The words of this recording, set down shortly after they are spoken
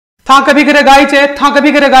था कभी करे गाय छे, था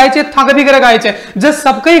कभी करे गाय छे, था कभी करे गाय छे, जब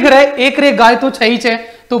सबके ही करे एक रे गाय तो छही छे,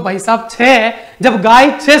 तो भाई साहब 6 है। जब गाय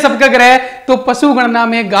 6 सबका ग्रह तो पशु गणना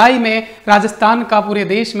में गाय में राजस्थान का पूरे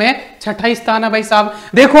देश में 6ठा स्थान है भाई साहब।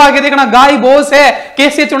 देखो आगे देखना, गाय बोस है,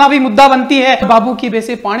 कैसे चुनावी मुद्दा बनती है, बाबू की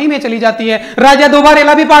वैसे पानी में चली जाती है, राजा दो बार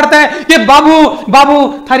एला भी पाड़ता है कि बाबू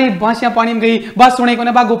बाबू थारी बांसियां पानी में गई, बात सुने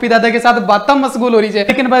को बा गोपी दादा के साथ बातम मशगूल हो रही है।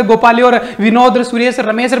 लेकिन भाई गोपाली और विनोद सुरेश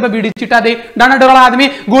रमेश पे बीड़ी चिटा दे, डाना डोला आदमी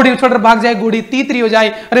गोड़ी उछल भाग जाए, गोड़ी तीतरी हो जाए,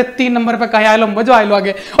 अरे 3 नंबर पे कहा आलो मजो आलो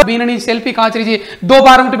आगे बीननी सेल्फी कांच रही जी, 2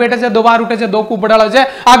 बार उठ बैठे से, 2 बार उठे से, 2 को बड़ा जाए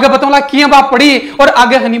आगे बतौला किया बाप पड़ी और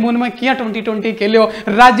आगे हनीमून में किया 2020 खेलो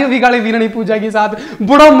राज्य बिगाड़े वीरणी पूजा के साथ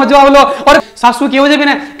बड़ो मजा आवलो। और सासू की वजह भी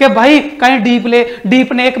ने कि भाई कहीं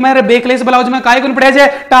डीप ने एक मेरे बेकलेस ब्लाउज में काहे कोन पड़े जे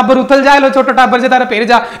टाबर उथल जाए लो, छोटो टाबर जे तारा पेर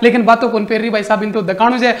जा, लेकिन बातों कोन पेर रही भाई साहब इन तो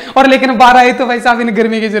दकाणु जे, और लेकिन 12 आई तो भाई साहब इन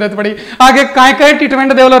गर्मी की जरूरत पड़ी, आगे काहे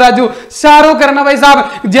ट्रीटमेंट देवलो राजू सारो करना भाई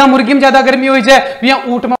साहब। जहां मुर्गी में ज्यादा गर्मी हुई जाए या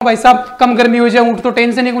ऊंट में भाई साहब कम गर्मी हुई जाए, ऊंट तो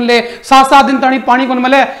टेंशन ही कुन ले, 7-7 दिन तानी पानी कुन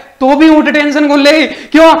मिले तो भी ऊंट टेंशन को ले,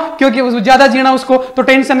 क्यों? क्योंकि ज्यादा जीना उसको तो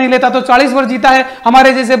टेंशन नहीं लेता, तो 40 वर्ष जीता है।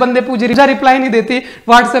 हमारे जैसे बंदे पूजी रिप्लाई नहीं देती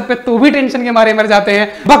व्हाट्सएप पे तो भी टेंशन के मारे मर जाते हैं।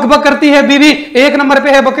 बक बक करती है बीवी, 1 नंबर पे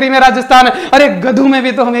है बकरी में राजस्थान, अरे गधू में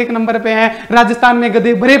भी तो हम 1 नंबर पे हैं, राजस्थान में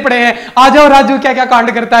गधे भरे पड़े हैं। आ जाओ राजू क्या क्या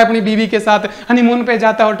कांड करता है अपनी बीवी के साथ, हनीमून पे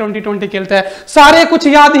जाता है और 2020 खेलता है, सारे कुछ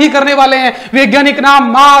याद ही करने वाले हैं। वैज्ञानिक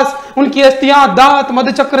नाम, मास, उनकी अस्थियां, दांत,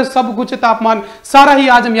 मधुचक्र, सब कुछ, तापमान, सारा ही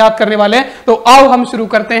आज हम याद करने वाले हैं। तो आओ हम शुरू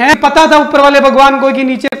करते हैं। पता था ऊपर वाले भगवान को कि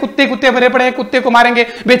नीचे कुत्ते कुत्ते भरे पड़े हैं, कुत्ते को मारेंगे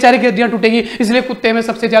बेचारे की हड्डियां टूटेगी, इसलिए कुत्ते में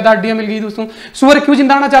सबसे ज्यादा हड्डियां मिल गई। दोस्तों सूअर क्यों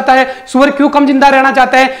जिंदा रहना चाहता है, सूअर क्यों कम जिंदा रहना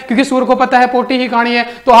चाहता है? क्योंकि सूअर को पता है पोटी ही खानी है,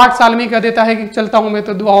 तो 8 साल में कह देता है कि चलता हूं मैं,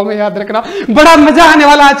 तो दुआओं में याद रखना। बड़ा मजा आने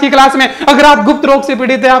वाला आज की क्लास में। अगर आप गुप्त रोग से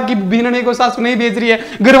पीड़ित है, आपकी बीनने को सासू नहीं भेज रही है,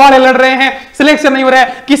 घर वाले लड़ रहे हैं, सिलेक्शन नहीं हो रहा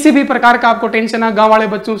है, किसी भी प्रकार का आपको टेंशन है, गांव वाले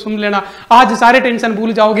बच्चों सुन लेना, आज सारे टेंशन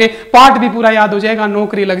भूल जाओगे, पाठ भी पूरा याद हो जाएगा,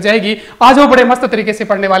 नौकरी लग जाएगी। आज वो बड़े मस्त तरीके से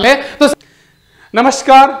पढ़ने वाले। तो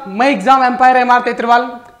नमस्कार, मैं एग्जाम एम्पायर एमआर तेतरवाल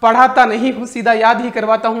पढ़ाता नहीं हूं, सीधा याद ही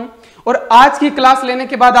करवाता हूं। और आज की क्लास लेने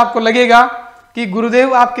के बाद आपको लगेगा कि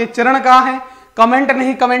गुरुदेव आपके चरण कहां हैं, कमेंट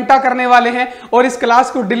नहीं कमेंटा करने वाले हैं, और इस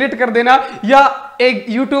क्लास को डिलीट कर देना या एक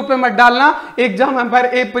यूट्यूब पे मत डालना, एग्जाम एम्पायर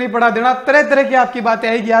ऐप पर ही पढ़ा देना, तरह तरह की आपकी बातें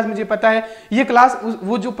आएगी। आज मुझे पता है ये क्लास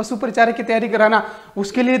वो जो पशु परिचारक की तैयारी कराना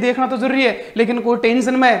उसके लिए देखना तो जरूरी है, लेकिन कोई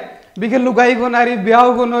टेंशन में बिगड़ लुगाई को ना रही, ब्याह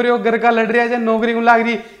को नो रही हो, घर का लड़ रहा है, नौकरी को लाग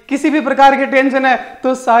रही, किसी भी प्रकार की टेंशन है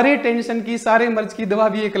तो सारी टेंशन की, सारे मर्ज की दवा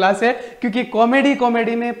भी ये क्लास है। क्योंकि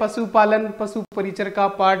कॉमेडी में पशुपालन, पशु परिचर का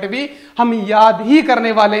पार्ट भी हम याद ही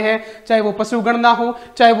करने वाले हैं, चाहे वो पशु गणना हो,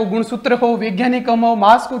 चाहे वो गुणसूत्र हो, वैज्ञानिक हो,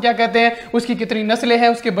 मांस को क्या कहते हैं, उसकी कितनी नस्लें हैं,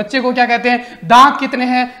 उसके बच्चे को क्या कहते हैं, दांत कितने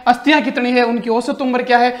हैं, अस्थियां कितनी है, उनकी औसत उम्र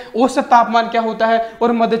क्या है, औसत तापमान क्या होता है,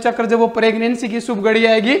 और मध्यचक्र जब वो प्रेगनेंसी की शुभ घड़ी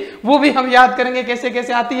आएगी वो भी हम याद करेंगे कैसे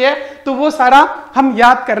कैसे आती है, तो वो सारा हम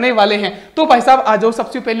याद करने वाले हैं। तो भाई साहब आ जाओ,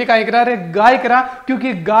 सबसे पहले का इकरार है गाय करा,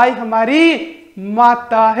 क्योंकि गाय हमारी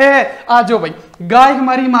माता है। आ जाओ भाई, गाय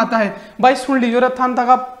हमारी माता है। भाई सुन लीजिए, रथान था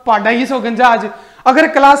का पाढ़ाई सौ गंजा आज, अगर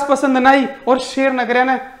क्लास पसंद नहीं और शेयर न करे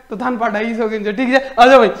ना तो थान पाढ़ाई सौ गंजा, ठीक है? आ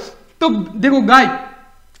जाओ भाई। तो देखो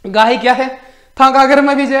गाय क्या है, था का घर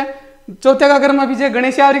में बीजे, चौथे का घर में बीजे,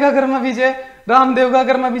 गणेश यारी का घर में बीजे, रामदेव का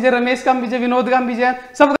घर में बीजे, रमेश का बीजे, विनोद का बीजे,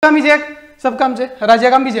 सबका बीजे, सब काम से राजा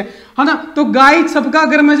काम भी है ना। तो गाय सबका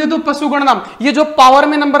घर में तो पशु गणना, ये जो पावर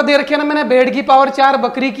में नंबर दे रखे ना मैंने, भेड़ की पावर 4,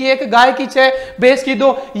 बकरी की 1, गाय की 6, भैंस की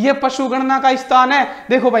 2, ये पशु गणना का स्थान है।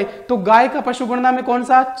 देखो भाई, तो गाय का पशु गणना में कौन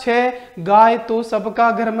सा 6, गाय तो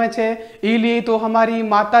सबका घर में 6, इसलिए तो हमारी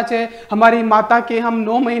माता 6, हमारी माता के हम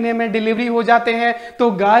 9 महीने में डिलीवरी हो जाते हैं,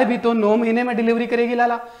 तो गाय भी तो 9 महीने में डिलीवरी करेगी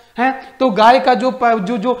लाला है। तो गाय का जो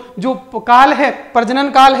काल है, प्रजनन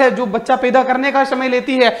काल है, जो बच्चा पैदा करने का समय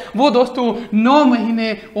लेती है, वो दोस्तों 9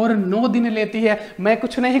 महीने और 9 दिन लेती है। मैं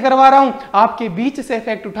कुछ नहीं करवा रहा हूं, आपके बीच से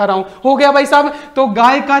इफेक्ट उठा रहा हूं। हो गया भाई साहब। तो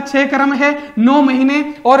गाय का 6 क्रम है, 9 महीने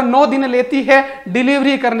और 9 दिन लेती है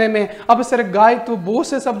डिलीवरी करने में। अब सर गाय तो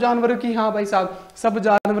बोस है सब जानवरों की, हाँ भाई साहब सब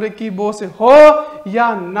जानवरों की बोस हो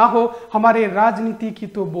या ना हो, हमारे राजनीति की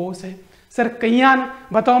तो बोस है सर। कईयान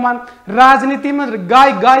बताओ मान, राजनीति में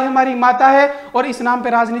गाय हमारी माता है और इस नाम पे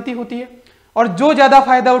राजनीति होती है, और जो ज्यादा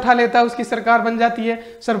फायदा उठा लेता है उसकी सरकार बन जाती है।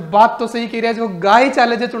 सर बात तो सही कह रही है, जो गाय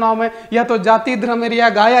चाले जो चुनाव में, या तो जाति धर्म या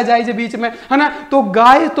गाय आ जाए बीच में, है ना। तो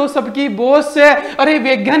गाय तो सबकी बोस है। अरे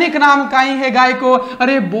वैज्ञानिक नाम काई है गाय को,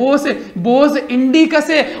 अरे बोस इंडिकस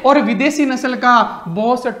है, और विदेशी नस्ल का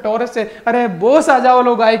बोस टॉरस है। अरे बोस आ जाओ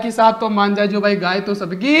लोग गाय के साथ, तो मान जाए जो भाई गाय तो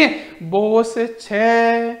सबकी बोस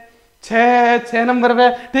 6 नंबर पे,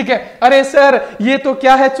 ठीक है। अरे सर ये तो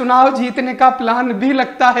क्या है, चुनाव जीतने का प्लान भी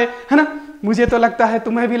लगता है ना। मुझे तो लगता है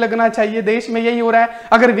तुम्हें भी लगना चाहिए। देश में यही हो रहा है,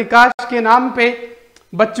 अगर विकास के नाम पे,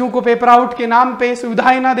 बच्चों को पेपर आउट के नाम पे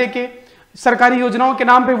सुविधाएं ना देके, सरकारी योजनाओं के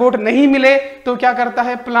नाम पे वोट नहीं मिले तो क्या करता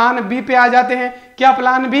है, प्लान बी पे आ जाते हैं। क्या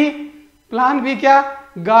प्लान बी? प्लान बी क्या?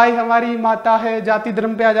 गाय हमारी माता है, जाति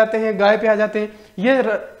धर्म पे आ जाते हैं, गाय पे आ जाते हैं। ये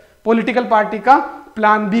पॉलिटिकल पार्टी का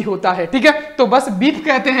प्लान बी होता है, ठीक है। तो बस बीफ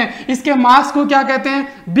कहते हैं, इसके मांस को क्या कहते हैं?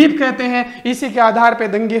 बीफ कहते हैं। इसी के आधार पे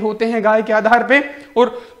दंगे होते हैं, गाय के आधार पे,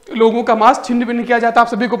 और लोगों का मांस छिन्न भिन्न किया जाता है,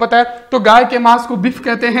 आप सभी को पता है। तो गाय के मांस को बीफ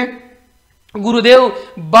कहते हैं। गुरुदेव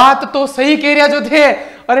बात तो सही कह रहा जो थे।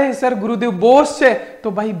 अरे सर गुरुदेव बोश है,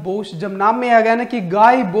 तो भाई बोश जब नाम में आ गया ना कि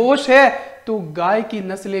गाय बोश है, तो गाय की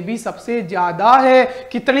नस्लें भी सबसे ज्यादा है।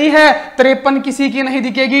 कितनी है? 53 किसी की नहीं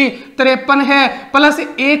दिखेगी, 53 है, प्लस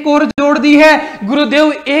एक और जोड़ दी है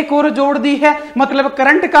गुरुदेव, एक और जोड़ दी है, मतलब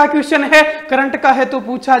करंट का क्वेश्चन है। करंट का है तो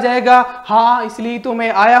पूछा जाएगा। हाँ इसलिए तो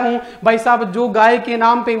मैं आया हूं भाई साहब। जो गाय के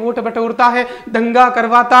नाम पे वोट बटोरता है, दंगा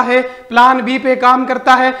करवाता है, प्लान बी पे काम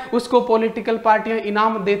करता है, उसको पॉलिटिकल पार्टियां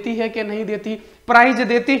इनाम देती है कि नहीं देती, प्राइज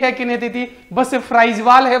देती है कि नहीं देती? बस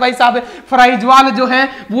फ्राइजवाल है भाई साहब। फ्राइजवाल जो है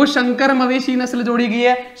वो शंकर मवेशी नस्ल जोड़ी गई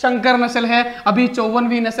है, शंकर नस्ल है, अभी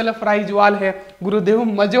 54वीं नस्ल फ्राइजवाल है। गुरुदेव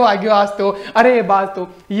मजो आ गया आज तो। अरे बात तो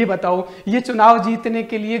ये बताओ, ये चुनाव जीतने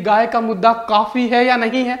के लिए गाय का मुद्दा काफी है या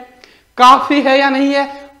नहीं है? काफी है या नहीं है?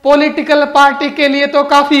 पॉलिटिकल पार्टी के लिए तो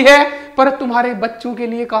काफी है, पर तुम्हारे बच्चों के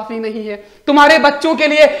लिए काफी नहीं है। तुम्हारे बच्चों के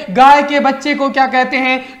लिए गाय के बच्चे को क्या कहते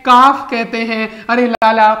हैं? काफ कहते हैं। अरे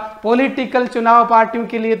लाला, पॉलिटिकल चुनाव पार्टियों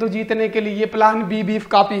के लिए तो जीतने के लिए ये प्लान बी बीफ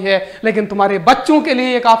काफी है, लेकिन तुम्हारे बच्चों के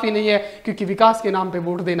लिए ये काफी नहीं है, क्योंकि विकास के नाम पे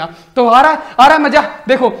वोट देना। तो आ रहा मजा।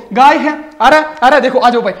 देखो गाय है, अरे देखो आ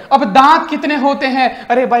जाओ भाई। अब दांत कितने होते हैं?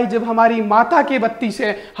 अरे भाई जब हमारी माता के 32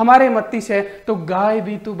 है, हमारे 32 है, तो गाय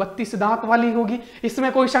भी तो 32 दांत वाली होगी,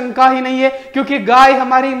 इसमें कोई शंका ही नहीं है, क्योंकि गाय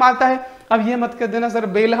हमारी माता है। अब ये मत कर देना सर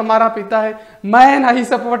बेल हमारा पिता है, मैं नहीं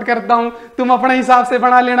सपोर्ट करता हूं, तुम अपने हिसाब से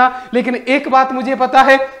बना लेना। लेकिन एक बात मुझे पता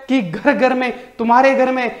है कि घर घर में, तुम्हारे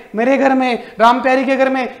घर में, मेरे घर में, राम प्यारी के घर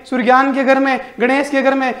में, सूर्यज्ञान के घर में, गणेश के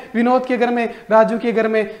घर में, विनोद के घर में, राजू के घर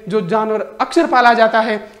में जो जानवर अक्सर पाला जाता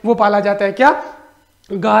है वो पाला जाता है क्या?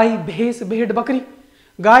 गाय, भैंस, भेड़, बकरी।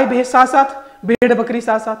 गाय भैंस साथ साथ, भेड़ बकरी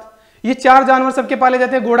साथ साथ, ये 4 जानवर सबके पाले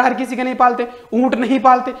जाते हैं। घोड़ा हर किसी के नहीं पालते, ऊंट नहीं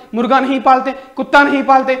पालते, मुर्गा नहीं पालते, कुत्ता नहीं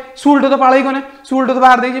पालते, सूल्ड तो पाले को ने, सूल्ड तो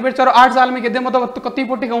बाहर देखिए बेचारो 8 साल में कहते मैं तो कत्ती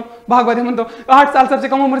पोटी कहूं भागवती मन, तो 8 साल सबसे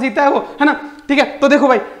कम उम्र जीता है वो, है ना, ठीक है। तो देखो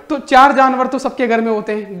भाई, तो 4 जानवर तो सबके घर में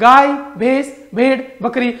होते हैं, गाय, भैंस, भेड़,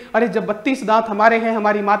 बकरी। अरे जब 32 दांत हमारे हैं,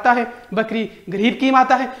 हमारी माता है, बकरी गरीब की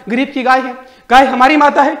माता है, गरीब की गाय है, गाय हमारी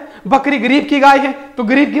माता है, बकरी गरीब की गाय है, तो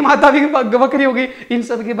गरीब की माता भी बकरी होगी। इन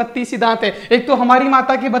सब के 32 दांत है। एक तो हमारी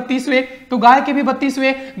माता के 32 हुए, तो गाय के भी 32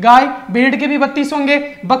 हुए, गाय भेड़ के भी 32 होंगे,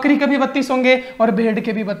 बकरी के भी 32 होंगे, और भेड़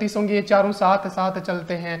के भी 32 होंगे। ये चारों साथ साथ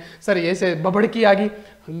चलते हैं। सर ऐसे बबड़ की आ गई,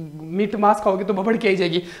 मीट मांस खाओगे तो बबड़ की आई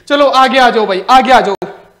जाएगी। चलो आगे आ जाओ भाई, आगे आ जाओ।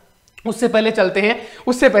 उससे पहले चलते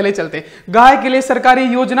हैं, गाय के लिए सरकारी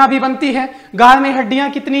योजना भी बनती है। गाय में हड्डियां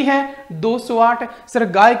कितनी है? 208। सर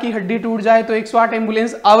गाय की हड्डी टूट जाए तो 108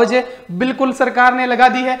 एम्बुलेंस आवाजे बिल्कुल सरकार ने लगा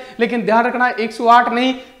दी है, लेकिन ध्यान रखना 108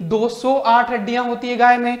 नहीं 208 हड्डियां होती है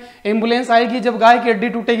गाय में। एम्बुलेंस आएगी जब गाय की हड्डी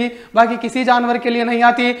टूटेगी, बाकी किसी जानवर के लिए नहीं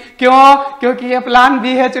आती। क्यों? क्योंकि ये प्लान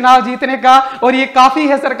भी है चुनाव जीतने का, और ये काफी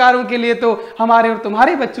है सरकारों के लिए, तो हमारे और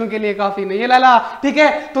तुम्हारे बच्चों के लिए काफी नहीं है लाला, ठीक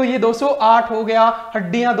है। तो ये 208 हो गया,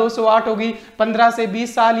 हड्डियां 208 होगी। 15 से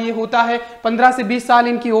 20 साल ये होता है, 15 से 20 साल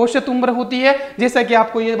इनकी औसत उम्र होती है। जैसा कि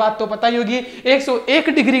आपको ये बात तो पता ही होगी, 101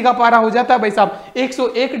 डिग्री का पारा हो जाता है भाई साहब,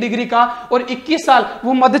 101 डिग्री का। और 21 साल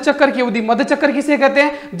वो मध्यचक्र की अवधि। मध्यचक्र किसे कहते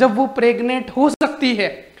हैं? जब वो प्रेग्नेंट हो सकती है,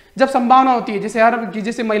 जब संभावना होती है।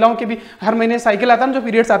 जैसे महिलाओं के भी हर महीने साइकिल आता है ना, जो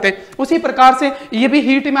पीरियड्स आते हैं, उसी प्रकार से ये भी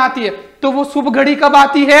हीट में आती है। तो वो शुभ घड़ी कब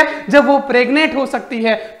आती है? जब वो प्रेग्नेंट हो सकती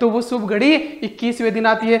है, तो वो शुभ घड़ी 21वें दिन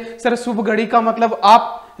आती है। सर शुभ घड़ी का मतलब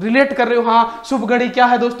आप रिलेट कर रहे हो? हाँ, शुभ घड़ी क्या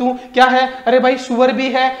है दोस्तों? क्या है? अरे भाई सुअर भी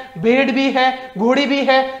है, भेड़ भी है, घोड़ी भी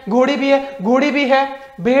है, घोड़ी भी है, घोड़ी भी है,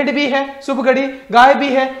 भेड़ भी है, शुभ घड़ी, गाय भी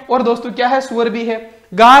है, और दोस्तों क्या है? सुअर भी है।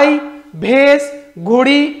 गाय, भैंस,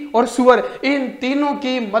 घोड़ी और सुअर, इन तीनों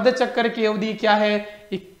की मध्यचक्र की अवधि क्या है?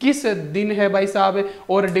 21 दिन है भाई साहब।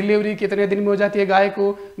 और डिलीवरी कितने दिन में हो जाती है गाय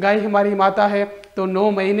को? गाय हमारी माता है तो 9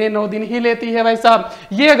 महीने 9 दिन ही लेती है भाई साहब।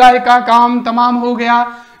 ये गाय का काम तमाम हो गया।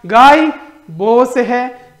 गाय बोस है,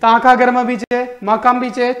 ताका गर्म बीचे, मकाम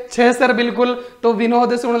बीचे, 6 सर बिल्कुल। तो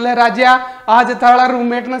विनोद सुन ले राजा, आज थाड़ा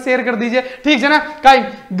रूममेट ने शेयर कर दीजिए, ठीक है ना।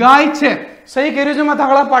 गाय 6 सही कह रही हो, मैं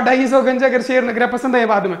थाड़ा पाडा ही 100 गंजा अगर शेयर न करा, पसंद है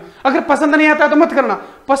बाद में। अगर पसंद नहीं आता तो मत करना,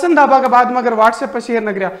 पसंद आबा के बाद में अगर व्हाट्सएप पर शेयर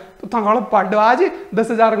न करा तो थाड़ा पाडो आज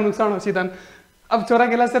 10,000 का नुकसान हो सीधा। अब छोरा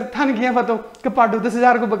गेला सर थान किया पतो कि पाडो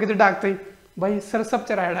 10,000 को बगीचे डाकते ही भाई सर सब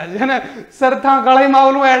चरायड़ा है ना, सर था गड़ा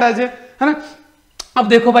मावलू एड़ा है ना। अब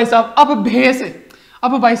देखो भाई साहब, अब भैंस,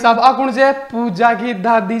 अब भाई साहब आ कौन से पूजा की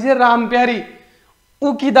दादी जे राम प्यारी,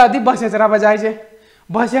 ऊ की दादी भैंसे चरा बजाए जे,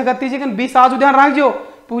 भैंसिया कत्ती जे 20 आज ध्यान रखजो,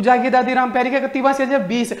 पूजा की दादी राम प्यारी के कत्ती भैंसे जे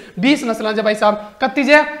 20 नस्ल जे भाई साहब, कत्ती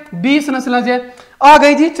जे 20 नस्ल जे। आ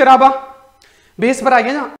गई जी चराबा, बेस पर आ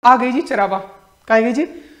गया ना, आ गई जी चराबा, कहा गई जी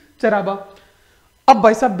चराबा। अब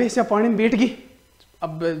भाई साहब भैंसिया पानी में बैठ गई,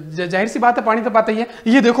 अब जाहिर सी बात है पानी तो पाता ही है।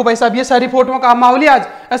 ये देखो भाई साहब, ये सारी फोटो का मावली आज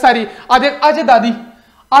सारी आज दादी,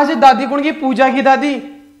 आज दादी कौन की, पूजा की दादी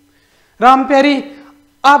राम प्यारी,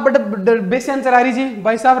 आप बेसन चला रही जी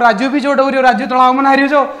भाई साहब। राजू भी जो डोरी, राजू तड़ाव मना रही हो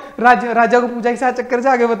जो, राजा को पूजा के साथ चक्कर से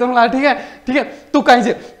आगे बताऊंगा, ठीक है ठीक है। तो कहीं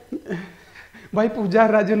से भाई पूजा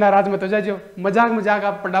राजू नाराज मत हो जाओ, मजाक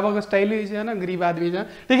आप पढ़ावा का स्टाइल है ना, गरीब आदमी है,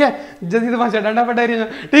 ठीक है, जल्दी तो वहां से डंडा पढ़ा रही है,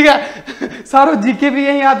 ठीक है। सारो जीके भी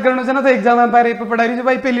यही याद करना है ना, तो एग्जाम में पढ़ा रही है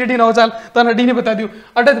भाई, पहले डी ना चाल तो नडी ने बता दियो।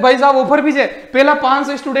 अटक भाई साहब ऑफर भी है, पहला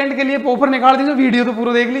 500 स्टूडेंट के लिए ऑफर निकाल दीजिए, वीडियो तो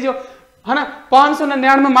पूरा देख लीजिए, है ना।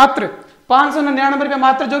 599 मात्र, 599 रुपए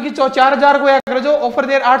मात्र, जो कि 4000 को कर जो ऑफर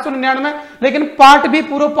दे 899, लेकिन पार्ट भी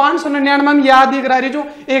पूरा 599 में याद ही करा रही जो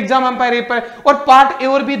एग्जाम अंपायर पर, और पार्ट ए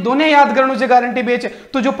और बी दोनों याद करने से गारंटी बेच।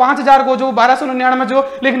 तो जो 5000 को जो 1299 जो,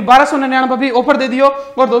 लेकिन 1299 भी ऑफर दे दियो।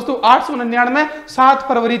 और दोस्तों 899 7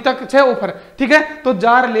 फरवरी तक छह ऑफर, ठीक है। तो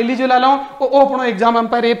जार ले लीजिए ला लो, वो अपनो एग्जाम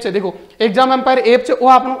अंपायर ऐप से, देखो एग्जाम अंपायर ऐप से वो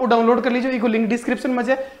आपको डाउनलोड कर लीजिए, लिंक डिस्क्रिप्शन में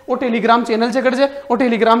है, वो टेलीग्राम चैनल से कर जाए, वो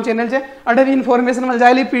टेलीग्राम चैनल से अडे भी इन्फॉर्मेशन मिल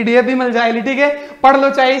जाएगी, पीडीएफ भी मिल जाएगी, ठीक है। पढ़ लो,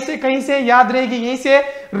 चाहे इसे कहीं से याद रहेगी, यहीं से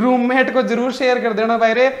रूममेट को जरूर शेयर कर देना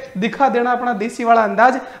भाई रे, दिखा देना अपना देसी वाला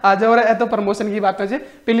अंदाज आ जाओ रे। तो प्रमोशन की बात है,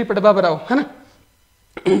 पहली पटबा भराओ, है ना।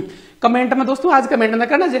 कमेंट में दोस्तों आज कमेंट ना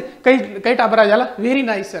करना, कई टाबर आ जाला, very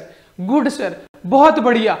nice sir, good sir, बहुत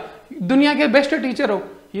बढ़िया, दुनिया के बेस्ट टीचर हो,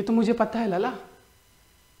 ये तो मुझे पता है लाला।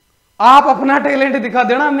 आप अपना टैलेंट दिखा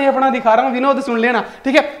देना, मैं अपना दिखा रहा हूं, विनोद सुन लेना,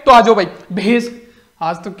 ठीक है। तो आ जाओ भाई भेज,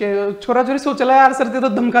 आज तो के छोरा छोरी सोच चला यार, सर ते तो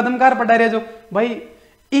धमकार पटा रहे जो भाई,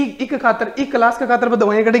 एक खातर एक क्लास का खातर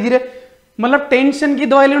दवाएं कटे गिरे, मतलब टेंशन की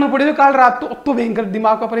दवाई लेना पड़ी, काल रात तो भयंकर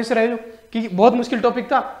दिमाग का प्रेशर है जो, कि बहुत मुश्किल टॉपिक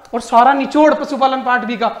था, और सारा निचोड़ पशुपालन पार्ट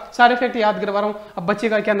भी का सारे फैक्ट याद करवा रहा हूं। अब बच्चे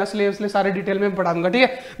का क्या नस्ल है उसले सारे डिटेल में पढ़ा दूंगा, ठीक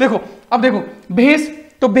है। देखो अब देखो भैंस,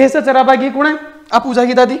 तो भैंस चराबा की कौन है, आप पूजा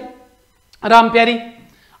की दादी राम प्यारी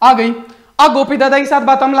आ गई, आ गोपी दादा के साथ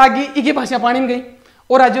बात हम लाग गई, इकी भाषा पानी में गई,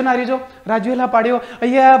 और राजू नारी जो राजू हिला पाड़ियो,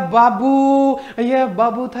 अय्या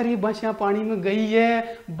बाबू थारी भाषा पानी में गई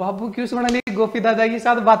है, बाबू क्यों सुना नहीं, गोपी दादा के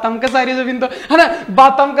साथ बातम का सारी जो बिंदु है ना,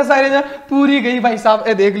 बातम का सारी जो पूरी गई भाई साहब,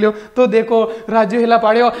 ए देख लियो। तो देखो राजू हिला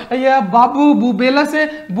पाड़ियो, अय्या बाबू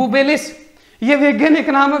बुबेलिस, ये वैज्ञानिक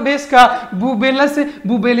नाम है बेस का,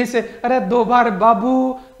 बुबेलिस, अरे 2 बार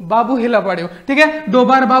बाबू हिला पड़े हो, ठीक है, 2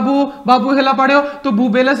 बार बाबू हिला पड़े हो, तो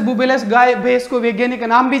बुबेलिस गाय भैंस को वैज्ञानिक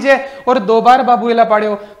नाम भी है, और 2 बार बाबू हिला पड़े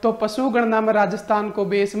हो, तो पशु गणना में राजस्थान को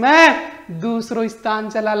बेस में दूसरो स्थान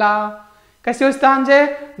चला ला। कैसे स्थान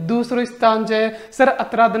है, दूसरो स्थान है। सर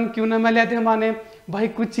अतराधन क्यों न मिले थे हमारे भाई,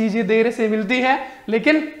 कुछ चीजें देर से मिलती है,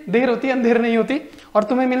 लेकिन देर होती है अंधेर नहीं होती, और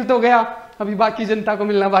तुम्हें मिल तो गया, अभी बाकी जनता को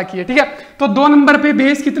मिलना बाकी है, ठीक है। तो 2 नंबर पे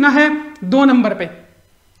भैंस कितना है, 2 नंबर पे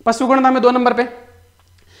पशु गणना में 2 नंबर पे।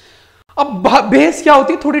 अब भैंस क्या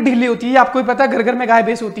होती है, थोड़ी ढीली होती है, आपको भी पता है, घर घर में गाय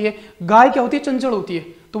भैंस होती है। गाय क्या होती है, चंचल होती है,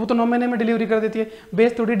 तो वो तो 9 महीने में डिलीवरी कर देती है।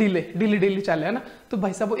 भैंस थोड़ी ढीली चाल है ना, तो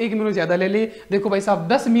भाई साहब वो 1 महीना ज्यादा ले ली। देखो भाई साहब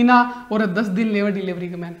 10 महीना और 10 दिन लेवर डिलीवरी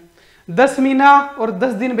के मैंने, 10 महीना और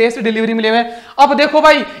 10 दिन भैंस डिलीवरी मिले हुए। अब देखो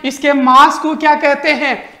भाई इसके मांस को क्या कहते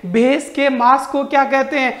हैं, भैंस के मांस को क्या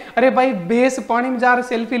कहते हैं। अरे भाई भैंस पानी में जा रहा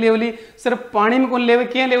सेल्फी लेवली, सिर्फ पानी में कौन लेवे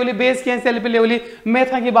क्या लेवली, भैंस क्या सेल्फी लेवली। मैं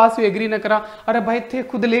था की बात से एग्री न करा, अरे भाई थे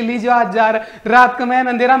खुद ले लीजिए, आज जा रहा रात को मैं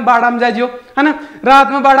अंधेरा में बाड़ा में जाजियो, है ना,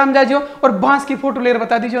 रात में बाड़ा में जाजियो, और बांस की फोटो ले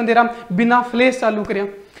बता दीजिए अंधेरा में, बिना फ्लैश चालू करें,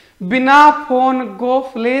 बिना फोन को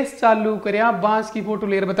फ्लैश चालू करिया बांस की फोटो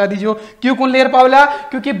लेर बता दीजिए। क्यों कौन लेर पावला,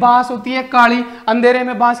 क्योंकि बांस होती है काली, अंधेरे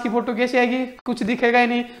में बांस की फोटो कैसे आएगी, कुछ दिखेगा ही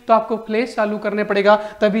नहीं, तो आपको फ्लैश चालू करने पड़ेगा,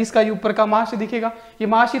 तभी इसका ऊपर का मांस दिखेगा। ये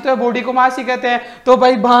मांस ही तो है, बॉडी को मांस ही कहते हैं। तो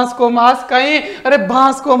भाई बांस को मांस कहीं, अरे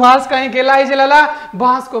बांस को मांस कहीं कहलाई जे लाला,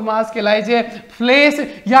 बांस को मांस कहलाई जे। फ्लैश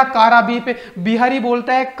या कारा बीफ, बिहारी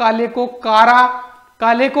बोलता है काले को कारा,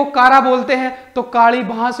 काले को कारा बोलते हैं, तो काली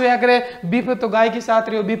भांस होया करे, बीफ तो गाय के साथ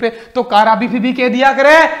रहो बीफ, तो कारा बीफ भी कह दिया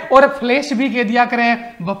करे, और फ्लैश भी कह दिया करे,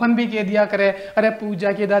 वफन भी कह दिया करे। अरे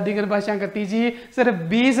पूजा की दादी की भाषा करती जी सर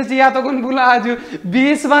 20 जिया तो कौन भूला आज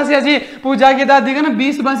 20 भाषा जी, पूजा की दादी का ना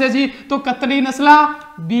 20 भाषा जी, तो कतरी नस्ला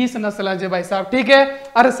 20 नस्ल है भाई साहब, ठीक है।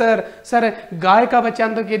 अरे सर गाय का बच्चा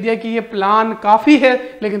ने तो कह दिया कि ये प्लान काफी है,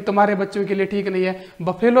 लेकिन तुम्हारे बच्चों के लिए ठीक नहीं है।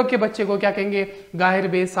 बफेलो के बच्चे को क्या कहेंगे, गाय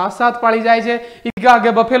बे साथ साथ पाली जाए जे,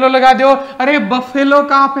 आगे बफेलो लगा दो। अरे बफेलो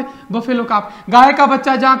काफ है, बफेलो काफ, गाय का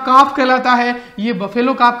बच्चा जहां काफ कहलाता है ये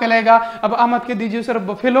बफेलो काफ कहलाएगा। अब आमद के दीजिए सर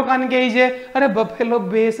बफेलो कान के जे, अरे बफेलो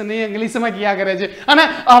बेस नहीं इंग्लिश में किया करे जे, है ना।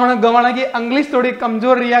 आपने गवाना की इंग्लिश थोड़ी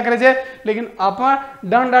कमजोर रिया करे जे, लेकिन आप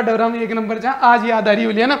डंडा डोरा में 1 नंबर जा आज याद आ रही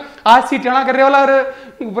बोलिए ना, आज सीटना कर रहे वाला और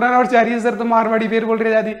ऊपर और चारिए सर तो मारवाड़ी फिर बोल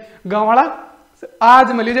रहे जाती गवाड़ा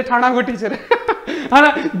आज मिली जो ठाणा को टीचर है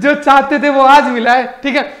ना, जो चाहते थे वो आज मिला है,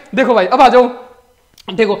 ठीक है। देखो भाई अब आ जाओ,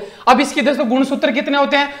 देखो अब इसके दोस्तों गुणसूत्र कितने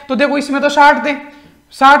होते हैं, तो देखो इसमें तो 60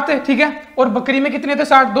 थे, ठीक है, और बकरी में कितने थे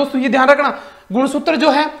 60। दोस्तों ये ध्यान रखना, गुणसूत्र जो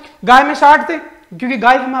है गाय में 60 थे, क्योंकि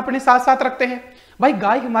गाय हम अपने साथ साथ रखते हैं। भाई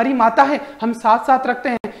गाय हमारी माता है, हम साथ साथ रखते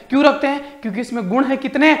हैं। क्यों रखते हैं, क्योंकि इसमें गुण है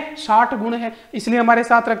कितने 60 गुण है, इसलिए हमारे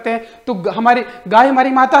साथ रखते हैं। तो हमारी गाय हमारी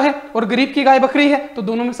माता है और गरीब की गाय बकरी है, तो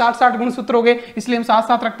दोनों में 60 गुणसूत्र हो गए, इसलिए हम साथ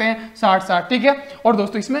साथ रखते हैं 60, ठीक है। और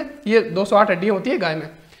दोस्तों इसमें ये 208 हड्डियां होती है गाय में।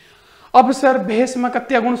 अब सर भैंस में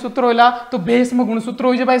कत्या गुणसूत्र होला, तो भैंस में गुणसूत्र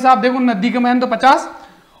हो भाई साहब देखो, नदी के मैन तो 50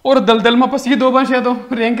 और दलदल में पसी 2 बंश है, तो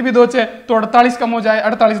रैंक भी 2 है, तो 48 कम हो जाए,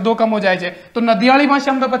 48 2 कम हो जाए, तो नदी वाली बांस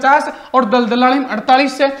हम तो 50 और दलदल वाली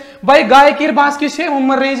 48 से। भाई गाय की बांस की 6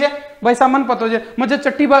 उम्र रही है भाई सामन पतो जे, मुझे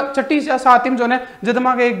चट्टी सातिम जो ने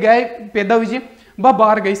जदमा के गाय पैदा हुई है बा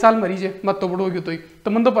 12 साल मरी है, मत तो बड़ो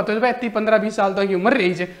तो मन तो पता है भाई 15-20 साल तक की उम्र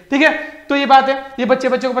रही है, ठीक है। तो ये बात है, ये बच्चे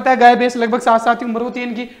को पता है गाय भैंस लगभग साथ ही उम्र होती है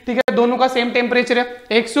इनकी, ठीक है। दोनों का सेम टेम्परेचर है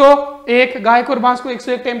 101, गाय को और भैंस को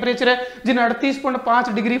 101 टेम्परेचर है, जिन 38.5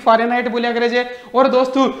 डिग्री फ़ारेनहाइट बोलिया करे जे। और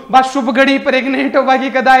दोस्तों बात शुभ घड़ी प्रेग्नेंट होगा की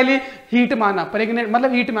कदायली हीट माना, प्रेग्नेंट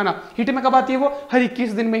मतलब हीट माना, हीट में कब आती है वो, हर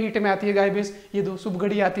 21 दिन में हीट में आती है गाय भैंस। ये 2 शुभ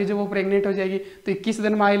घड़ी आती है जब वो प्रेग्नेंट हो जाएगी, तो 21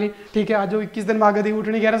 दिन में आएगी, ठीक है। आज 21 दिन में आगे दी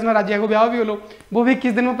उठनी 11 में राज्य को ब्याह भी हो लो, वो भी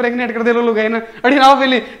 21 दिन में प्रेग्नेंट कर दे लो गए ना, अड़ी ना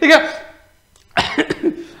पहले, ठीक है।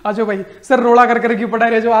 आजो भाई सर रोड़ा कर क्यों पढ़ा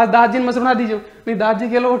रहे जो, आज दादी मत सुना दीजिए, नहीं दादी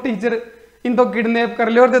के लो टीचर इन तो किडनैप कर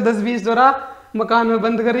लियो और 10-20 जोरा मकान में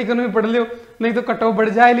बंद कर भी पढ़ लियो, नहीं तो कटो बढ़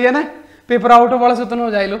जाए लिया ना, पेपर आउट वाला सुतन हो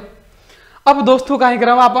जाए लो। अब दोस्तों कहीं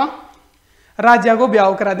करा आप राजा को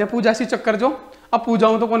ब्याह करा दिया, पूजा सी चक्कर जो, अब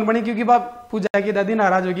पूजाऊं तो कौन बनी, क्योंकि बाप पूजा की दादी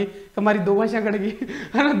नाराज होगी, हमारी 2 भाषा गड़ेगी,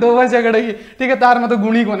 है ना, 2 भाषा गड़ेगी, ठीक है, तार में तो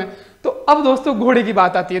गुणी कौन है। तो अब दोस्तों घोड़े की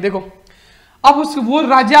बात आती है, देखो अब उस वो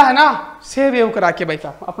राजा है ना सेव वेव करा के भाई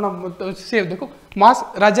साहब अपना तो सेव देखो, मांस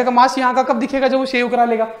राजा का मांस यहाँ का कब दिखेगा जब वो सेव करा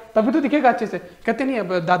लेगा, तभी तो दिखेगा अच्छे से। कहते नहीं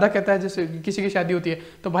है, दादा कहता है जैसे किसी की शादी होती है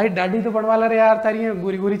तो भाई दाढ़ी तो बनवा ला रे यार, तारी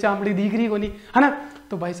गोरी गोरी चामड़ी दिख रही कोनी, है ना।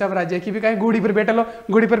 तो भाई साहब राजा की भी कहीं घोड़ी पर बैठे लो,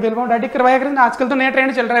 घोड़ी पर बैठ पाओ दाढ़ी करवाया करें। आजकल तो नया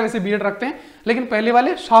ट्रेंड चल रहा है, वैसे बियर्ड रखते हैं, लेकिन पहले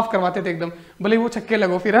वाले साफ करवाते थे एकदम, भले वो छक्के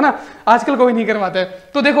लगो फिर, है ना। आजकल कोई नहीं करवाता है।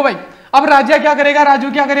 तो देखो भाई अब राजा क्या करेगा,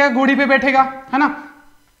 राजू क्या करेगा, घोड़ी पे बैठेगा, है ना।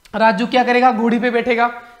 राजू क्या करेगा, घोड़ी पे बैठेगा,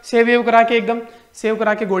 सेव करा के एकदम सेव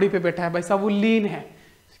करा के घोड़ी पे बैठा है भाई साहब, वो लीन है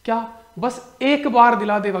क्या, बस एक बार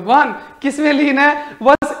दिला दे भगवान। किसमें लीन है,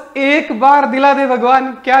 बस एक बार दिला दे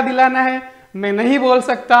भगवान। क्या दिलाना है मैं नहीं बोल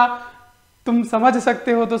सकता, तुम समझ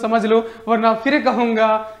सकते हो तो समझ लो, वरना फिर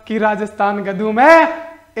कहूंगा कि राजस्थान गधू में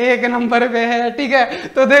 1 नंबर पे है, ठीक है।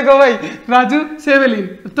 तो देखो भाई राजू सेवलीन,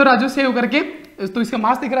 तो राजू सेव करके, तो इसका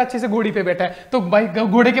मांस दिख रहा है अच्छे से, घोड़ी पे बैठा है, तो भाई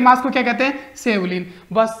घोड़े के मांस को क्या कहते हैं, सेवलीन।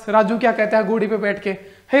 बस राजू क्या कहता है घोड़ी पे बैठ के,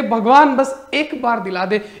 हे भगवान बस एक बार दिला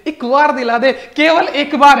दे, एक बार दिला दे, केवल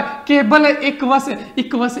एक बार, केवल एक वस,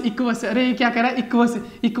 इक्वस इक्वस, अरे ये क्या कह रहा है, इक्वस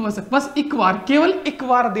इक्वस, बस एक बार, केवल एक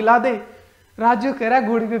बार दिला दे। राजू कह रहा है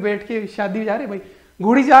घोड़ी पे बैठ के शादी जा रही है भाई,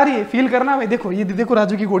 घोड़ी जा रही है, फील करना भाई। देखो ये देखो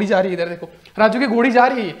राजू की घोड़ी जा रही है, इधर देखो राजू की घोड़ी जा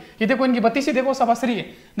रही है, ये देखो इनकी बत्ती से देखो सबस रही है,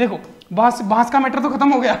 देखो बांस का मैटर तो खत्म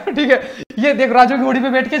हो गया, ठीक है। ये देखो राजू की घोड़ी पे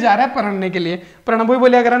बैठ के जा रहा है पढ़ने के लिए, प्रणब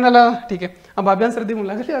बोलिया करा ना, ठीक है। अब अभियान सर्दी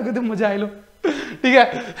मुला के आगे तो मजा आए लो, ठीक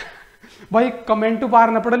है भाई। कमेंट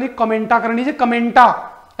पार न पड़ो, कमेंटा करनी चाहिए, कमेंटा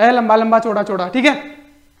ए लंबा लंबा चौड़ा चौड़ा, ठीक है।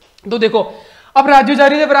 तो देखो अब राजू जा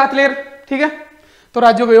रही है बारात लेर, ठीक है। तो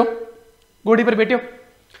राजू गयो घोड़ी पर बैठो,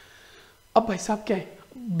 अब भाई साहब क्या है,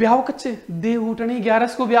 ब्याह कच्चे दे उठनी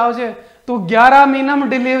 11 को ब्याह है, तो 11 महीना में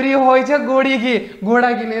डिलीवरी हो घोड़ी की,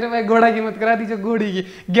 घोड़ा की नहीं भाई, घोड़ा की मत करा दीजिए, घोड़ी की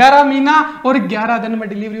 11 महीना और 11 दिन में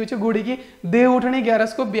डिलीवरी हो घोड़ी की, दे उठनी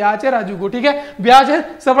 11 को ब्याह है राजू को, ठीक है। ब्याह है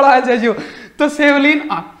सबड़ा है जो, तो सेवलीन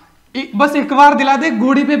बस एक बार दिला दे,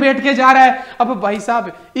 घोड़ी पे बैठ के जा रहा है। अब भाई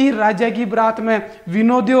साहब ये राजा की बारात में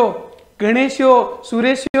विनोदियो, गणेशो,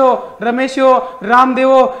 सुरेशो, रमेशो,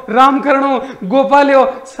 रामदेवो, रामकरणो, गोपालियो,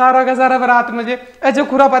 सारा का सारा बारात में जे ऐसे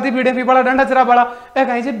खुरापाती बीड़े भी बड़ा डंडा चरा बड़ा ए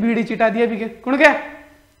कहीं से बीड़ी चिटा दिया भी के कौन के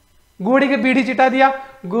घोड़ी के बीड़ी चिटा दिया,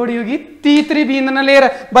 घोड़ी होगी तीतरी बींद न ले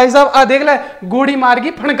रहा भाई साहब। आ देख ले घोड़ी मार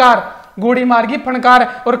की फणकार, घोड़ी मारगी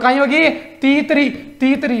फणकार और कहीं होगी तीतरी।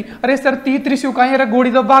 तीतरी, अरे सर तीतरी से कहीं, अरे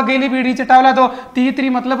घोड़ी तो भाग गई बीड़ी चटावला, तो तीतरी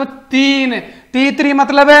मतलब तीन, तीतरी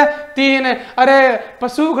मतलब है तीन। अरे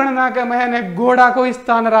पशु गणना के मैंने घोड़ा को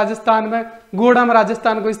स्थान राजस्थान में, घोड़ा में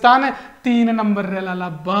राजस्थान को स्थान है 3 नंबर रे लाला,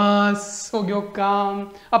 बस हो गयो काम।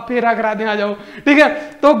 अब फेरा करा दे, आ जाओ, ठीक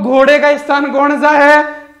है। तो घोड़े का स्थान कौन सा है?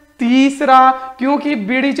 तीसरा, क्योंकि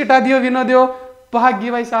बीड़ी चिटा दियो विनो दियो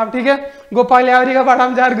भाग्य भाई साहब, ठीक है। गोपाल यावरी का बाड़ा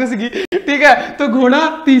में जार घुस गई, ठीक है। तो घोड़ा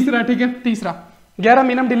तीसरा, ठीक है, तीसरा। 11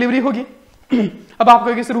 महीने में डिलीवरी होगी। अब आप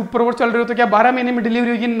कहोगे सर ऊपर और चल रहे हो तो क्या 12 महीने में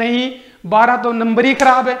डिलीवरी होगी? नहीं, 12 तो नंबर ही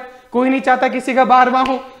खराब है, कोई नहीं चाहता किसी का 12वां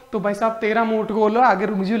हो। तो भाई साहब 13 में उठ को लो, आगे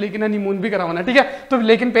रुक जाओ, लेकिन हनीमून भी कराना, ठीक है। तो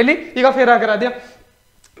लेकिन पहले एक फेरा करा दिया,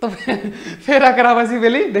 तो फेरा करा बस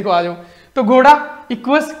पहले, देखो आ जाओ। तो घोड़ा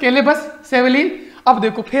इक्वस केले बस सेवलिन। अब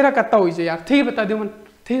देखो फेरा कत्ता हो जाए यार, थे बता दो मन,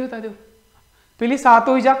 थे बता दो, पहले 7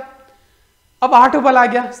 हो जा, अब 8 बल आ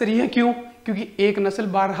गया। सर ये क्यों? क्योंकि एक नस्ल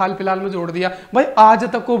बार हाल फिलहाल में जोड़ दिया। भाई आज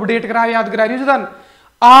तक को अपडेट करा, याद करा रही हो,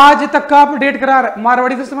 आज तक का अपडेट करा।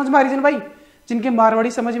 मारवाड़ी तो समझ में आ रही है भाई, जिनके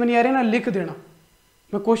मारवाड़ी समझ में नहीं आ रही ना, लिख देना,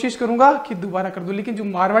 मैं कोशिश करूंगा कि दोबारा कर दूं। लेकिन जो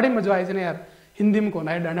मारवाड़ी मजवाए ना यार, हिंदी में कौन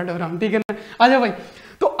है डांडा डबराम, ठीक है ना। आ जाओ भाई।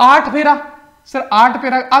 तो 8 फेरा, सर 8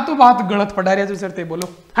 फेरा आ तो बात गलत पढ़ा रहे सर, ते बोलो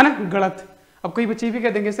है ना गलत। अब कोई बच्चे भी कह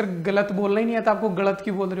देंगे सर गलत बोलना ही नहीं आता आपको, गलत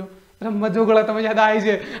क्यों बोल रहे हो? मजो गलत में ज्यादा आई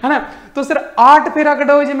है ना। तो सर 8 फेरा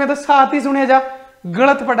कटो जी, मैं तो 7 ही सुने जा,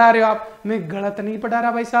 गलत पढ़ा रहे हो आप। मैं गलत नहीं पढ़ा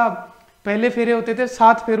रहा भाई साहब, पहले फेरे होते थे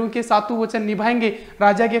 7 फेरों के 7 वचन निभाएंगे।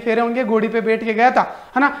 राजा के फेरे होंगे, घोड़ी पे बैठ के गया था,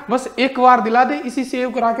 है ना, बस एक बार दिला दे, इसी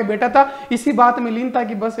सेव करा के बैठा था, इसी बात में लीन था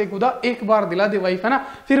कि बस एक खुदा एक बार दिला दे वाइफ, है ना।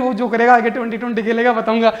 फिर वो जो करेगा आगे 2020 खेलेगा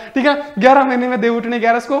बताऊंगा, ठीक है। 11 महीने में देव उठने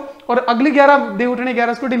 11 को, और अगली 11 देव उठने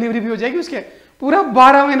 11 को डिलीवरी भी हो जाएगी उसके। पूरा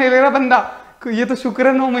 12 महीने ले रहा बंदा, ये तो शुक्र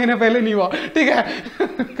है 9 महीने पहले नहीं हुआ, ठीक है।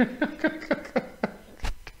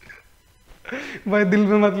 भाई दिल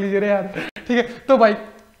में मत लीजिए यार, ठीक है। तो भाई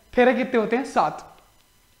फेरे कितने होते हैं? 7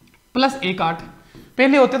 प्लस 1 8।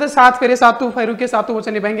 पहले होते थे 7 फेरे, 7 फेरों के 7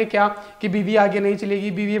 वचन निभाएंगे। क्या कि बीवी आगे नहीं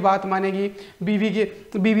चलेगी, बीवी बात मानेगी,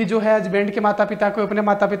 बीवी जो है हस्बैंड के माता पिता को अपने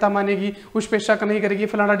माता पिता मानेगी, उस पे शक नहीं करेगी,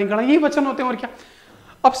 फलाना ढिंकाना, यही वचन होते हैं और क्या।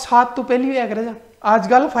 अब 7 तो पहले ही करे जा,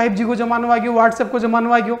 आजकल 5G को जमाना आ गया, व्हाट्सएप को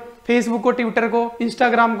जमाना आ गया, फेसबुक को, ट्विटर को,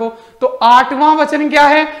 इंस्टाग्राम को। तो 8वां वचन क्या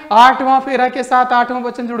है? 8वां फेरा के साथ 8वां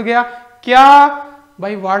वचन जुड़ गया। क्या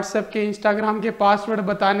भाई? व्हाट्सएप के, इंस्टाग्राम के पासवर्ड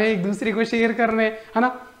बताने, एक दूसरे को शेयर करने, है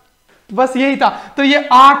ना, बस यही था। तो ये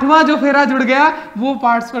 8वां जो फेरा जुड़ गया वो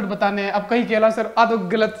पासवर्ड बताने हैं। अब कहीं कहला सर आ तो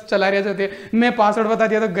गलत चला रहे जाते, मैं पासवर्ड बता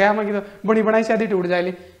दिया तो गया मैं तो बड़ी बनाई शादी टूट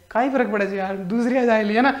जाएगी, काई फर्क पड़े यार, दूसरी आ जाए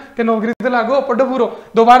है ना। ते नौकरी तो लागो पढ़ो पूरो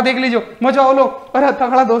 2 बार देख लीजो, मजा आओ लो। अरे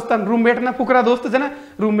तगड़ा दोस्त रूममेट ना, फुकरा दोस्त है ना,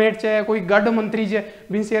 रूममेट चाहे कोई गढ़ मंत्री जे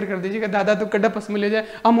भी शेयर कर दीजिएगा, दादा तो कड्डा पस मिले जाए।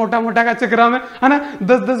 अब मोटा मोटा का चक्रा में, है ना,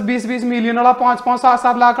 10-10 20-20 मिलियन वाला 5-5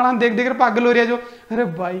 7-7 लाख देख देख पागल हो रहा जो। अरे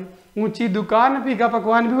भाई ऊंची दुकान, फीका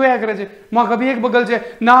पकवान भी हुआ करे माँ कभी एक बगल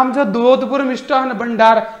से नाम जो जोधपुर मिष्ठान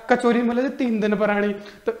भंडार, कचोरी मिले 3 दिन पुरानी।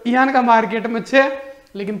 तो इहान का मार्केट में छे,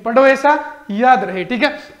 लेकिन पढ़ो ऐसा याद रहे, ठीक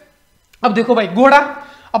है। अब देखो भाई घोड़ा,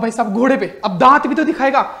 अब भाई साहब घोड़े पे अब दांत भी तो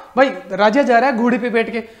दिखाएगा। भाई राजा जा रहा है घोड़े पे बैठ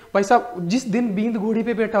के, भाई साहब जिस दिन बींद घोड़ी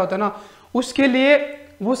पे बैठा होता है ना, उसके लिए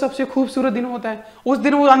वो सबसे खूबसूरत दिन होता है। उस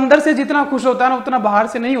दिन वो अंदर से जितना खुश होता है ना, उतना बाहर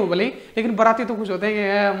से नहीं हो भले, लेकिन बराती तो खुश होते हैं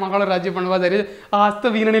कि मंगल राज्य बनवा दे रहे, आज तो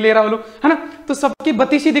वीर नहीं ले रहा वो लोग, है ना। तो सबकी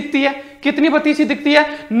बत्तीसी दिखती है। कितनी बत्तीसी दिखती है?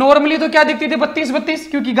 नॉर्मली तो क्या दिखती थी? 32-32,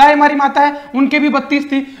 क्योंकि गाय हमारी माता है, उनके भी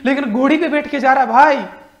 32 थी। लेकिन घोड़ी पे बैठ के जा रहा है भाई,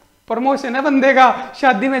 प्रमोशन है बंदे का,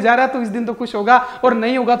 शादी में जा रहा है तो इस दिन तो खुश होगा, और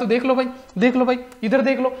नहीं होगा तो देख लो भाई, देख लो भाई, इधर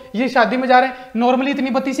देख लो, ये शादी में जा रहे हैं। नॉर्मली इतनी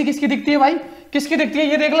बत्तीसी किसकी दिखती है भाई? किसकी दिखती है?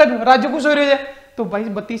 ये देख लो, राज्य खुश हो रही है तो भाई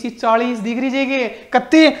बत्तीसी 40 दिख रही जाएगी,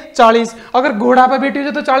 कत्ती 40। अगर घोड़ा पे बैठी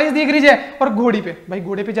हुई तो 40 दिख रही जाए, और घोड़ी पे, भाई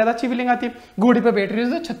घोड़े पे ज्यादा अच्छी फीलिंग आती है, घोड़ी पे बैठ रही है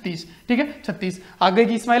तो 36, ठीक है 36। आगे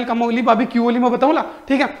की इस्माइल कम होली भाभी क्यों होली मैं बताऊंगा,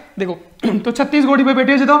 ठीक है। देखो तो 36 घोड़ी पे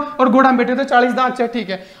बैठे तो, और घोड़ा में बैठे तो 40 दांत, ठीक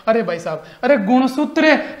है। अरे भाई साहब, अरे गुणसूत्र,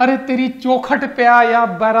 अरे तेरी चौखट पे आया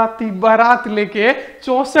बाराती, बारात लेके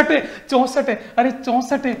 64, अरे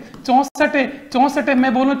 64,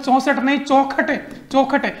 मैं बोलूं 64 नहीं,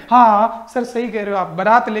 चौखट, हाँ सर सही कह रहे हो आप।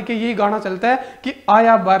 बारात लेके यही गाना चलता है कि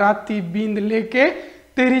आया बाराती बींद लेके,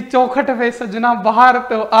 तेरी चौखट पे सजना बाहर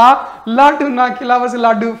तो आ, लाडू ना खिला बस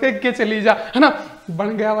लाडू फेंक के चली जा, है ना। बन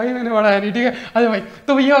गया भाई, मैंने बढ़ाया नहीं, ठीक है। अरे भाई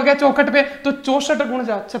तो ये हो गया चौखट पे, तो 64 गुण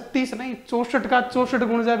जा, 36 नहीं 64 का 64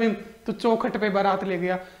 गुण जा भीम, तो चौखट पे बारात ले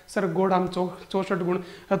गया। सर घोड़ा में 64 गुण,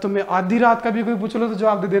 तो मैं आधी रात का भी कोई पूछ लो तो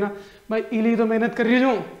जवाब दे देना भाई, इली तो मेहनत कर रही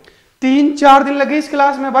हूँ, 3-4 दिन लगे इस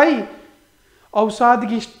क्लास में भाई। अवसाद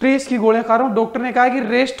की, स्ट्रेस की गोलियां खा रहा हूँ। डॉक्टर ने कहा कि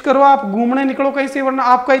रेस्ट करो, आप घूमने निकलो कहीं से, वरना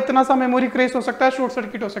आपका इतना सा मेमोरी क्रेश हो सकता है, शॉर्ट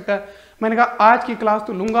सर्किट हो सकता है। मैंने कहा आज की क्लास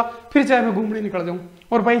तो लूंगा, फिर चाहे मैं घूमने निकल जाऊं।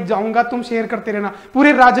 और भाई जाऊंगा, तुम शेयर करते रहना,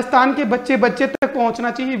 पूरे राजस्थान के बच्चे बच्चे तक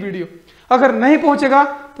पहुंचना चाहिए वीडियो। अगर नहीं पहुंचेगा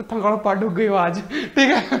तो थंगाड़ो पाडू गई आज, ठीक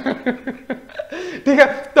है। ठीक है,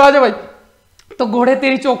 तो आ जाओ भाई। तो घोड़े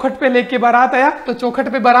तेरी चौखट पे लेके बारात आया, तो चौखट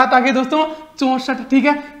पे बारात आ गई दोस्तों 64, ठीक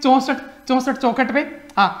है, 64 चौखट पे।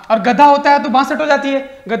 हाँ, और गधा होता है तो 62 हो जाती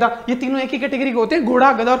है गधा। ये तीनों एक ही कैटेगरी के होते हैं,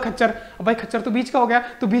 घोड़ा, गधा और खच्चर। भाई खच्चर तो बीच का हो गया,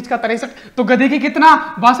 तो बीच का 63, तो गधे के कितना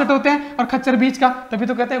 62 होते हैं और खच्चर बीच का। तभी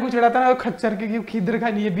तो कहते हैं कुछ चिढ़ाता है खच्चर की खीदर का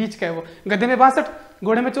नहीं, ये बीच का है वो। गधे में 62,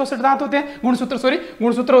 घोड़े में 64 दांत होते हैं,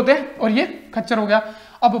 गुणसूत्र होते हैं, और ये खच्चर हो गया।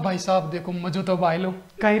 अब भाई साहब देखो मजो तो भाई लो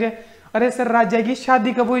कहीं रे। अरे सर राजा की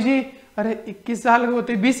शादी कब हुई जी? अरे 21 साल के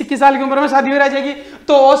होते, 20-21 साल की उम्र में शादी हो जाएगी।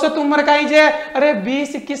 तो औसत उम्र का ही जे, अरे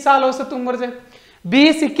 20-21 साल औसत उम्र से,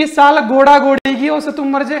 20-21 साल घोड़ा घोड़ी की औसत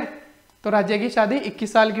उम्र से। तो राज्य की शादी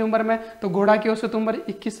 21 साल की उम्र में, तो घोड़ा की औसत उम्र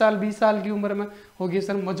 21 साल 20 साल की उम्र में होगी।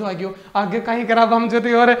 सर मजो आ गयो, आगे कहीं करा हम जो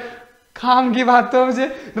थी। और खाम की बात तो मुझे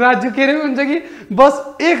राज्य के रहे उन जगह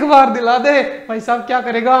बस एक बार दिला दे भाई साहब, क्या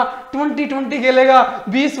करेगा 2020 खेलेगा।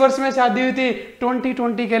 20 वर्ष में शादी हुई थी,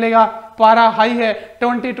 2020 खेलेगा। पारा हाई है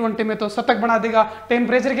 2020 में, तो शतक बना देगा।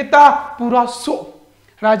 टेम्परेचर कितना? पूरा 100।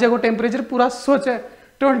 राजा को टेम्परेचर पूरा 100 है,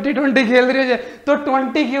 2020 खेल रही है। तो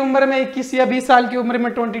 20 की उम्र में, 21 या 20 साल की उम्र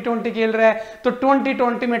में 2020 खेल रहा है, तो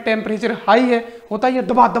 2020 में टेम्परेचर हाई है, होता ही है,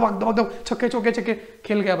 दबा छक्के चौके छक्के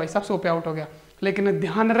खेल गया भाई साहब, 100 पे आउट हो गया। लेकिन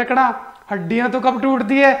ध्यान रखना, हड्डियां तो कब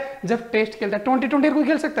टूटती है? जब टेस्ट खेलता है। 2020 कोई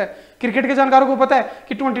खेल सकता है? क्रिकेट के जानकारों को पता है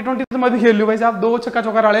कि 2020 तो मैं भी खेल लूं भाई साहब, 2 छक्का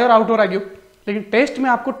चौका डाले और आउट हो रहा। लेकिन टेस्ट में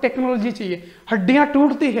आपको टेक्नोलॉजी चाहिए, हड्डियां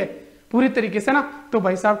टूटती है पूरी तरीके से ना, तो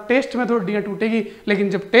भाई साहब टेस्ट में तो हड्डियां टूटेगी। लेकिन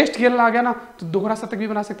जब टेस्ट खेलना आ गया ना, तो दोहरा शतक भी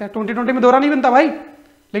बना सकता है। 2020 में दोहरा नहीं बनता भाई,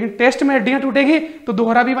 लेकिन टेस्ट में हड्डियां टूटेगी तो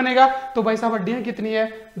दोहरा भी बनेगा। तो भाई साहब हड्डियां कितनी है?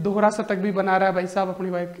 दोहरा शतक भी बना रहा है भाई साहब अपनी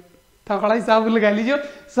वाइफ। थोड़ा हिसाब लगा लीजिए,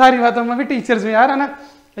 सारी बातों में भी टीचर्स में यार है ना।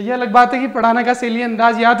 ये अलग बात है कि पढ़ाने का सैली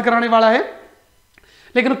अंदाज याद कराने वाला है,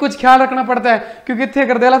 लेकिन कुछ ख्याल रखना पड़ता है, क्योंकि थे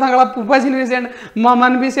कर देला था फूफा जी ने भी सेंड,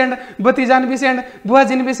 मामन भी सेंड, भतीजान भी सेंड, बुआ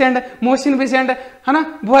जी ने भी सेंड, मोहसिन भी सेंड, है ना,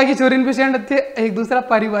 बुआ की चोरी भी सेंड थे, एक दूसरा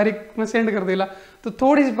पारिवारिक में सेंड कर देला। तो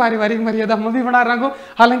थोड़ी सी पारिवारिक मर्यादा मैं भी बना रहा हूँ।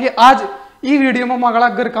 हालांकि आज ये वीडियो में मगड़ा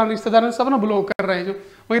घर का रिश्तेदार सब ना ब्लॉक कर रहे हैं, जो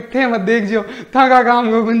वही थे मत देख जो था का काम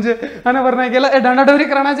हो गुंजे, है ना, वरना केला डंडा डोरी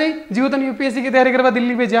कराना चाहिए। जीव तो यूपीएससी की तैयारी करवा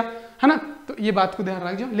दिल्ली भेजा, है ना, तो ये बात को ध्यान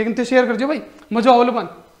रखो। लेकिन तो शेयर कर जो भाई, मजा आओ बन।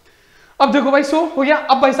 अब देखो भाई 100 हो गया।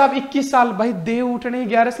 अब भाई साहब 21 साल भाई देव उठने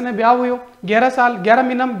 11 से ब्याह हुए हो, 11 साल 11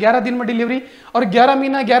 महीना 11 दिन में डिलीवरी, और 11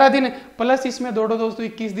 महीना 11 दिन प्लस इसमें दौड़ो दोस्तों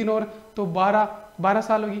 21 दिन और, तो 12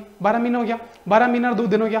 साल होगी, 12 महीना हो गया, 12 महीना और 2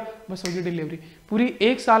 दिन हो गया, बस होगी डिलीवरी। पूरी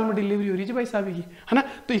 1 साल में डिलीवरी हो रही है भाई साहब की, है ना।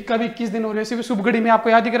 तो इसका भी 21 दिन हो रहे हैं। शुभ घड़ी में आपको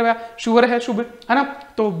याद ही करवाया, शुभ है शुभ, है ना,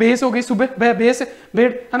 तो भैंस हो गई सुबह, भैंस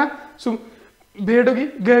भेड़, है ना, भेड़ होगी,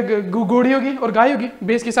 घोड़ी होगी और गाय होगी।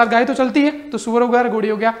 भैंस के साथ गाय तो चलती है, तो सुअर हो गया, घोड़ी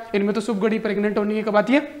हो गया। इनमें तो शुभ घड़ी प्रेग्नेंट होने की कब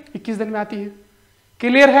आती है? 21 दिन में आती है।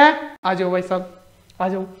 क्लियर है? आ जाओ भाई साहब, आ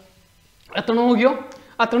जाओ। अतनो हो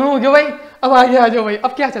गयो भाई। अब आगे आ जाओ भाई।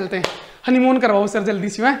 अब क्या चलते हैं, हनीमून करवाओ सर जल्दी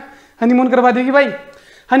से। मैं हनीमून करवा देगी भाई।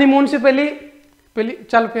 हनीमून से पहले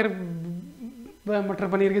चल फिर मटर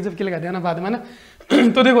पनीर के जबकि लगा दिया ना बाद में ना।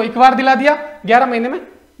 तो देखो एक बार दिला दिया, 11 महीने में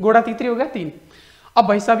घोड़ा तीतरी हो गया 3। अब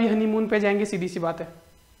भाई साहब ये हनीमून पे जाएंगे, सीधी सी बात है,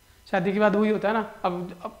 शादी के बाद वही होता है ना।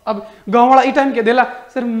 अब गाँव वाला ई टाइम के देला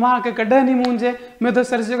सर माँ के कड्डा हनीमून से, मैं तो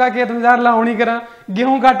सरसों का खेत में लावणी करा,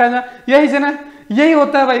 गेहूं काटा जा, यही से ना, यही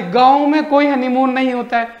होता है भाई। गांव में कोई हनीमून नहीं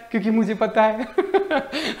होता है, क्योंकि मुझे पता है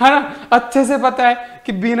है ना, अच्छे से पता है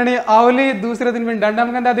कि बीननी आवली दूसरे दिन में डंडा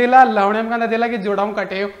में कंधा देला, लावणे में कंधा देला कि जोड़ाऊ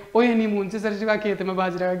काटे वही हनीमून से सरसों का खेत में,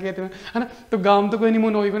 बाजरा का खेत में, है ना। तो गांव में तो कोई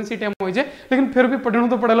हनीमून हो सी टाइम हो जाए, लेकिन फिर भी पढ़नो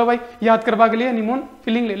तो पढ़ लो भाई, याद करवा के लिए हनीमून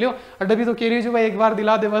फीलिंग ले लो। अड्डा भी तो कह रही हो भाई एक बार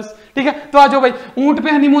दिला दे बस, ठीक है। तो आ जाओ भाई, ऊंट पे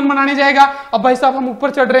हनीमून मनाने जाएगा। अब भाई साहब हम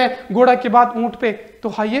ऊपर चढ़ रहे हैं घोड़ा के बाद ऊंट पे, तो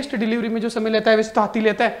हाईएस्ट डिलीवरी में जो समय लेता है वैसे तो हाथी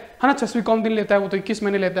लेता है ना, 6 कम दिन लेता है, वो तो 21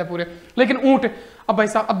 महीने लेता है पूरे। लेकिन ऊंट, अब भाई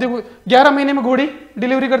साहब अब देखो 11 महीने में घोड़ी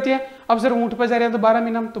डिलीवरी करती है। अब सर ऊंट पे जा रहे हैं तो 12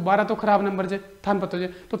 महीना, तो 12 तो खराब नंबर जे थान पता जे,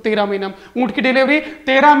 तो 13 महीना ऊंट की डिलीवरी,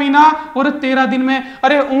 13 महीना और 13 दिन में।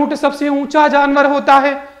 अरे ऊंट सबसे ऊंचा जानवर होता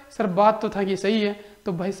है सर, बात तो था कि सही है।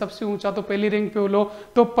 तो भाई सबसे ऊंचा तो पहली रैंक पे लो,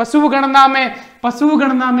 तो पशु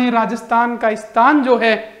गणना में राजस्थान का स्थान जो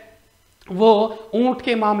है वो ऊंट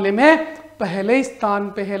के मामले में पहले स्थान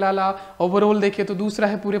पे है लाला। ओवरऑल देखिए तो दूसरा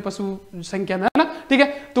है पूरे पशु संख्या में, है ना, ठीक है।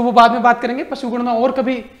 तो वो बाद में बात करेंगे पशु गणना और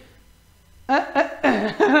कभी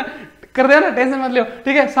कर दे ना, टेंशन मत लियो,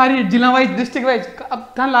 ठीक है। सारी जिला वाइज डिस्ट्रिक्ट वाइज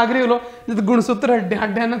अब कहाँ लाग रही हो लो, जब गुणसूत्र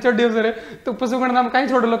हड्डे न चढ़ सर तो पशु गणना में कहीं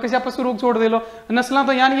छोड़ लो, किसी पशु रोग छोड़ दे लो, नस्ल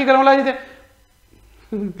तो यानी कि करोला जी थे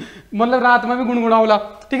मतलब रात में भी गुणगुणावला,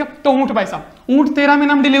 ठीक है। तो ऊंट भाई साहब, ऊंट 13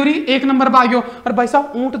 महीना में डिलीवरी 1 नंबर पर आ गयो। और भाई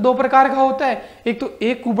साहब ऊंट 2 प्रकार का होता है, एक तो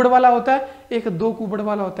 1 कुबड़ वाला होता है, एक 2 कुबड़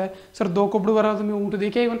वाला होता है। सर 2 कुबड़ वाला तो मैं ऊंट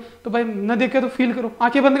देखे ही, तो भाई न देखे तो फील करो,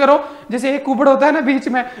 आंखें बंद करो, जैसे 1 कुबड़ होता है ना बीच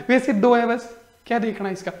में, वैसे 2 है, बस क्या देखना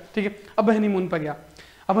इसका, ठीक है। अब हनीमून पर गया,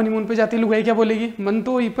 अब हनीमून पे जाती लुगाई क्या बोलेगी, मन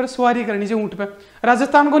तो वहीं पर सवारी करनी चाहिए ऊंट पे।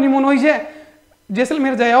 राजस्थान को हनीमून हो जाए,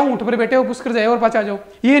 जैसलमेर जाओ ऊंट पर बैठे हो, पुष्कर जाओ और पाचा जाओ,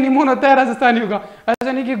 ये हनीमून होता है राजस्थानियों का।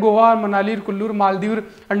 ऐसा नहीं कि गोवा, मनाली, कुल्लू, मालदीव,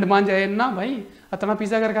 अंडमान जाए ना भाई, इतना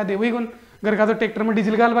पीसा घर का दे वही कौन, घर का तो ट्रैक्टर में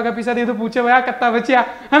डीजल गाल का पीसा दे तो पूछे भैया कत्ता बचिया,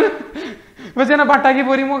 है ना। वैसे ना बाटा की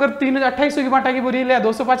बोरी में अगर 2800 की बाटा की बोरी ले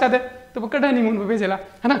 200 पाचा दे तो पकड़ हनीमून पे भेजेला,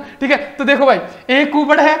 है ना, ठीक है। तो देखो भाई, 1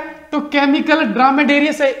 कुबड़ है तो केमिकल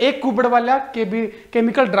ड्रामेडेरियस है, 1 कुबड़ वाला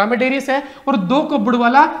केमिकल ड्रामेडेरियस है, और 2 कुबड़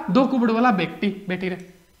वाला बेटी रहे।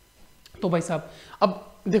 तो भाई साहब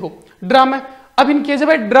अब देखो ड्रामा, अब इनके जब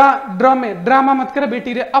ड्रामा मत करे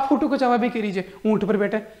बेटी रे। अब फोटो को चावा भी करीजिए, ऊंट पर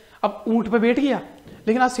बैठे, अब ऊंट पर बैठ गया,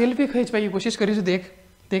 लेकिन आज सेल्फी खींच पाई कोशिश करी, देख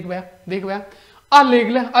भैया आ ले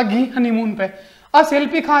गया अगी हनीमून पे, आ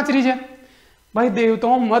सेल्फी खांच रही भाई,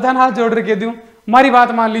 देवताओं मदन हाथ जोड़ के दूं, मारी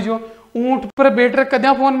बात मान लीजिए, ऊंट पर बैठ रहे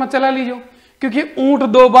कद्या फोन मत चला लीजिए, क्योंकि ऊंट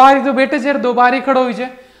 2 बार ही तो बैठे से 2 बार ही खड़ो हुई।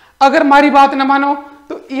 अगर मारी बात न मानो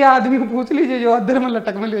तो ये आदमी को पूछ लीजिए जो अधर में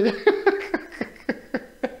लटक में ले जाए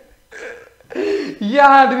यह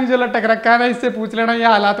आदमी जो लटक रखा है ना, इससे पूछ लेना, यह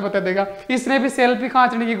हालात बता देगा। इसने भी सेल्फी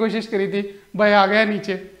खांचने की कोशिश करी थी, भाई आ गया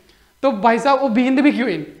नीचे। तो भाई साहब वो बींद भी क्यों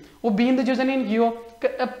इन, वो बींद जो जनीन क्यों,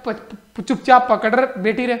 चुपचाप पकड़ रहे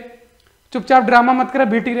बेटी रे, चुपचाप ड्रामा मत करे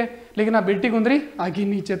बेटी रे, लेकिन आप बेटी गुंदरी आगे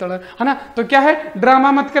नीचे तड़, है ना। तो क्या है,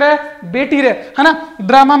 ड्रामा मत करे बेटी रे, है ना,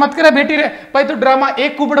 ड्रामा मत करे बेटी रे भाई। तो ड्रामा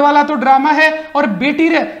 1 कुबड़ वाला तो ड्रामा है, और बेटी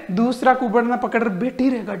रे दूसरा कुबड़ ना पकड़ रहे बेटी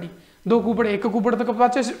रे गाड़ी, 2 कुबड़, 1 कुबड़ तो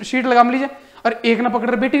कब शीट लगा लीजिए, और 1 ना पकड़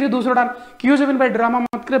रहे बेटी रे दूसरा डाल, क्यों जब भाई ड्रामा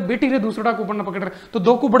मत करे बेटी रे दूसरा कुबड़ ना पकड़ रहे। तो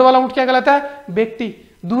 2 कुबड़ वाला ऊंट क्या कहलाता है, बेटी,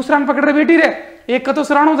 दूसरा न पकड़ रहे बेटी रे, 1 का तो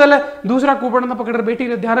सराणु दल है, दूसरा कुबड़ ना पकड़ रहे बेटी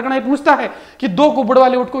रे। ध्यान रखना, ये पूछता है कि 2 कुबड़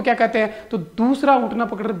वाले ऊंट को क्या कहते हैं, तो दूसरा ऊंट ना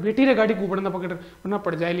पकड़ रहे बेटी रे गाड़ी, कुबड़ ना पकड़ रहे वरना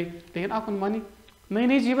पड़ जाएगी। लेकिन आप मानी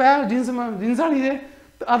नहीं जी भाई जींस वाली है,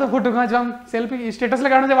 तो आधा फोटो कहाँ जाऊँ, सेल्फी स्टेटस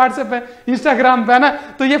लगाने से व्हाट्सएप पे, इंस्टाग्राम पे, है ना।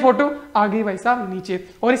 तो ये फोटो आ गई भाई साहब नीचे,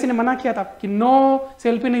 और इसने मना किया था कि नो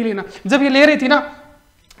सेल्फी नहीं लेना। जब ये ले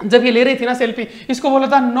रही थी ना सेल्फी, इसको बोला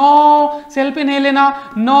था नो सेल्फी नहीं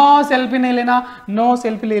लेना, नो सेल्फी नहीं लेना, नो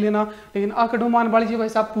सेल्फी ले लेना। लेकिन आकड़ू मान वाली जी भाई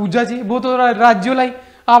साहब पूजा जी, वो तो राज्यो लाई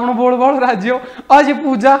आपने बोल राज्यो, आज ये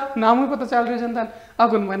पूजा नाम ही पता चल रही जनता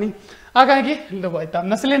आकुन मानी आ कहा कि लो भाई साहब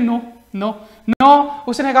नस्लें नो,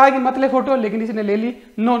 उसने कहा कि मत ले फोटो, लेकिन इसने ले ली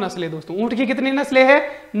 9 नस्लें। दोस्तों ऊंट की कितनी नस्लें हैं,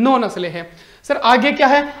 9 नस्लें हैं। सर आगे क्या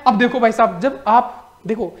है, अब देखो भाई साहब, जब आप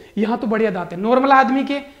देखो यहाँ तो बढ़िया दांत है, नॉर्मल आदमी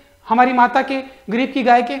के, हमारी माता के, गरीब की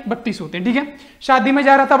गाय के 32 होते हैं, ठीक है। शादी में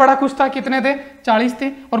जा रहा था, बड़ा खुश था, कितने थे, 40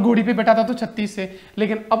 थे, और घोड़ी पे बैठा था तो 36 से।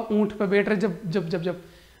 लेकिन अब ऊंट पे बैठ रहे, जब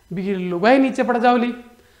बिगिर लुगाई नीचे पड़ जाओ ली,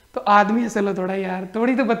 तो आदमी असल थोड़ा यार,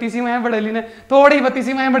 थोड़ी तो 32 में बढ़ ली ने, थोड़ी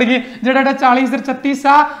 32 में बढ़ गई, जड़ा 40 से 36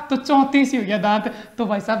 सा तो 34 ही हो गया दांत। तो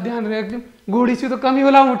भाई साहब ध्यान रख, घोड़ी से तो कम ही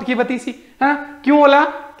बोला, ऊंट की 32 ही, हाँ क्यों बोला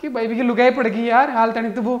कि भाई भी लुगाई पड़ गई यार, हाल तनी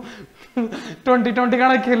तो वो 20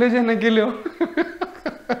 गाना खेलो जो न खेलो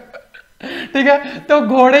ठीक है। तो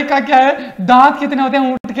घोड़े का क्या है, दांत कितने होते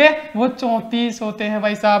हैं ऊंट के, वो 34 होते हैं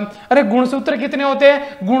भाई साहब। अरे गुणसूत्र कितने होते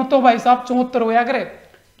हैं, गुण तो भाई साहब 74 होया करे,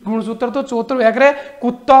 गुणसूत्र तो 74 होया करे।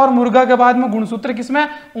 कुत्ता और मुर्गा के बाद में गुणसूत्र किसमें,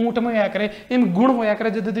 ऊंट में होया करे, इन गुण होया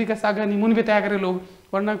करे। जद्दी का सागा निमून बिताया करे लोग,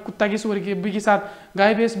 वरना कुत्ता की सूर की भी के साथ,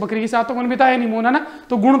 गाय भैंस बकरी के साथ तो कौन बिताया निमून, है ना।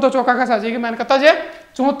 तो गुण तो चौका का साजेगी, मैंने कहता जे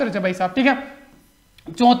 74 भाई साहब, ठीक है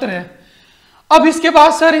 74 है। अब इसके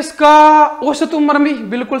बाद सर इसका औसत उम्र भी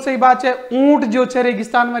बिल्कुल सही बात है। ऊंट जो है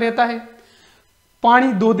रेगिस्तान में रहता है,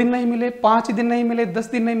 पानी 2 दिन नहीं मिले, 5 दिन नहीं मिले, 10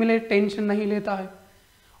 दिन नहीं मिले, टेंशन नहीं लेता है।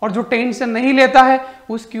 और जो टेंशन नहीं लेता है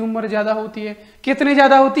उसकी उम्र ज्यादा होती है। कितनी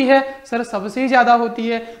ज्यादा होती है सर, सबसे ज्यादा होती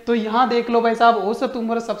है। तो यहां देख लो भाई साहब, औसत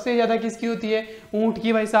उम्र सबसे ज्यादा किसकी होती है, ऊंट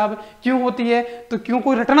की भाई साहब। क्यों होती है, तो क्यों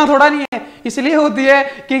कोई रटना थोड़ा नहीं है, इसलिए होती है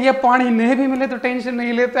कि ये पानी नहीं भी मिले तो टेंशन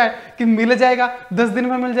नहीं लेता है कि मिल जाएगा, 10 दिन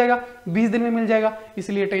में मिल जाएगा, 20 दिन में मिल जाएगा,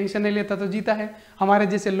 इसलिए टेंशन नहीं लेता तो जीता है। हमारे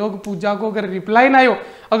जैसे लोग पूजा को अगर रिप्लाई ना हो,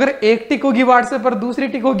 अगर एक टिक होगी व्हाट्सएप पर, दूसरी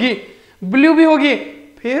टिक होगी, ब्लू भी होगी,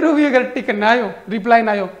 फिर भी अगर टिक ना हो, रिप्लाई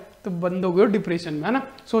ना हो, तो बंद हो गए डिप्रेशन में, है ना।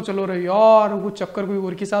 सो चलो रहे यार वो चक्कर कोई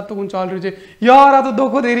और के साथ तो कौन चाल रही है यार, आ तो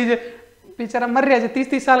धोखो दे रही है, बेचारा मर रहा है,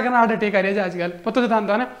 30-30 साल का ना हार्ट अटैक आ रहा है आजकल, पता तो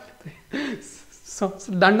था ना।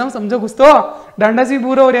 डांडा में समझो कुछ तो, डांडा से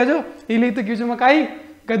पूरा हो रहा जो इली तो क्यों मकाई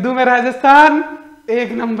कद्दू में राजस्थान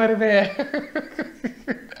 1 नंबर पे है।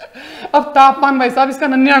 अब तापमान भाई साहब इसका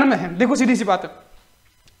 99 है। देखो सीधी सी बात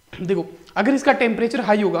है, देखो अगर इसका टेम्परेचर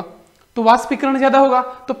हाई होगा तो वाष्पीकरण ज्यादा होगा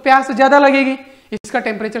तो प्यास ज्यादा लगेगी। इसका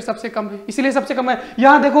टेम्परेचर सबसे कम है, इसलिए सबसे कम है।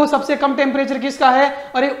 यहां देखो सबसे कम टेम्परेचर किसका है,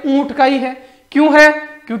 अरे ऊंट का ही है। क्यों है,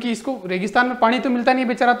 क्योंकि इसको रेगिस्तान में पानी तो मिलता नहीं,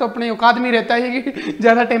 बेचारा तो अपने औकात में रहता है कि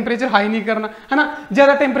ज्यादा टेम्परेचर हाई नहीं करना, है ना,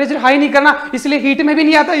 ज्यादा टेम्परेचर हाई नहीं करना, इसलिए हीट में भी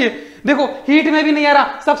नहीं आता। ये देखो हीट में भी नहीं आ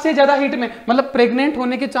रहा, सबसे ज्यादा हीट में, मतलब प्रेग्नेंट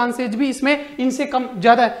होने के चांसेज भी इसमें इनसे कम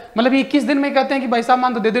ज्यादा है। मतलब 21 दिन में कहते हैं कि भाई साहब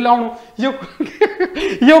मान तो दे दिलाऊं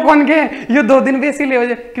यो कौन के ये 2 दिन भी इसीलिए हो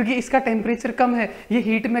जाए क्योंकि इसका टेम्परेचर कम है, ये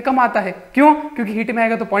हीट में कम आता है। क्यों, क्योंकि हीट में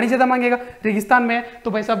आएगा तो पानी ज्यादा मांगेगा, रेगिस्तान में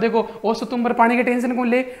तो भाई साहब देखो औसत उम्र पानी के टेंशन को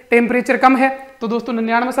ले, टेम्परेचर कम है तो दोस्तों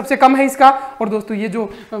 99 सबसे कम है इसका। और दोस्तों ये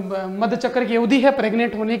जो मध्य चक्र की अवधि है,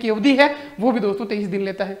 प्रेग्नेंट होने की अवधि है, वो भी दोस्तों 23 दिन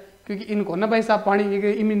लेता है क्योंकि इनको ना भाई साहब पानी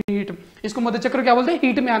इम्यूनिटी हीट, इसको मध्य चक्र क्या बोलते हैं,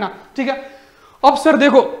 हीट में आना। ठीक है, अब सर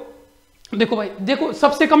देखो भाई देखो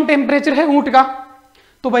सबसे कम टेम्परेचर है ऊंट का,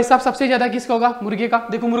 तो भाई साहब सबसे ज्यादा किसका होगा, मुर्गे का।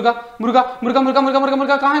 देखो मुर्गा मुर्गा मुर्गा मुर्गा मुर्गा मुर्गा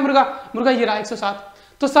मुर्गा कहां है मुर्गा, मुर्गा ये रहा 107।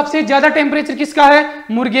 तो सबसे ज्यादा टेम्परेचर किसका है,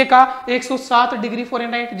 मुर्गे का 107 डिग्री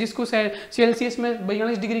फ़ारेनहाइट, जिसको सेल्सियस में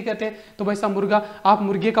 42 डिग्री कहते हैं। तो भाई साहब मुर्गा, आप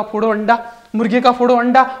मुर्गे का फोड़ो अंडा, मुर्गे का फोड़ो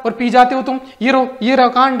अंडा और पी जाते हो तुम। ये रो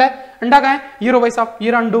कहां अंडा है, अंडा कहां है, ये रो भाई साहब,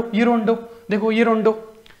 ये अंडो, ये रो अंडो, देखो ये रो अंडो।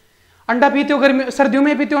 अंडा पीते हो गर्मी सर्दियों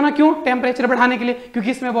में पीते हो ना, क्यों, टेम्परेचर बढ़ाने के लिए,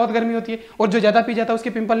 क्योंकि इसमें बहुत गर्मी होती है और जो ज्यादा पी जाता है उसके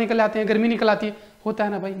पिंपल निकल आते हैं, गर्मी निकल आती है। होता है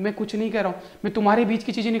ना भाई, मैं कुछ नहीं कह रहा हूं, मैं तुम्हारे बीच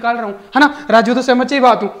की चीजें निकाल रहा हूं, है ना। राजू तो समझ ही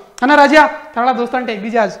बात हूं, है ना राजिया, थोड़ा दोस्तों टेक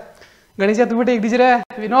दीजिए आज, गणेश तुम्हें टेक दीजिए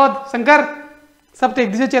रहे, विनोद शंकर सब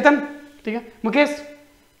टेक दीजिए, चेतन ठीक है, मुकेश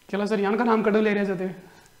चलो सर यहाँ का नाम कड़ो ले रहे जाते हैं,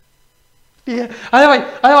 ठीक है। आजा भाई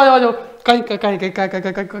आ जाओ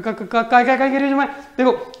मैं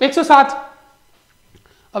देखो 107।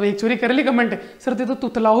 अब एक चोरी कर ली कमेंट, सर दे तो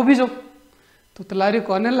तुतलाओ भी जो तुतला रही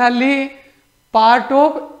कौन है लाली, पार्ट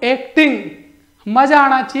ऑफ एक्टिंग, मजा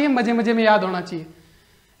आना चाहिए, मजे मजे में याद होना चाहिए।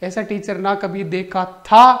 ऐसा टीचर ना कभी देखा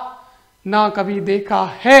था ना कभी देखा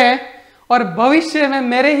है, और भविष्य में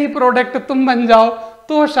मेरे ही प्रोडक्ट तुम बन जाओ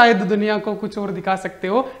तो शायद दुनिया को कुछ और दिखा सकते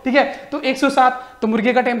हो। ठीक है, तो 107, तो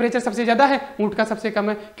मुर्गे का टेम्परेचर सबसे ज्यादा है, ऊंट का सबसे कम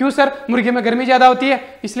है। क्यों सर, मुर्गे में गर्मी ज्यादा होती है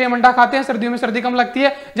इसलिए हम अंडा खाते हैं, सर्दियों में सर्दी कम लगती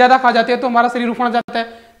है, ज्यादा खा जाते हैं तो हमारा शरीर उफड़ जाता है,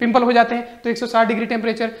 पिंपल हो जाते हैं। तो 160 डिग्री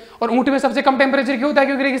टेम्परेचर। और ऊंट में सबसे कम टेम्परेचर क्यों होता है,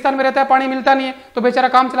 क्योंकि रेगिस्तान में रहता है, पानी मिलता नहीं है, तो बेचारा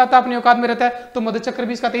काम चलाता है, अपनी औकात में रहता है। तो मध्य चक्र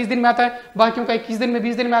भी इसका 23 दिन में आता है, बाकियों का 21 दिन में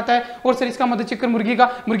 20 दिन में आता है। और सर इसका मध्य चक्र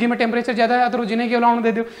मुर्गी में टेम्परेचर ज्यादा है, तो रोजीने की उलाउन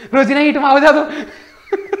दे दो, रोजीने हीट में हो जा दो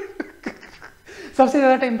सबसे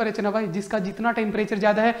ज्यादा टेम्परेचर ना भाई, जिसका जितना टेम्परेचर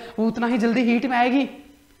ज्यादा है वो उतना ही जल्दी हीट में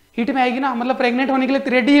आएगी ना, मतलब प्रेग्नेंट होने के लिए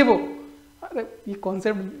रेडी है वो। अरे ये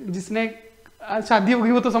कॉन्सेप्ट जिसने शादी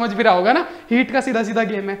होगी वो तो समझ भी रहा होगा ना, हीट का सीधा सीधा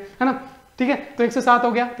गेम है ना। ठीक है, तो 107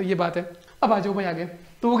 हो गया, तो ये बात है। अब आ जाओ भाई आगे,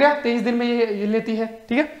 तो हो गया 23 दिन में ये लेती है।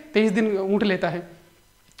 ठीक है, 23 दिन ऊंट लेता है।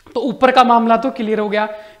 तो ऊपर का मामला तो क्लियर हो गया,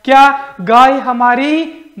 क्या गाय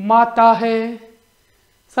हमारी माता है,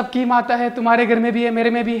 सबकी माता है, तुम्हारे घर में भी है, मेरे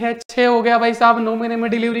में भी है। 6 हो गया भाई साहब, 9 महीने में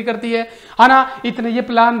डिलीवरी करती है ना। इतने ये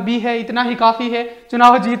प्लान भी है, इतना ही काफी है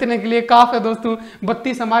चुनाव जीतने के लिए, काफ है दोस्तों।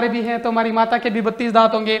 32 हमारे भी हैं, तो हमारी माता के भी 32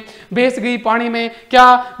 दांत होंगे। बेस गई पानी में, क्या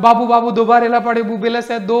बाबू 2 बार एला पड़े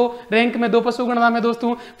बेलस है, 2 रैंक में 2 पशु गणना में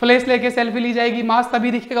दोस्तों। फ्लैश लेके सेल्फी ली जाएगी, मास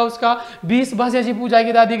तभी दिखेगा उसका। 20 भैंसे जी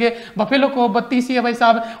पूजाएगी दादी के, बफेलो को 32 ही है भाई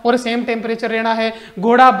साहब, और सेम टेम्परेचर रहना है।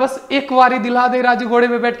 घोड़ा बस एक बार दिला दे, राजू घोड़े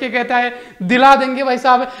में बैठ के कहता है दिला देंगे भाई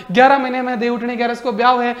साहब। 11 महीने में दे उठने 11 को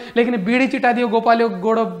ब्याह है, लेकिन बीड़ी चिटा दियो गोपालियो,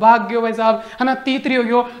 घोड़ो भाग गयो भाई साहब, है ना, तीतरी हो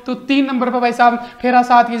गयो। तो 3 नंबर पर भाई साहब फेरा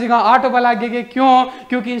 7 की जगह 8 पर लाग गए। क्यों,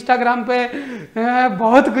 क्योंकि इंस्टाग्राम पे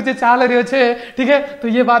बहुत कुछ चाल रहे छे। ठीक है, तो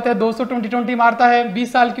ये बात है। 200 20 मारता है,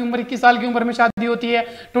 20 साल की उम्र 21 साल की उम्र में शादी होती है।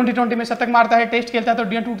 20 में शतक मारता है, टेस्ट खेलता है तो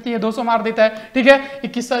डिया टूटती है, 200 मार देता है। ठीक है,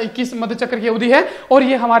 21 मध्य चक्र की अवधि है। और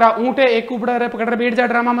ये हमारा ऊंट है, एक कुबड़ा रहे पकड़ रहे बैठ जा,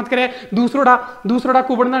 ड्रामा मत करे। दूसरा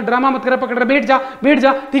कुबड़ना ड्रामा मत करे, पकड़ रहे बैठ जा।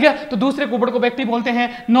 ठीक है, तो दूसरे कुबड़ को व्यक्ति बोलते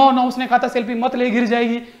हैं। नो उसने कहा था सेल्फी मत ले, गिर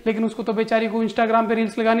जाएगी, लेकिन उसको तो बेचारी को इंस्टाग्राम पे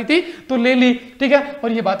रील्स लगानी थी तो ले ली। ठीक है,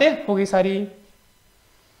 और ये बातें हो गई सारी,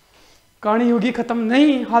 कहानी होगी खत्म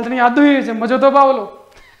नहीं, हाल नहीं याद हुई मजो तो बोलो।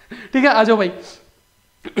 ठीक है, आ जाओ भाई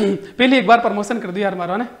पहले एक बार प्रमोशन कर दिया यार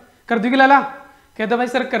मारो ने, कर दी लाला, कहता भाई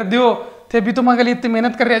सर कर दियो थे भी, तुम अगले इतनी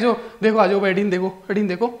मेहनत कर रहे जो। देखो आ जाओ भाई, अडीन देखो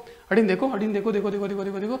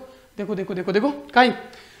देखो काई,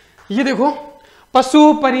 ये देखो पशु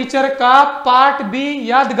परिचर का पार्ट बी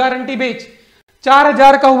याद गारंटी बेच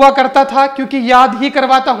 4000 का हुआ करता था, क्योंकि याद ही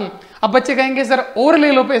करवाता हूं। अब बच्चे कहेंगे सर और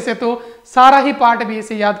ले लो पैसे, तो सारा ही पार्ट बी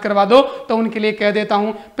से याद करवा दो। तो उनके लिए कह देता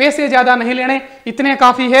हूं पैसे ज्यादा नहीं लेने, इतने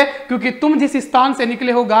काफी है, क्योंकि तुम जिस स्थान से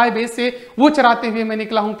निकले हो गाय भैंस से, वो चराते हुए मैं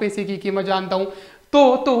निकला हूं, पैसे की कीमत जानता हूं।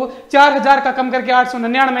 तो 4000 का कम करके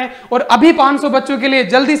 899, और अभी 500 बच्चों के लिए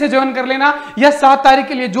जल्दी से ज्वाइन कर लेना, या 7 तारीख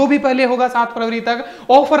के लिए जो भी पहले होगा 7 फरवरी तक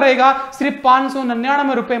ऑफर रहेगा सिर्फ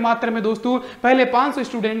 599 रुपए मात्र में दोस्तों। पहले 500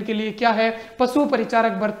 स्टूडेंट के लिए क्या है, पशु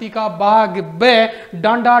परिचारक भर्ती का बाग बे,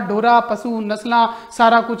 डांडा ढोरा पशु नस्ला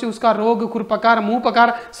सारा कुछ, उसका रोग खुरपकार मुंह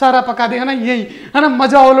पकार सारा पका देगा ना, यही है ना,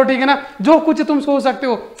 मजा हो लो, ठीक है ना, जो कुछ तुम सोच सकते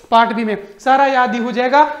हो पार्ट बी में सारा याद ही हो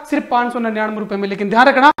जाएगा सिर्फ 599 रुपए में। लेकिन ध्यान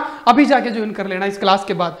रखना अभी जाके ज्वाइन कर लेना इस क्लास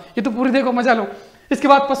के बाद, ये तो पूरी देखो मजा लो। इसके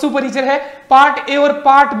बाद पशु परिचय है पार्ट ए और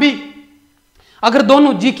पार्ट बी। अगर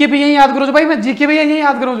दोनों जीके भी यही याद करो जो भाई, मैं जीके भी यही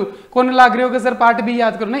याद करो जो कौन लाग रहे हो कि सर पार्ट बी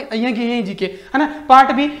याद करो, नहीं यही की यही जीके है ना।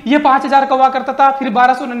 पार्ट बी ये 5000 का हुआ करता था, फिर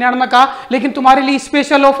 1299 का, लेकिन तुम्हारे लिए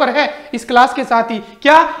स्पेशल ऑफर है इस क्लास के साथ ही,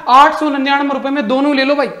 क्या 899 रुपए में दोनों ले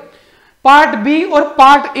लो भाई। पार्ट बी और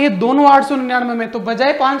पार्ट ए दोनों 899 में, तो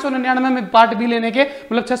बजाय 599 में पार्ट बी लेने के,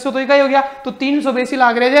 मतलब 600 तो ही हो गया, तो 300 बेसी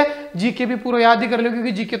लाग रहे थे। जीके भी पूरा याद ही कर लो,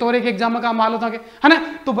 क्योंकि जीके तो और एक एग्जाम का माल होता है ना।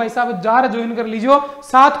 तो भाई साहब जार ज्वाइन कर लीजिए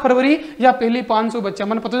 7 फरवरी या पहले 500 बच्चा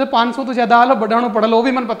मन पता 500 तो ज्यादा आलो बढ़ानो पड़लो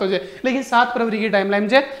भी मन पता है, लेकिन 7 फरवरी की टाइमलाइन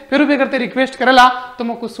से फिर भी करते रिक्वेस्ट करेला तो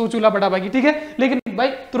मैं कुछ सोचूला बड़ा बाकी, ठीक है। लेकिन भाई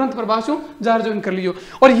तुरंत प्रभाषु जार ज्वाइन कर लीजिए।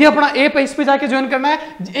 और ये अपना ऐप है, इस पे जाके ज्वाइन करना है,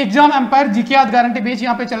 एग्जाम एम्पायर जीके याद गारंटी बेच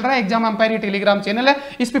यहाँ पे चल रहा है, एग्जाम एम्पायर टेलीग्राम चैनल है,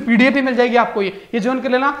 इस पे पीडीएफ भी मिल जाएगी आपको, ये ज्वाइन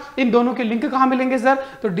कर लेना। इन दोनों के लिंक कहां मिलेंगे सर,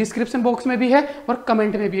 तो डिस्क्रिप्शन बॉक्स में भी है और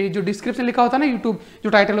कमेंट में भी है। जो डिस्क्रिप्शन लिखा होता है ना यूट्यूब जो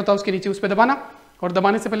टाइटल होता है उसके नीचे उस पर दबाना, और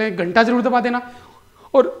दबाने से पहले घंटा जरूर दबा देना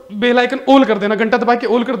और बेल आइकन ऑल कर देना, घंटा दबा के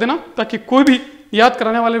ऑल कर देना, ताकि कोई भी याद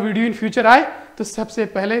कराने वाले वीडियो इन फ्यूचर आए तो सबसे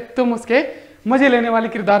पहले तुम उसके मजे लेने वाले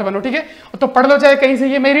किरदार बनो, ठीक है। तो पढ़ लो चाहे कहीं से,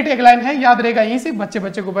 ये मेरी टैगलाइन है, याद रहेगा यहीं से, बच्चे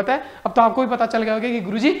बच्चे को पता है। अब तो आपको भी पता चल गया होगा कि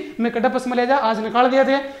गुरुजी मैं कटा पसम ले जा आज निकाल दिया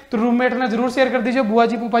थे, तो रूममेट ने जरूर शेयर कर दीजिए, बुआ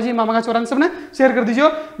जी पुपा जी मामा का चौरान सबने शेयर कर दीजिए,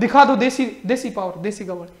 दिखा दो देसी पावर देसी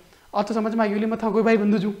गवर। और तो समझ में आई मत कोई भाई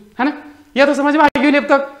बंधु जू है ना, यह तो समझ में आई अब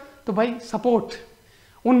तक। तो भाई सपोर्ट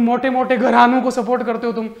उन मोटे मोटे घरानों को सपोर्ट करते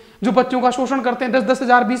हो तुम, जो बच्चों का शोषण करते हैं, 10-10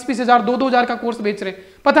 हजार 20-20 हजार 2-2 हजार का कोर्स बेच रहे हैं,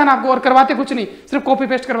 पता है ना आपको, और करवाते कुछ नहीं, सिर्फ कॉपी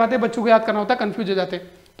पेस्ट करवाते, बच्चों को याद करना होता है, कंफ्यूज हो जाते हैं।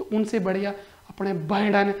 तो उनसे बढ़िया अपने भाई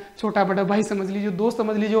डाने, छोटा बड़ा भाई समझ लीजिए, दोस्त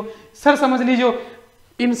समझ लीजिए, सर समझ लीजिए,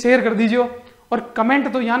 इन शेयर कर दीजिए। और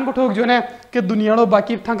कमेंट तो यान को ठोक जो है कि दुनियाड़ो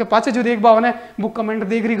बाकी था के पाचे जो देख बाव ने वो कमेंट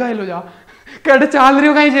देख रही घायल हो जा कड़ चाल रही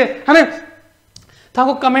हो कहीं से है ना, था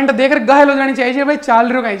को कमेंट देख रहे घायल हो जानी चाहिए भाई, चाल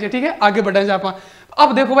रही हो कहीं से, ठीक है। आगे बढ़ा जा पा।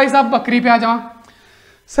 अब देखो भाई साहब बकरी पे आ जाओ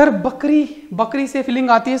सर, बकरी से फीलिंग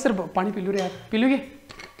आती है सर, पानी पी लो रे यार, पी लोगे।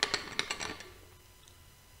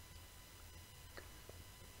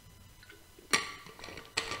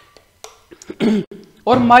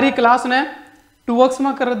 और हमारी क्लास ने 2x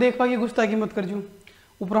में कर देखा कि गुस्ताखी मत कर जू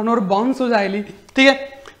ऊपर और बाउंस हो जाएगी, ठीक है।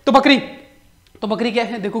 तो बकरी क्या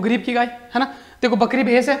है, देखो गरीब की गाय है ना, देखो बकरी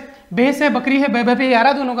भैंस है बकरी है, बे पे आ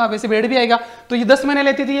रहा दोनों का, वैसे भेड़ भी आएगा। तो ये 10 महीने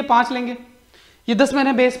लेती थी, ये 5 लेंगे, ये 10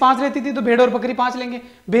 महीने भैंस 5 लेती थी, तो भेड़ और बकरी 5 लेंगे।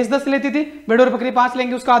 भैंस 10 लेती थी, भेड़ और बकरी 5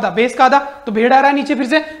 लेंगे, उसका आधा भैंस का आधा, तो भेड़ आ रहा है नीचे फिर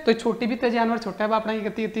से, तो छोटी भी तो जानवर छोटा है बापना की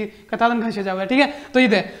करती कथादन घसे जाओगे, ठीक है। तो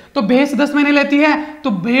ये तो भैंस 10 महीने लेती है,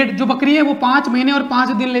 तो भेड़ जो बकरी है वो 5 महीने और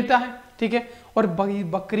 5 दिन लेता है, ठीक है। और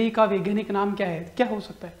बकरी का वैज्ञानिक नाम क्या है, क्या हो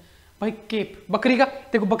सकता है भाई, केप। बकरी का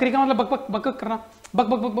देखो, बकरी का मतलब बक बक बक करना, बक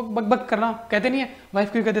बक बक बक बक करना कहते नहीं है,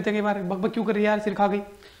 वाइफ क्यों कह देते हैं कई बार, बक बक क्यों कर रही है यार, सिर खा गई।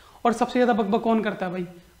 और सबसे ज्यादा बक बक कौन करता है भाई,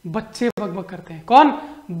 बच्चे बक बक करते हैं। कौन,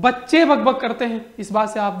 बच्चे बक बक करते हैं। इस बात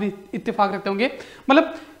से आप भी इत्तेफाक रखते होंगे,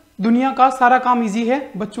 मतलब दुनिया का सारा काम इजी है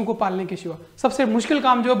बच्चों को पालने के सिवा, सबसे मुश्किल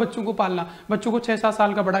काम जो है बच्चों को पालना, बच्चों को 6-7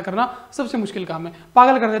 साल का बड़ा करना सबसे मुश्किल काम है।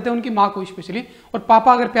 पागल कर देते हैं उनकी माँ को स्पेशली, और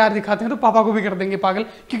पापा अगर प्यार दिखाते हैं तो पापा को भी कर देंगे पागल,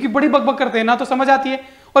 क्योंकि बड़ी बकबक करते हैं ना, तो समझ आती है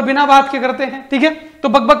और बिना बात के करते हैं, ठीक है। तो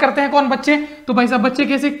बकबक करते हैं कौन, बच्चे। तो भाई साहब बच्चे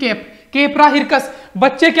कैसे, केपरा हिरकस।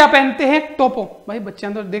 बच्चे क्या पहनते हैं, टोपो। भाई बच्चे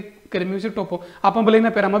अंदर देख गर्मियों से टोपो, आप बोले ना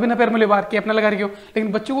पैर, भी ना पैर में ले बार कैप ना लगा रही हो,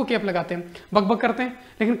 लेकिन बच्चों को कैप लगाते हैं, बकबक करते हैं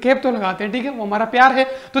लेकिन कैप तो लगाते हैं, ठीक है, वो हमारा प्यार है।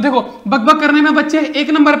 तो देखो बकबक करने में बच्चे 1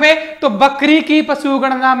 नंबर पे, तो बकरी की पशु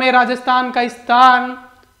गणना में राजस्थान का स्थान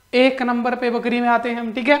 1 नंबर पे बकरी में आते हैं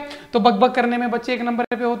हम, ठीक है। तो बकबक करने में बच्चे 1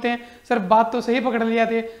 नंबर पे होते हैं। सर बात तो सही पकड़ लिया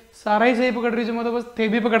थे, सारा ही सही पकड़ रही जो, मतलब बस थे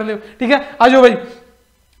भी पकड़ ले, ठीक है। आ जाओ भाई,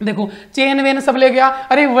 देखो चेन वेन सब ले गया,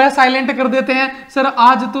 अरे वह साइलेंट कर देते हैं सर,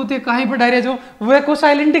 आज तो थे कहीं पर डायरे जो वह को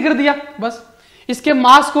साइलेंट ही कर दिया बस। इसके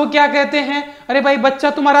मास को क्या कहते हैं, अरे भाई बच्चा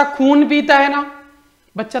तुम्हारा खून पीता है ना,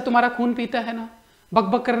 बच्चा तुम्हारा खून पीता है ना, बक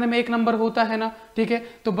बक करने में एक नंबर होता है ना, ठीक है।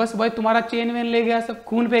 तो बस भाई तुम्हारा चेन वेन ले गया, सब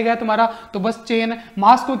खून पे गया तुम्हारा, तो बस चेन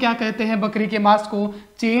मांस को क्या कहते हैं, बकरी के मांस को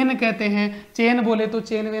चेन कहते हैं। चेन बोले तो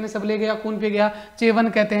चेन वेन सब ले गया, खून पे गया, चेवन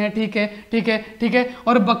कहते हैं, ठीक है ठीक है ठीक है।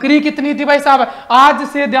 और बकरी कितनी थी भाई साहब, आज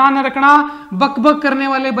से ध्यान रखना, बक बक करने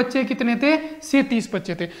वाले बच्चे कितने थे, 37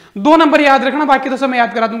 बच्चे थे। 2 नंबर याद रखना, बाकी तो सब मैं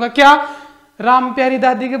याद करा दूंगा। क्या, राम प्यारी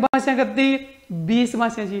दादी के बांसियां करती 20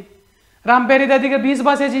 बांसियां जी, राम प्यारी दादी के 20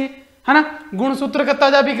 बांसियां जी, है ना। गुणसूत्र कत्ता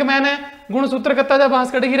जा भी मैंने, गुणसूत्र कत्ता जा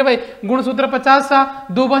बांस कटेगी रे भाई, गुणसूत्र 50 सा,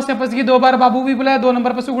 2 बांसियां पसगी, 2 बार बाबू भी बुलाया, 2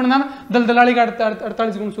 नंबर पशु गुणनाम, दलदलाड़ी का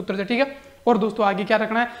 48 गुणसूत्र से, ठीक है। और दोस्तों आगे क्या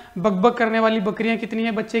रखना है, बकबक करने वाली बकरियां कितनी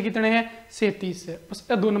है, बच्चे कितने हैं, 37 है। बस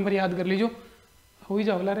 2 नंबर याद कर लीजिए, हो ही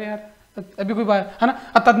जाओ रे यार, अभी कोई बात है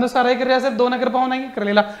ना, तद सारा ही कर रहा है, सिर्फ 2 न कर पाओ नहीं कर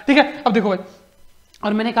लेला, ठीक है। अब देखो भाई,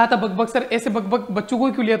 और मैंने कहा था बकबक सर ऐसे बकबक बच्चों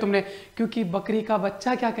को क्यों लिया तुमने, क्योंकि बकरी का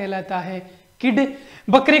बच्चा क्या कहलाता है, किड।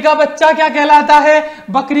 बकरी का बच्चा क्या कहलाता है,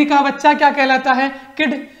 बकरी का बच्चा क्या कहलाता है,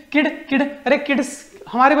 किड किड किड। अरे किड्स,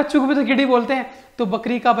 हमारे बच्चों को भी तो किड ही बोलते हैं। तो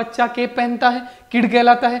बकरी का बच्चा के पहनता है, किड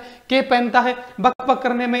कहलाता है, के पहनता है। बक बक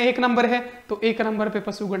करने में 1 नंबर है, तो 1 नंबर पे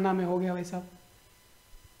पशु गणना में हो गया भाई साहब।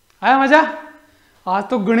 आया मजा, आज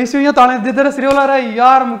तो गणेश ताने दे रहे वाला रहा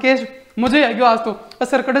यार मुकेश, मुझे क्यों आज तो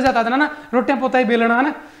सर कट जाता था ना, रोटियां पोता ही बेलना है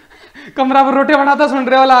ना, कमरा पर रोटी बनाता सुन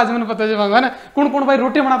रहे वाला, आज मैंने पता चला है ना। कौन कौन भाई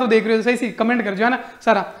रोटी बनाते देख रहे हो, सही सी कमेंट कर जो है ना,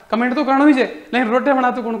 सारा कमेंट तो करना ही चाहिए, लेकिन रोटी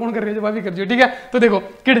बनाते कौन कौन कर रहे हो भाभी कर जो, ठीक है। तो देखो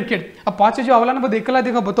किड किड, अब 5 जो आवला ना देखला,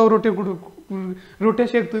 देखो बताओ रोटी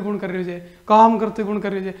शेक तो कौन कर रहे हो, काम करते कौन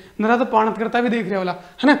कर रहे हो, नरा तो पाणत करता भी देख रहे वाला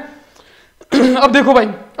है ना। अब देखो भाई,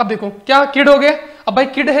 अब देखो क्या किड हो गए, अब भाई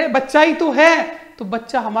किड है, बच्चा ही तो है, तो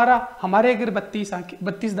बच्चा हमारे अगर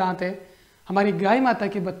 32 दांत है, हमारी गाय माता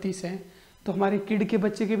के 32 है, तो हमारे किड के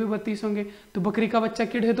बच्चे के भी 32 होंगे, तो बकरी का बच्चा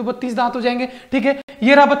किड है तो 32 दांत हो जाएंगे, ठीक है।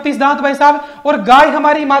 ये रहा 32 दांत भाई साहब। और गाय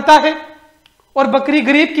हमारी माता है और बकरी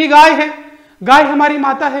गरीब की गाय है, गाय हमारी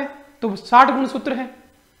माता है तो 60 गुणसूत्र है।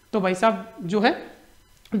 तो भाई साहब जो है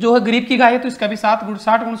गरीब की गाय है तो इसका भी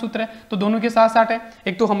 60 गुणसूत्र है, तो दोनों के 60 है।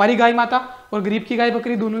 एक तो हमारी गाय माता और गरीब की गाय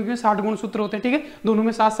बकरी, दोनों के 60 गुणसूत्र होते हैं, ठीक है। दोनों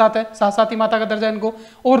में 7 है, 7 ही माता का दर्जा इनको।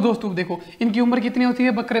 और दोस्तों देखो इनकी उम्र कितनी होती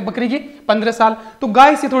है, बकरी की 15 साल, तो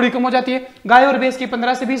गाय से थोड़ी कम हो जाती है। गाय और भैंस की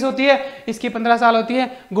 15 से 20 होती है, इसकी 15 साल होती है।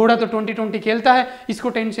 घोड़ा तो 20 खेलता है, इसको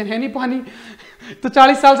टेंशन है नहीं पानी, तो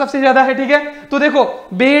 40 साल सबसे ज्यादा है, ठीक है। तो देखो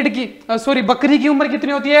बकरी की उम्र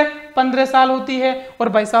कितनी होती है, 15 साल होती है। और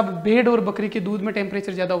भाई साहब भेड़ और बकरी के दूध में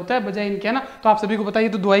टेम्परेचर ज्यादा होता है बजाय इनके, है ना। तो आप सभी को बताइए,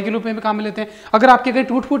 तो दवाई के रूप में काम में लेते हैं। अगर आपके कहीं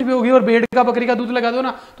टूट फूट भी होगी और भेड़ का बकरी का दूध लगा दो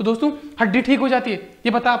ना, तो दोस्तों हड्डी ठीक हो जाती है,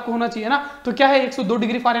 ये पता आपको होना चाहिए ना। तो क्या है 102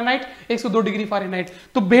 डिग्री फ़ारेनहाइट, 102 डिग्री फ़ारेनहाइट।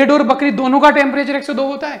 तो भेड़ और बकरी दोनों का टेम्परेचर 102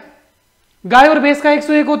 होता है, गाय और भैंस का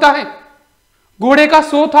 101 होता है, घोड़े का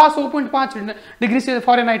 100 था, 100.5 डिग्री से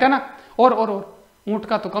फ़ारेनहाइट है ना। और ऊंट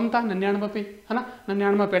का तो कम था 99 पे, है ना,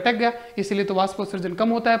 99 पे अटक गया, इसलिए तो वाष्पोत्सर्जन कम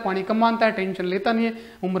होता है, पानी कम मानता है, टेंशन लेता नहीं है,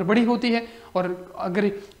 उम्र बड़ी होती है। और अगर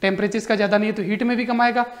टेम्परेचर का ज़्यादा नहीं है तो हीट में भी कम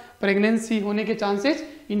आएगा, प्रेगनेंसी होने के चांसेस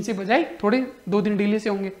इनसे बजाय थोड़े 2 दिन डिले से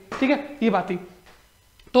होंगे, ठीक है, ये बात ही।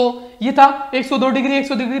 तो ये था 102 डिग्री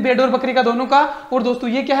 100 डिग्री भेड़ और बकरी का दोनों का। और दोस्तों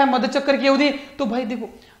ये क्या है, मध्य चक्कर की अवधि। तो भाई देखो,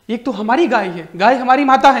 एक तो हमारी गाय है, गाय हमारी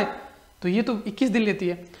माता है, तो ये तो 21 दिन लेती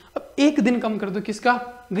है। अब 1 दिन कम कर दो, किसका,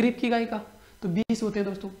 गरीब की गाय का, तो 20 होते हैं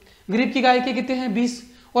दोस्तों। गरीब की गाय के कितने हैं, 20।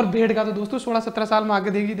 और भेड़ का तो दोस्तों 16-17 साल में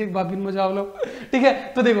आगे देगी, देख भाभी मजा लो, ठीक है।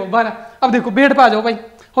 तो देखो 12। अब देखो भेड़ पे आ जाओ भाई,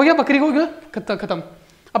 हो गया, बकरी हो गया खत्म।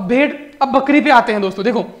 अब बकरी पे आते हैं दोस्तों।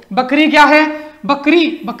 देखो बकरी क्या है,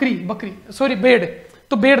 भेड़।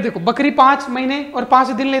 तो भेड़ देखो, बकरी 5 महीने और 5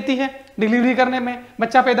 दिन लेती है डिलीवरी करने में,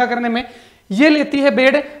 बच्चा पैदा करने में। ये लेती है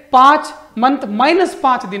भेड़ 5 मंथ माइनस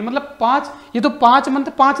 5 दिन, मतलब 5, ये तो 5 मंथ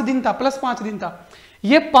 5 दिन था, प्लस 5 दिन था,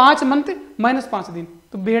 ये 5 मंथ माइनस 5 दिन।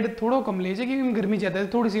 तो भेड़ थोड़ा कम ले जाएगी क्योंकि गर्मी ज्यादा है,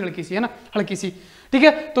 थोड़ी सी हल्की सी है ना, हल्की सी, ठीक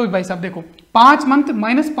है। तो भाई साहब देखो 5 मंथ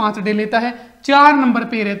माइनस 5 डे लेता है, 4 नंबर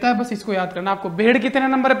पे रहता है, बस इसको याद करना आपको। भेड़ कितने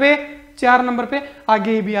नंबर पे, 4 नंबर पे,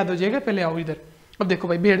 आगे ये भी याद हो जाएगा, पहले आओ इधर। अब देखो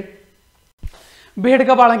भाई भेड़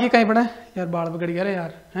का बाड़ा की कहीं पड़ा है यार, बाल बिगड़ गया रे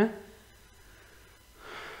यार, हैं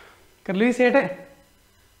कर ली सेट है,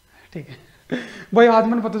 ठीक है भाई। आज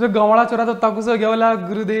मैंने पता चला गाँव वाला चोरा तो ताकुस हो गया वाला,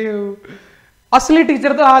 गुरुदेव असली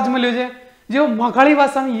टीचर तो आज मिले जो मखाड़ी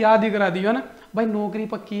भाषा में याद ही करा दी है ना भाई। नौकरी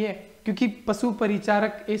पक्की है, क्योंकि पशु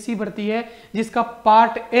परिचारक ऐसी भर्ती है जिसका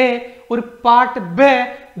पार्ट ए और पार्ट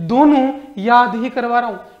बी दोनों याद ही करवा रहा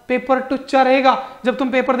हूं। पेपर टुच्चा रहेगा, जब तुम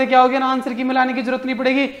पेपर दे के आओगे ना, आंसर की मिलाने की जरूरत नहीं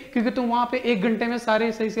पड़ेगी, क्योंकि तुम वहां पे 1 घंटे में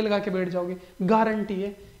सारे सही से लगा के बैठ जाओगे, गारंटी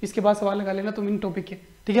है। इसके बाद सवाल लगा लेना तुम इन टॉपिक के,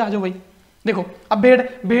 ठीक है। आ जाओ भाई, देखो अब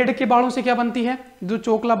भेड़ के बालों से क्या बनती है, जो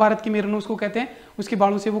चोकला भारत की मेरनो उसको कहते हैं, उसके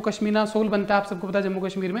बालों से वो कश्मीना सोल बनता है, आप सबको पता है, जम्मू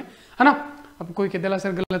कश्मीर में, है ना। अब कोई कहते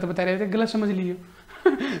सर गलत बता रहे थे, गलत समझ लीजिए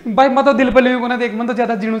भाई, मैं तो दिल पर को ना देख, मैं तो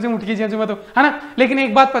ज्यादा जीणों से उठ की मैं तो, है ना। लेकिन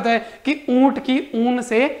एक बात पता है कि ऊंट की ऊन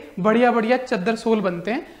से बढ़िया बढ़िया चद्दर सोल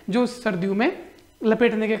बनते हैं जो सर्दियों में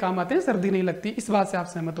लपेटने के काम आते हैं, सर्दी नहीं लगती, इस बात से आप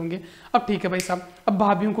सहमत होंगे। अब ठीक है भाई साहब, अब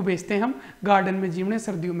भाभियों को भेजते हैं हम गार्डन में जीवने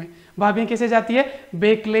सर्दियों में। भाभियां कैसे जाती है,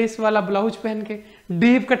 बेकलेस वाला ब्लाउज पहन के,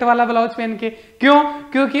 डीप कट वाला ब्लाउज पहन के। क्यों?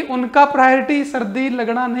 क्योंकि उनका प्रायोरिटी सर्दी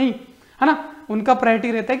लगना नहीं, है ना, उनका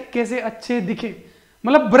प्रायोरिटी रहता है कि कैसे अच्छे दिखे,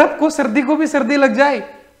 मतलब बर्फ को सर्दी को भी सर्दी लग जाए,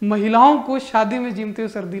 महिलाओं को शादी में जीमते हुए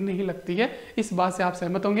सर्दी नहीं लगती है, इस बात से आप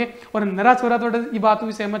सहमत होंगे। और नरा छोरा थोड़ा ये बात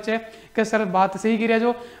भी सहमत है कि सर बात सही गिरा,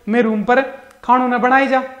 जो मैं रूम पर खाणो न बनाई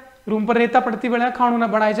जा, रूम पर रेता पड़ती बड़ा खाणो न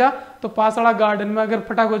बनाई जा, तो पास वाला गार्डन में अगर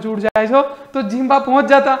फटाको छूट जाए जो तो जिम्बा पहुंच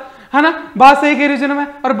जाता, है ना। बात सही कह रही में,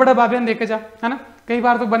 और बड़ा बाबियन देखे जा, है ना, कई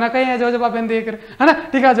बार तो बना कहीं आ जाओ जब बाबियन देख, है ना,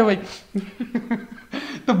 ठीक है आ जाओ भाई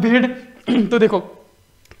तो भेड़ तो देखो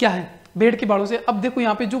क्या है, भेड़ के बालों से। अब देखो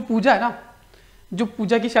यहाँ पे जो पूजा है ना, जो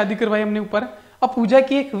पूजा की शादी करवाई हमने ऊपर, अब पूजा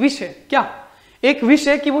की एक विश है, क्या एक विश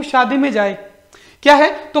है कि वो शादी में जाए, क्या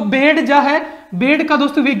है, तो भेड़ जा है, भेड़ का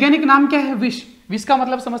दोस्तों वैज्ञानिक नाम क्या है, विश। विश का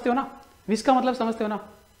मतलब समझते हो ना, विश का मतलब समझते हो ना,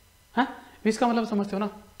 हाँ विश का मतलब समझते हो ना,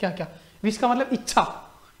 क्या क्या, विश का मतलब इच्छा,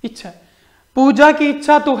 इच्छा है। पूजा की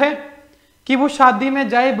इच्छा तो है कि वो शादी में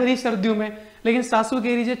जाए भरी सर्दियों में, लेकिन सासू कह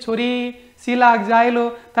रही जे छोरी सी लाग जाए लो,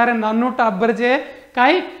 तारे नानो टाबर जे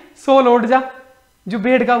काई सो लौट जा, जो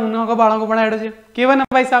भेड़ का ऊना का बाड़ा को बनाए जे केवल ना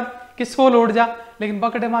भाई साहब कि सो लौट जा, लेकिन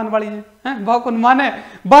बकटे मान वाली है, बा कौन माने,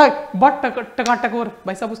 बा टकाटक, और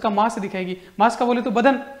भाई साहब उसका मांस दिखाएगी, मांस का बोले तो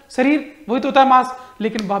बदन शरीर वही तो होता है मांस,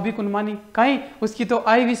 लेकिन भाभी कुनमानी कहीं उसकी तो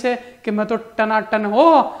आई विषय कि मैं तो टनाटन हो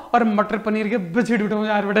और मटर पनीर के बछड़ी उठाऊं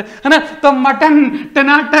यार बेटे, है ना, तो मटन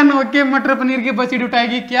टनाटन होके मटर पनीर के बछड़ी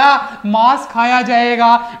उठाएगी, क्या मांस खाया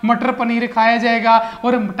जाएगा, मटर पनीर खाया जाएगा,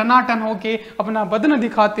 और टनाटन होके अपना बदन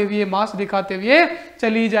दिखाते हुए, मांस दिखाते हुए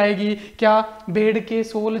चली जाएगी। क्या भेड़ के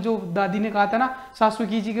सोल जो दादी ने कहा था ना, सासू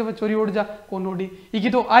की जी के चोरी उड़ जा, कौन उड़ी, ये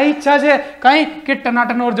तो आई इच्छा है कहीं कि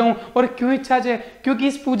टनाटन और जाऊं। और क्यों इच्छा है, क्योंकि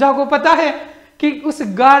इस पूजा को पता है कि उस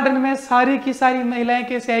गार्डन में सारी की सारी महिलाएं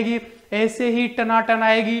कैसे आएगी, ऐसे ही टनाटन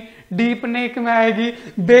आएगी, डीप नेक में आएगी,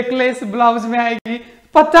 बेकलेस ब्लाउज में आएगी,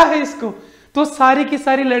 पता है इसको। तो सारी की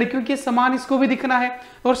सारी लड़कियों के समान इसको भी दिखना है,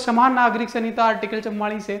 और समान नागरिक संहिता आर्टिकल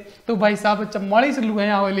 44 से, तो भाई साहब 44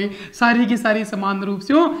 लुगायावली सारी की सारी समान रूप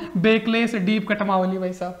से बेकलेस डीप कटमावली,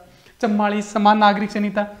 भाई साहब 44 समान नागरिक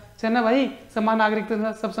संहिता है ना भाई, समान नागरिक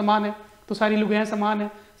सब समान है, तो सारी लुगायां समान है,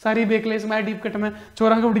 सारी बेकलेस में डीप कट में,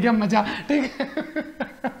 चोरा का उठ गया मजा, ठीक है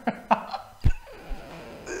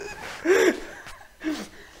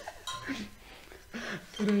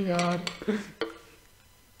अरे यार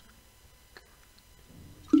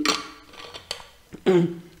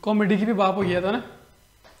कॉमेडी की भी बाप हो गया था ना,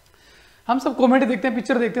 हम सब कॉमेडी देखते हैं,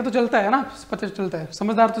 पिक्चर देखते हैं तो चलता है ना, पता चलता है,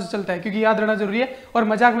 समझदार तो चलता है, क्योंकि याद रहना जरूरी है, और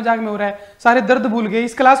मजाक मजाक में हो रहा है, सारे दर्द भूल गए।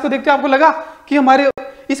 इस क्लास को देखते आपको लगा कि हमारे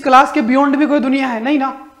इस क्लास के बियॉन्ड भी कोई दुनिया है, नहीं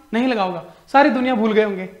ना, नहीं लगा होगा, सारी दुनिया भूल गए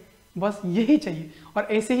होंगे, बस यही चाहिए। और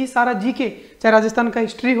ऐसे ही सारा जीके, चाहे राजस्थान का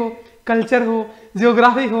हिस्ट्री हो, कल्चर हो,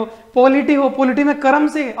 जियोग्राफी हो, पॉलिटी हो, पॉलिटी में क्रम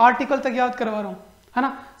से आर्टिकल तक याद करवा रहा हूँ, है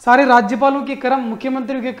ना, सारे राज्यपालों के क्रम,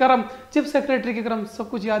 मुख्यमंत्रियों के क्रम, चीफ सेक्रेटरी के क्रम, सब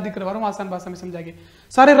कुछ याद ही करवा रहा हूँ, आसान भाषा में समझा के,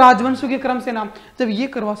 सारे राजवंशों के क्रम से नाम, जब ये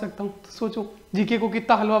करवा सकता हूँ तो सोचो जीके को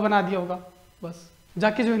कितना हलवा बना दिया होगा, बस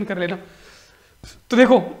जाके ज्वाइन कर लेना। तो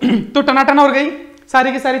देखो तो टनाटन और गई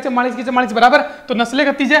सारी की सारी 44 की 44 बराबर, तो नस्लें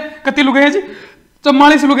कत्ती लुगे हैं जी,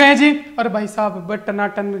 44 लुगे हैं जी, और भाई साहब बट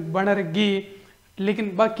टनाटन बन गी,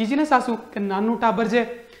 लेकिन बात कीजिए ना सासू के नानू टाबर जे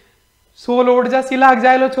सो लोड जा सिलाक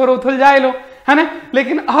जाए लो, छोरो उथल जाए लो, है ना,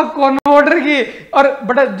 लेकिन अब कौन ऑर्डर की, और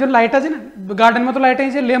बड़ा जो लाइट है ना गार्डन में, तो लाइट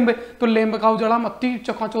है लेम्ब, तो लेम्ब का उजड़ा मत्ती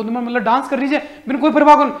चौका चौध में मतलब डांस कर रही है, बिन कोई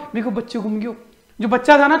परवाह कौन, मेरे को बच्चे घूम गयो, जो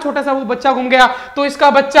बच्चा था ना छोटा सा वो बच्चा घूम गया, तो इसका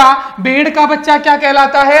बच्चा, भेड़ का बच्चा क्या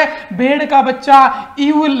कहलाता है, भेड़ का बच्चा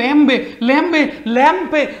इव लेम्बे, लेम्बे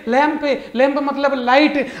लैम्पे, लैम्पे लैम्प मतलब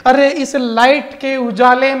लाइट। अरे इस लाइट के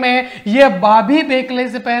उजाले में ये भाभी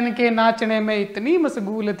बेकलेस पहन के नाचने में इतनी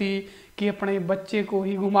मशगूल थी कि अपने बच्चे को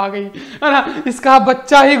ही घुमा गई, है ना, इसका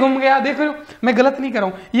बच्चा ही घूम गया। देख लो मैं गलत नहीं कर रहा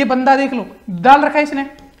हूं, ये बंदा देख लो डाल रखा है इसने,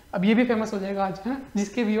 अब ये भी फेमस हो जाएगा आज, है ना,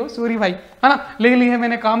 जिसके भी हो सॉरी भाई, है ना, ले ली है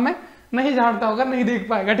मैंने काम में, नहीं जानता होगा, नहीं देख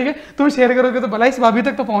पाएगा, ठीक है, तुम शेयर करोगे तो भला इस भाभी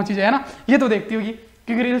तक तो पहुंच ही जाए ना, ये तो देखती होगी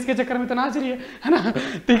क्योंकि रील्स के चक्कर में तो नाच रही है ना,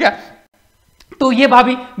 ठीक है। तो ये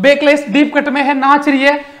भाभी बेकलेस डीप कट में है, नाच रही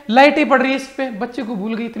है, लाइट ही पड़ रही है इस पे, बच्चे को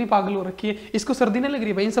भूल गई, इतनी पागल हो रखी है, इसको सर्दी नहीं लग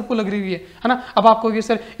रही भाई, इन सबको लग रही है ना। अब आपको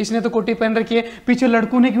सर इसने तो कोटी पहन रखी है, पीछे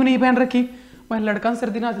लड़कों ने क्यों नहीं पहन रखी, भाई लड़का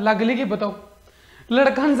सर्दी ना लागेगी बताओ,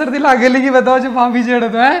 लड़का सर्दी लागेगी बताओ, जो वहां भी जेड़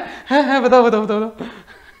है बताओ बताओ बताओ बताओ।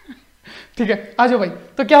 ठीक है आ जाओ भाई।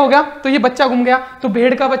 तो क्या हो गया, तो ये बच्चा घूम गया, तो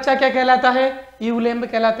भेड़ का बच्चा क्या कहलाता है, यूलेम्ब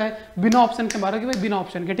कहलाता है। बिना ऑप्शन के मारोगे भाई, बिना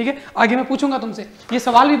ऑप्शन के। ठीक है आगे मैं पूछूंगा तुमसे, ये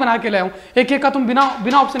सवाल भी बना के लाया हूं, एक एक का तुम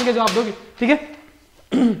बिना ऑप्शन के जवाब दोगे। ठीक है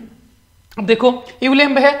अब देखो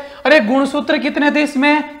यूलेम्ब है, अरे गुणसूत्र कितने थे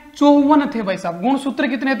इसमें, 54 थे भाई साहब। गुणसूत्र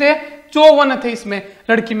कितने थे, 54 थे इसमें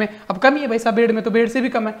लड़की में। अब कम ही है भाई साहब भेड़ में, तो भेड़ से भी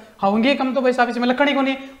कम है, होंगे कम तो भाई साहब इसमें। लखनी को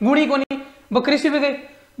नहीं, गुणी को नहीं, बकरी से भी गई,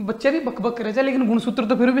 बच्चे भी बक बक करे जा, लेकिन गुणसूत्र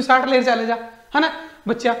तो फिर भी 60 ले चले जा, है ना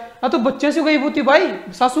बच्चा। तो बच्चे से गई होती भाई,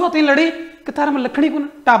 सासू आती लड़ी कि थार में लखनी को ना,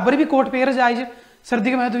 टाबर भी कोट पेर जाए सर्दी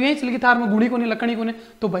के मैं तो यही चल गई थार में गुणी को नहीं लखनी को नहीं,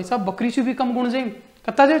 तो भाई साहब बकरी से भी कम गुण जाए,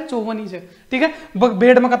 कत्ता जाए 54 से। ठीक है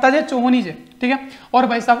भेड़ में कत्ता जाए 54 से। ठीक है और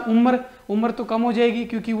भाई साहब उम्र तो कम हो जाएगी,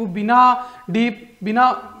 क्योंकि वो बिना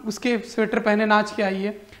उसके स्वेटर पहने नाच के आई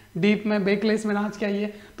है, डीप में बेकलेस में नाच के आई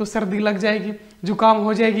है, तो सर्दी लग जाएगी, जुकाम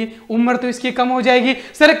हो जाएगी, उम्र तो इसकी कम हो जाएगी।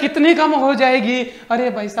 सर कितनी कम हो जाएगी, अरे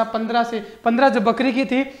भाई साहब 15 जब बकरी की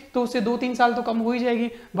थी तो उससे 2-3 साल तो कम हो ही जाएगी,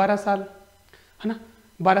 12 साल है ना,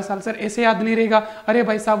 12 साल। सर ऐसे याद नहीं रहेगा, अरे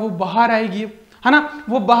भाई साहब वो बाहर आएगी, है ना,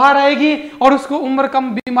 वो बाहर आएगी और उसको उम्र कम,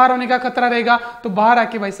 बीमार होने का खतरा रहेगा, तो बाहर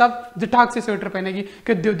आके भाई साहब झटाक से स्वेटर पहनेगी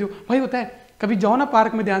कि दो भाई। होता है कभी जाओ ना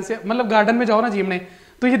पार्क में ध्यान से, मतलब गार्डन में जाओ ना जिम में,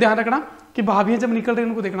 तो ये ध्यान रखना कि भाभियां जब निकल रही है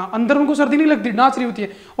उनको देखना, अंदर उनको सर्दी नहीं लगती, नाच रही होती है,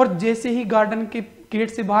 और जैसे ही गार्डन के गेट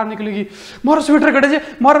से बाहर निकलेगी, मारो स्वेटर कटे जाए,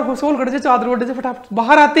 मारो सोल कटे जाए, चादर वटे जाए, फटाफट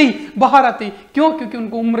बाहर आते ही क्यों, क्योंकि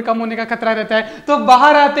उनको उम्र कम होने का खतरा रहता है, तो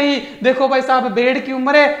बाहर आते ही देखो भाई साहब भेड़ की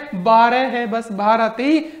उम्र है 12 है, बस बाहर आते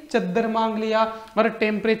ही चद्दर मांग लिया और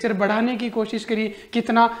टेम्परेचर बढ़ाने की कोशिश करी,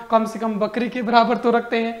 कितना, कम से कम बकरी के बराबर तो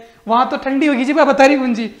रखते हैं, वहां तो ठंडी होगी जी बता रही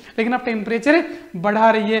गुंजी, लेकिन अब टेम्परेचर बढ़ा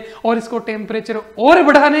रही है और इसको टेम्परेचर और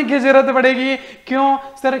बढ़ाने की जरूरत पड़ेगी। क्यों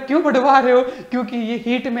सर, क्यों बढ़वा रहे हो, क्योंकि ये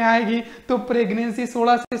हीट में आएगी तो प्रेगनेंसी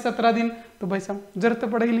 16 से 17 दिन, तो भाई साहब जरूरत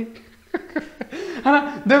पड़ेगी है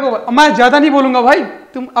ना। देखो मैं ज्यादा नहीं बोलूंगा भाई,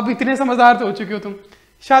 तुम अब इतने समझदार तो हो चुके हो, तुम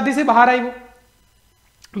शादी से बाहर आई, वो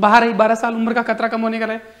बाहर आई, 12 साल उम्र का खतरा कम होने का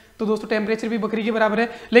है, तो दोस्तों टेम्परेचर भी बकरी के बराबर है,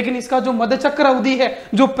 लेकिन इसका जो मध्यचक्र अवधि है,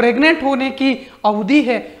 जो प्रेग्नेंट होने की अवधि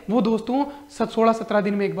है, वो दोस्तों 16-17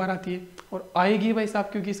 दिन में एक बार आती है, और आएगी भाई साहब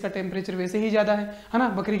क्योंकि इसका टेम्परेचर वैसे ही ज्यादा है ना,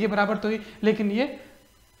 बकरी के बराबर तो ही, लेकिन ये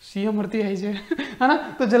सीएम मरती है ना,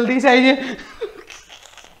 तो जल्दी से आइए।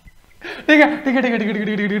 ठीक है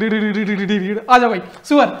आ जाओ भाई।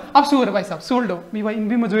 सुअर, अब सुअर भाई साहब, सुल्डो भी भाई, इन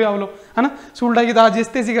भी मजो आओ लो, है ना, सुल्डा की दाज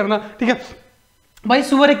जिसते सी करना। ठीक है भाई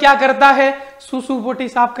सुअर क्या करता है, सुसु पोटी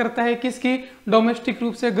साफ करता है, किसकी, डोमेस्टिक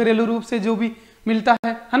रूप से, घरेलू रूप से जो भी मिलता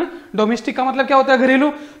है ना। डोमेस्टिक का मतलब क्या होता है, घरेलू,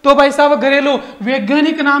 तो भाई साहब घरेलू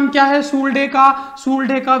वैज्ञानिक नाम क्या है, सूल्डे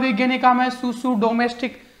का वैज्ञानिक नाम है सुसु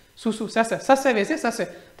डोमेस्टिक। सुसु सस्य वैसे सस्य,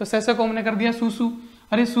 तो सस्य को हमने कर दिया सुसु,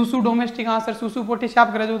 अरे सुसु डोमेस्टिक, हाँ सर सुसु पोटी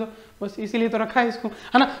साफ करे जो, तो बस इसीलिए तो रखा है इसको,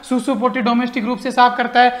 है ना। सुसु पोटी डोमेस्टिक रूप से साफ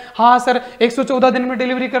करता है, हाँ सर 114 दिन में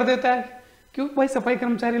डिलीवरी कर देता है। क्यों भाई, सफाई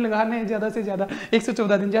कर्मचारी लगाने हैं ज्यादा से ज्यादा,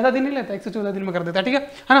 114 दिन, ज्यादा दिन नहीं लेता, 114 दिन में कर देता है। ठीक है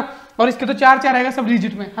ना, और इसके तो 4 आएगा सब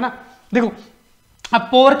डिजिट में, है ना। देखो अब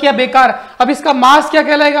पोर क्या बेकार, अब इसका मांस क्या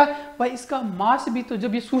कहलाएगा भाई, इसका मांस भी तो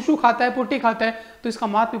जब ये सुसु खाता है, पोटी खाता है, तो इसका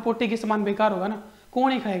मांस भी पोटी के समान बेकार होगा ना,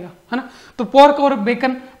 कौन ही खाएगा, है ना। तो पोर्क और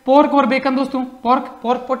बेकन दोस्तों,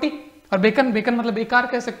 पोर्क पोटी और बेकन मतलब बेकार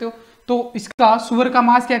कह सकते हो, तो इसका सुअर का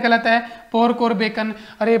मांस क्या कहलाता है, पोर्क और बेकन।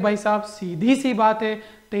 अरे भाई साहब सीधी सी बात है,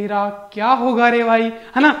 तेरा क्या होगा रे भाई,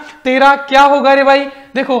 है ना, तेरा क्या होगा रे भाई।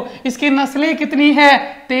 देखो इसकी नस्लें कितनी है,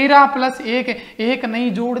 13 + 1 नई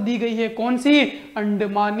जोड़ दी गई है, कौन सी,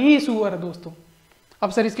 अंडमानी सुअर दोस्तों।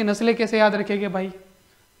 अब सर इसकी नस्लें कैसे याद रखेंगे भाई,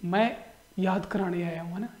 मैं याद कराने आया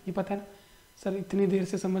हूं, है ना, ये पता है ना सर, इतनी देर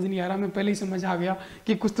से समझ नहीं आ रहा, मैं पहले ही समझ आ गया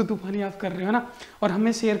कि कुछ तो तूफानी आप कर रहे हो ना, और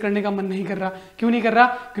हमें शेयर करने का मन नहीं कर रहा। क्यों नहीं कर रहा,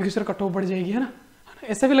 क्योंकि सर कटो बढ़ जाएगी, है ना,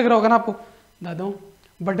 ऐसा भी लग रहा होगा ना आपको। दादो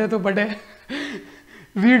बड़े तो बड़े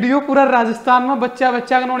वीडियो पूरा राजस्थान में बच्चा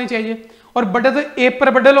का होनी चाहिए, और बड़े तो ऐप पर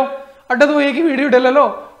बड़े लो, अड्डा तो एक ही वीडियो डाल लो,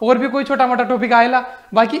 और भी कोई छोटा मोटा टॉपिक आएला,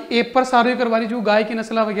 बाकी ऐप पर सारी करवा ली, जो गाय की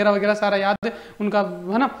नस्ल वगैरह सारा याद है उनका,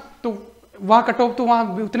 है ना, तो वहां कट ऑफ तो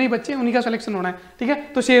वहां उतने ही बच्चे, उन्हीं का सिलेक्शन होना है। ठीक है,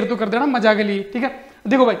 तो शेयर तो कर देना मजा के लिए। ठीक है,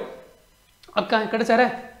 देखो भाई अब कहाँ कट चाह रहा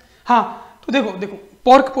है, हाँ तो देखो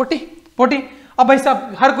पोर्क पोटी। अब भाई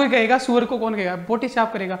साहब हर कोई कहेगा सुअर को कौन कहेगा, पोटी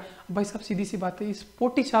साफ करेगा। भाई साहब सीधी सी बात है, इस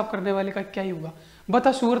पोटी साफ करने वाले का क्या ही होगा,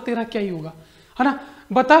 बता सुअर तेरा क्या ही होगा, है ना,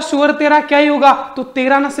 बता सुअर तेरा क्या ही होगा। तो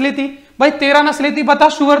 13 नस्लें थी भाई, 13 नस्लें थी, बता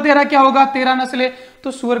सुअर तेरा क्या होगा, 13 नस्लें।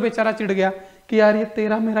 तो सुअर बेचारा चिढ़ गया कि यार ये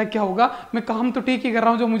तेरा मेरा क्या होगा, मैं काम तो ठीक ही कर रहा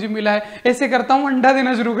हूँ जो मुझे मिला है, ऐसे करता हूँ अंडा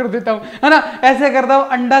देना शुरू कर देता हूँ, है ना, ऐसे करता हूँ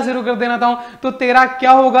अंडा शुरू कर देना था, तो तेरा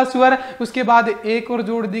क्या होगा सुअर। उसके बाद एक और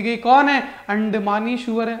जोड़ दी गई, कौन है, अंडमानी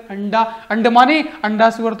सुअर, अंडा अंडमानी अंडा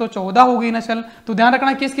सुअर, तो 14 हो गई नस्ल। तो ध्यान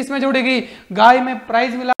रखना किस किस में जोड़ेगी, गाय में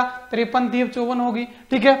प्राइज मिला 53 थी, 54 होगी,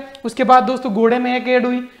 ठीक है। उसके बाद दोस्तों घोड़े में एक ऐड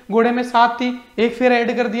हुई, घोड़े में 7 थी, एक फिर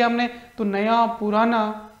ऐड कर दिया हमने, तो नया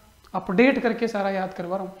पुराना अपडेट करके सारा याद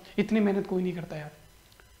करवा रहा हूँ। इतनी मेहनत कोई नहीं करता यार,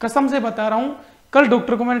 कसम से बता रहा हूँ। कल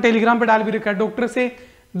डॉक्टर को मैंने टेलीग्राम पे डाल भी रखा है, डॉक्टर से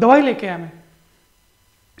दवाई लेके आया मैं।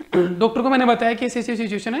 डॉक्टर को मैंने बताया कि ऐसी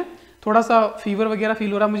सिचुएशन है, थोड़ा सा फीवर वगैरह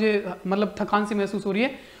फील हो रहा है मुझे, मतलब थकान सी महसूस हो रही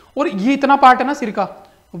है, और ये इतना पार्ट है ना सिर का,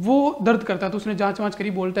 वो दर्द करता है। तो उसने जांच वाँच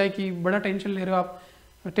करी, बोलता है कि बड़ा टेंशन ले रहे हो आप,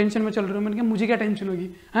 टेंशन में चल रहे हो। मैंने कहा मुझे क्या टेंशन होगी,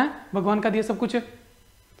 हैं, भगवान का दिया सब कुछ है।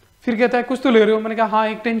 फिर कहता है कुछ तो ले रहे हो। मैंने कहा हाँ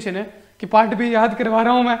एक टेंशन है कि पार्ट भी याद करवा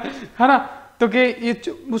रहा हूँ मैं, है ना। तो कि ये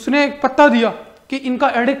उसने एक पत्ता दिया कि इनका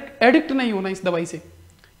एडिक्ट नहीं होना इस दवाई से,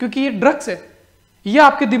 क्योंकि ये ड्रग्स है, ये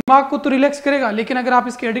आपके दिमाग को तो रिलैक्स करेगा, लेकिन अगर आप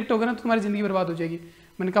इसके एडिक्ट हो गए ना तो तुम्हारी जिंदगी बर्बाद हो जाएगी।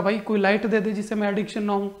 मैंने कहा भाई कोई लाइट दे दे जिससे मैं एडिक्शन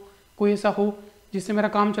ना हो, कोई ऐसा हो जिससे मेरा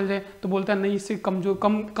काम चल जाए। तो बोलता है नहीं, इससे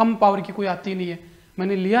कम पावर की कोई आती नहीं है।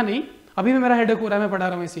 मैंने लिया नहीं, अभी भी मेरा हेडेक हो रहा है, मैं पढ़ा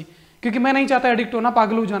रहा हूँ ऐसी, क्योंकि मैं नहीं चाहता एडिक्ट होना,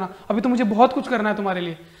 पागल हो जाना। अभी तो मुझे बहुत कुछ करना है तुम्हारे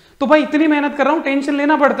लिए, तो भाई इतनी मेहनत कर रहा हूँ, टेंशन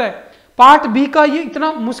लेना पड़ता है। पार्ट बी का ये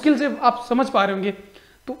इतना मुश्किल से आप समझ पा रहे होंगे,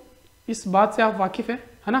 तो इस बात से आप वाकिफ है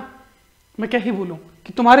ना। मैं क्या ही बोलूं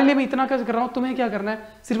कि तुम्हारे लिए मैं इतना कर रहा हूं, तुम्हें क्या करना है,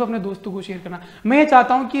 सिर्फ अपने दोस्तों को शेयर करना। मैं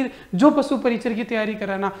चाहता हूं कि जो पशु परिचर की तैयारी कर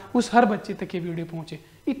रहा है ना, उस हर बच्चे तक ये वीडियो पहुंचे।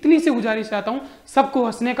 इतनी सी गुजारिश चाहता हूं, सबको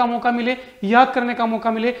हंसने का मौका मिले, याद करने का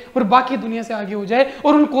मौका मिले, और बाकी दुनिया से आगे हो जाए,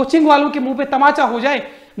 और उन कोचिंग वालों के मुंह पे तमाचा हो जाए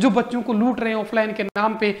जो बच्चों को लूट रहे हैं ऑफलाइन के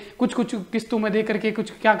नाम पे, कुछ किस्तों में दे करके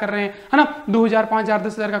कुछ क्या कर रहे हैं, है ना, 2000, 5000,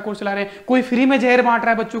 10,000 का कोर्स चला रहे हैं। कोई फ्री में जहर बांट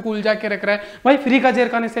रहा है, बच्चों को उलझा के रख रहा है। भाई फ्री का जहर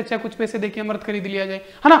खाने से अच्छा कुछ पैसे देके अमृत खरीद लिया जाए,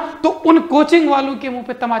 है ना। तो उन कोचिंग वालों के मुंह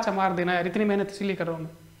पे तमाचा मार देना यार, इतनी मेहनत इसलिए कर रहा हूं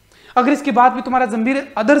मैं। अगर इसके बाद भी तुम्हारा जमीर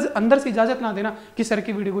अंदर से इजाजत ना देना कि सर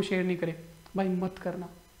की वीडियो को शेयर नहीं करे, भाई मत करना।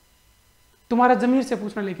 तुम्हारा जमीर से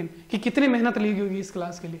पूछना लेकिन कि कितनी मेहनत लगी होगी इस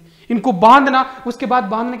क्लास के लिए, इनको बांधना, उसके बाद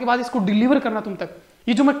बांधने के बाद इसको डिलीवर करना तुम तक।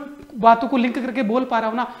 ये जो मैं बातों को लिंक करके बोल पा रहा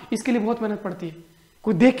हूं ना, इसके लिए बहुत मेहनत पड़ती है।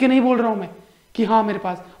 कोई देख के नहीं बोल रहा हूं मैं कि हाँ मेरे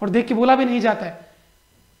पास, और देख के बोला भी नहीं जाता है,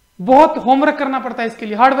 बहुत होमवर्क करना पड़ता है इसके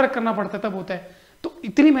लिए, हार्ड वर्क करना पड़ता है, तब होता है। तो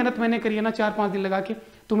इतनी मेहनत मैंने करी है ना 4-5 दिन लगा के।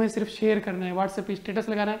 तुम्हें सिर्फ शेयर करना है, व्हाट्सएप पे स्टेटस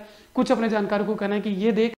लगाना है, कुछ अपने जानकारों को कहना है कि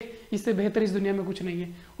ये देख, इससे बेहतर इस दुनिया में कुछ नहीं है,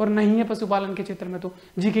 और नहीं है पशुपालन के क्षेत्र में तो,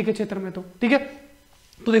 जीके के क्षेत्र में तो, ठीक है।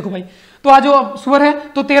 तो देखो भाई, तो आज जो सुअर है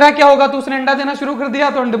तो तेरा क्या होगा, तो उसने अंडा देना शुरू कर दिया,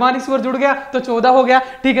 तो अंडमानी सुअर जुड़ गया, तो 14 हो गया,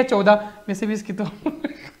 ठीक है 14। वैसे भी इसकी तो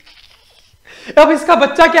अब इसका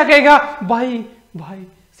बच्चा क्या कहेगा, भाई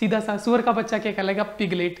सीधा सा सुअर का बच्चा क्या कहलाएगा,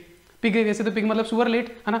 पिगलेट। पिग वैसे तो पिग मतलब सुअर लेट,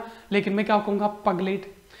 है ना, लेकिन मैं क्या कहूंगा,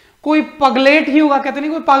 पगलेट। कोई पगलेट ही होगा, कहते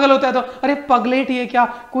नहीं कोई पागल होता है तो अरे पगलेट ही है क्या,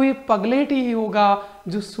 कोई पगलेट ही होगा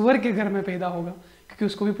जो सुअर के घर में पैदा होगा, क्योंकि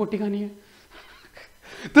उसको भी पोटी खानी है।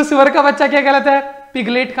 तो सुअर का बच्चा क्या कहलाता है,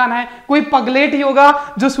 पिगलेट खाना है। कोई पगलेट ही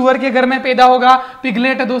होगा जो सुअर के घर में पैदा होगा,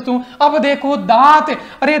 पिगलेट है दोस्तों। अब देखो दांत,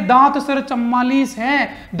 अरे दांत सर 44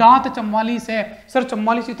 है, दांत 44 है सर,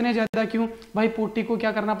 44 इतने ज्यादा क्यों भाई, पोटी को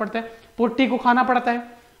क्या करना पड़ता है, पोटी को खाना पड़ता है,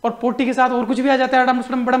 और पोटी के साथ और कुछ भी आ जाता है, अड़म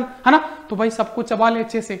सुड़म बड़म, है ना। तो भाई सबको चबा ले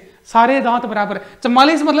अच्छे से, सारे दांत बराबर।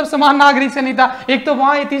 44 मतलब समान नागरिक से नहीं था, एक तो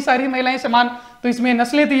वहां इतनी सारी महिलाएं समान, तो इसमें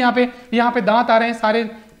नस्लें थी, यहाँ पे दांत आ रहे हैं सारे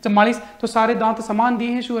 44, तो सारे दांत समान दिए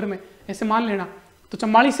हैं शुअर में, ऐसे मान लेना। तो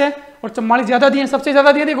 44 है, और 44 ज्यादा दिए, सबसे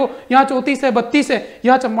ज्यादा दिए, देखो यहाँ 34 है, 32 है,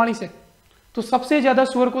 यहाँ 44 है। तो सबसे ज्यादा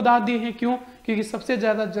सुअर को दांत दिए हैं, क्यों, क्योंकि सबसे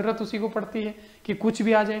ज्यादा जरूरत उसी को पड़ती है कि कुछ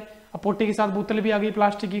भी आ जाए। अब पोटी के साथ बोतल भी आ गई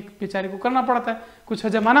प्लास्टिक की, बेचारे को करना पड़ता है कुछ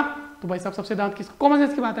हजम, है ना। तो भाई साहब सबसे दांत की, कॉमन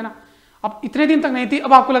सेंस की बात है ना। अब इतने दिन तक नहीं थी,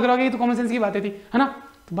 अब आपको लग रहा होगा ये तो कॉमन सेंस की बातें थी, है ना।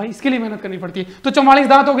 तो भाई इसके लिए मेहनत करनी पड़ती है। तो 44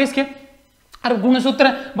 दांत हो गए इसके। अरे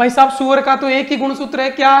गुणसूत्र भाई साहब, सुअर का तो एक ही गुणसूत्र है,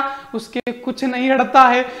 क्या, उसके कुछ नहीं अड़ता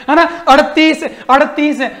है ना। 38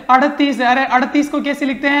 है। अरे 38 को कैसे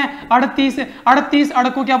लिखते हैं, 38 अड़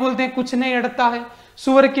को क्या बोलते हैं, कुछ नहीं अड़ता है।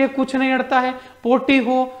 सुअर के कुछ नहीं अड़ता है, पोटी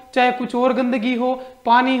हो चाहे कुछ और गंदगी हो,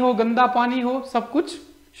 पानी हो, गंदा पानी हो, सब कुछ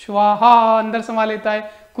स्वाहा अंदर समा लेता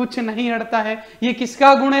है, कुछ नहीं अड़ता है। ये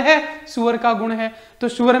किसका गुण है, सुअर का गुण है। तो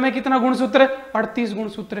सुअर में कितना गुणसूत्र, 38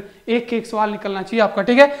 गुणसूत्र। एक सवाल निकलना चाहिए आपका,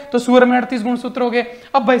 ठीक है। तो सुअर में 38 गुणसूत्र हो गए।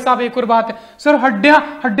 अब भाई साहब एक और बात है सर,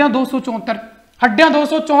 हड्डियां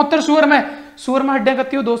 274 सुअर में हड्डियां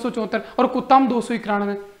कितनी हो, 274, और कुत्ता में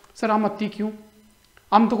 291। सर हम अति क्यों,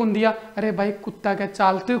 हम तो कौन दिया, अरे भाई कुत्ता क्या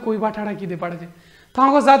चालते हो, कोई बाठाड़ा की दे पड़ जाए था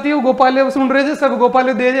को साथी हो, गोपाल सुन रहे थे सब,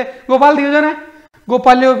 गोपाल दे जाए, गोपाल दियो जाना,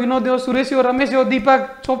 गोपाल विनोद हो, सुरेश हो, रमेश हो,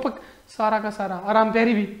 दीपक, चौपक, सारा का सारा, आराम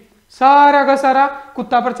प्यारी भी सारा का सारा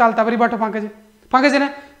कुत्ता पर चालता पर बाटो फांके जे ना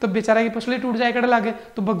तो बेचारा की पसली टूट जाए कड़ लागे।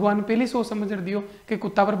 तो भगवान पहली सोच समझ दियो कि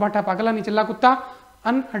कुत्ता पर बाटा पागला नहीं चला, कुत्ता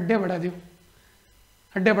अन हड्डे बढ़ा दियो,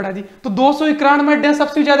 हड्डे बढ़ा दी। तो 291 हड्डियां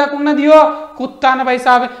सबसे ज्यादा कौन ने दियो? कुत्ता ने भाई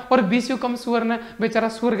साहब। और 20 कम सुअर ने, बेचारा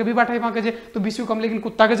सुअर के भी बाटा ही पाके जे, तो 20 कम लेकिन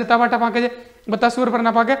कुत्ता के जितना बाटा पाके जे, बता सुअर पर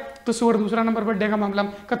ना पाके तो सुअर दूसरा नंबर पर हड्डे का मामला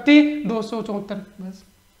में कत्ती 274। बस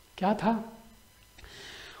क्या था।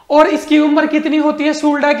 और इसकी उम्र कितनी होती है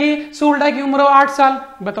सूल्डा की? सूल्डा की उम्र 8 साल।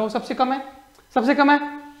 बताओ सबसे कम है, सबसे कम है,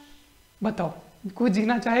 बताओ कोई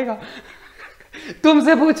जीना चाहेगा?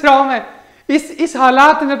 तुमसे पूछ रहा हूं मैं, इस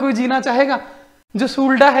हालात में कोई जीना चाहेगा? जो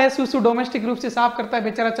सूल्डा है सुसु डोमेस्टिक रूप से साफ करता है,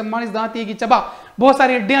 बेचारा 44 दांत की चबा, बहुत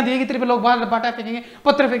सारी हड्डियां दिएगी तेरे पे, लोग बाहर बाटा फेंकेंगे,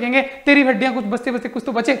 पत्थर फेंकेंगे, तेरी हड्डियां कुछ बचते बचते कुछ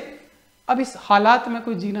तो बचे। अब इस हालात में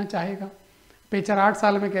कोई जीना चाहेगा? बेचारा 8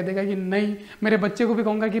 साल में कह देगा कि नहीं। मेरे बच्चे को भी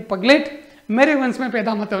कहूंगा कि पगलेट मेरे वंश में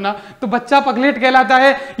पैदा मत होना, तो बच्चा पगलेट कहलाता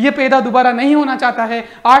है, ये पैदा दोबारा नहीं होना चाहता है।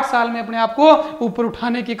 8 साल में अपने आप को ऊपर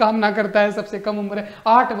उठाने की कामना करता है। सबसे कम उम्र है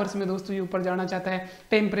 8 वर्ष में दोस्तों ये ऊपर जाना चाहता है।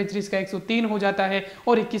 टेम्परेचर इसका 103 हो जाता है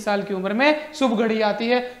और 21 साल की उम्र में शुभ घड़ी आती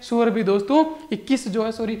है। सुअर भी दोस्तों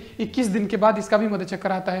 21 दिन के बाद इसका भी मध्य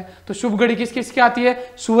चक्कर आता है। तो शुभ घड़ी किस किस की आती है?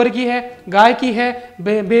 सुअर की है, गाय की है,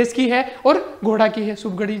 भैंस की है और घोड़ा की है।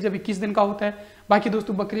 शुभ घड़ी जब 21 दिन का होता है। बाकी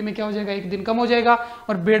दोस्तों बकरी में क्या हो जाएगा? 1 दिन कम हो जाएगा।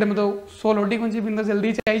 और बेड में तो 100 लोडी कुंजी बिंदु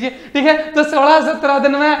जल्दी चाहिए, ठीक है। तो 16-17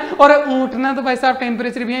 दिन में। और ऊँटना तो भाई साहब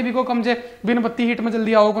टेम्परेचर भी को कम जे, बिन बत्ती हीट में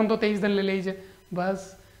जल्दी आओ कौन, तो 23 दिन ले लीजिए।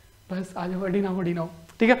 बस बस आ जाओ, अडी ना हो,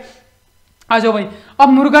 ठीक है। आ जाओ भाई। अब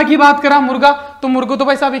मुर्गा की बात करा, मुर्गा तो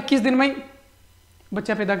भाई साहब 21 दिन में ही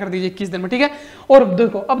बच्चा पैदा कर दीजिए, 21 दिन में, ठीक है। और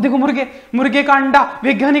देखो, अब देखो मुर्गे का अंडा,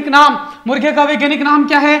 वैज्ञानिक नाम, मुर्गे का वैज्ञानिक नाम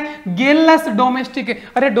क्या है? गेलस डोमेस्टिक।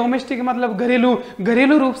 अरे डोमेस्टिक मतलब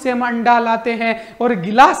घरेलू रूप से हम अंडा लाते हैं और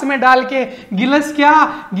गिलास में डाल के, गिलस क्या,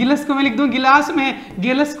 गिलस को मैं लिख दूं गिलास में,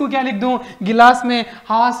 गेलस को क्या लिख दूं? गिलास में।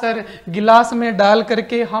 हाँ सर, गिलास में डाल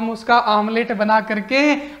करके हम उसका आमलेट बना करके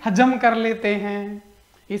हजम कर लेते हैं,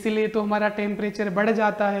 इसलिए तो हमारा टेम्परेचर बढ़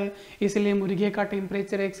जाता है। इसलिए मुर्गे का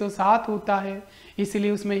टेम्परेचर 107 होता है,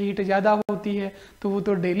 इसलिए उसमें हीट ज्यादा होती है, तो वो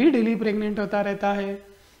तो डेली प्रेग्नेंट होता रहता है।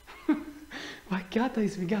 भाई क्या था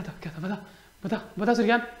इसमें, क्या था बता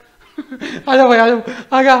सुरजान। आ जाओ भाई, आ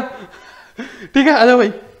जाओ, ठीक है, आ जाओ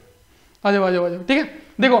भाई, आ जाओ, ठीक है।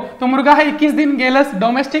 देखो तो मुर्गा है 21 दिन, गेलस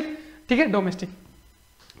डोमेस्टिक, ठीक है, डोमेस्टिक।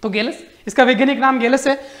 तो गेलस, इसका वैज्ञानिक नाम गेलस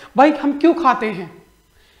है। भाई हम क्यों खाते हैं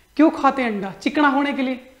अंडा? चिकना होने के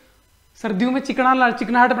लिए। सर्दियों में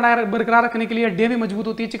चिकनाहट बरकरार रखने के लिए, हड्डियां भी मजबूत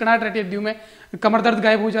होती है, चिकनाहट रहती है हड्डियों में, कमर दर्द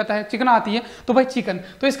गायब हो जाता है, चिकना आती है। तो भाई चिकन,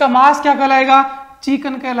 तो इसका मांस क्या कहलाएगा?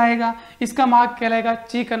 चिकन कहलाएगा। इसका मांस कहलाएगा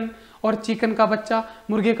चिकन। और चिकन का बच्चा,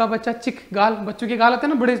 मुर्गे का बच्चा चिक, गाल, बच्चों के गाल होते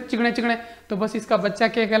हैं ना बड़े चिकने, तो बस इसका बच्चा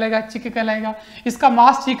क्या कहलाएगा? चिक कहलाएगा। इसका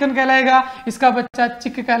मांस चिकन कहलाएगा, इसका बच्चा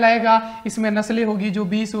चिक कहलाएगा। इसमें नस्लें होगी जो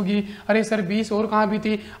 20 होगी। अरे सर 20 और कहाँ भी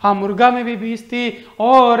थी? हाँ, मुर्गा में भी 20 थी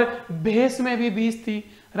और भैंस में भी 20 थी।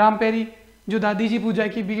 रामपेरी जो दादी जी पूजा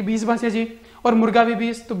की 20 भाषा जी, और मुर्गा भी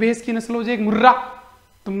 20। तो भैंस की नस्ल हो जाएगी मुर्रा,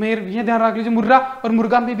 तो मेरे ये ध्यान रख लीजिए, मुर्रा, और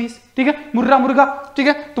मुर्गा में 20, ठीक है, मुर्गा, ठीक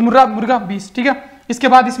है। तो मुर्गा 20, ठीक है। इसके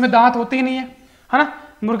बाद इसमें दांत होते ही नहीं है ना,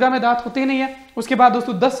 मुर्गा में दांत होते ही नहीं है। उसके बाद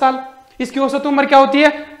दोस्तों 10 साल, इसकी औसत उम्र क्या होती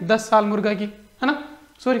है? 10 साल मुर्गा की, है ना,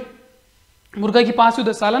 सॉरी मुर्गा की 5 से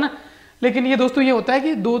 10 साल है ना। लेकिन ये दोस्तों ये होता है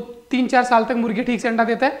कि 2-3-4 साल तक मुर्गी ठीक से अंडा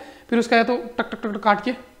देता है, फिर उसका या तो टक काट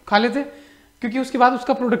के खा लेते, क्योंकि उसके बाद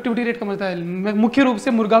उसका प्रोडक्टिविटी रेट कम होता है। मुख्य रूप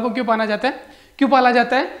से मुर्गा को क्यों पाला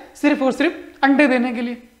जाता है? सिर्फ और सिर्फ अंडे देने के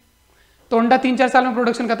लिए। तो अंडा 3-4 साल में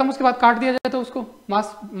प्रोडक्शन खत्म, उसके बाद काट दिया जाता है, तो उसको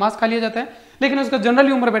मांस खा लिया जाता है। लेकिन उसका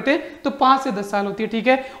जनरली उम्र बेटे तो 5 से 10 साल होती है, ठीक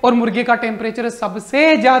है। और मुर्गे का टेम्परेचर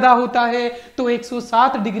सबसे ज्यादा होता है, तो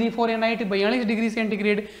 107 डिग्री फ़ारेनहाइट, 42 डिग्री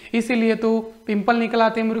सेंटीग्रेड। इसीलिए तो पिंपल निकल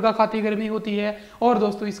आते हैं, मुर्गा खाती गर्मी होती है। और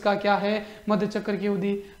दोस्तों इसका क्या है? मध्य चक्कर की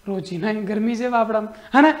अवधि रोजी ना गर्मी से वापड़म,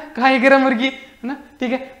 है ना, खाई गर्म मुर्गी, है ना,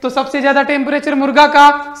 ठीक है। तो सबसे ज्यादा टेम्परेचर मुर्गा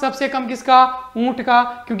का, सबसे कम किसका? ऊंट का,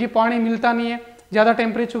 क्योंकि पानी मिलता नहीं है। ज्यादा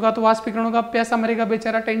टेम्परेचर होगा तो वाष्पीकरण होगा, प्यासा मरेगा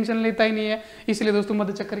बेचारा, टेंशन लेता ही नहीं है। इसलिए दोस्तों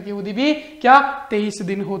मध्य चक्कर की अवधि भी क्या 23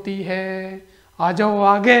 दिन होती है। आ जाओ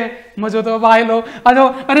आगे, मजो तो भाई लो, आ जाओ।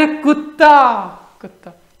 अरे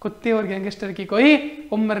कुत्ते और गैंगस्टर की कोई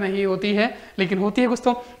उम्र नहीं होती है, लेकिन होती है कुछ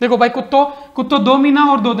तो। देखो भाई, कुत्तो 2 महीना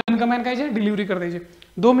और 2 दिन का मैंने कहा डिलीवरी कर दीजिए,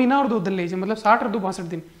 2 महीना और 2 दिन लीजिए, मतलब 60 और 2 62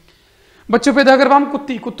 दिन बच्चों पैदा करवा। हम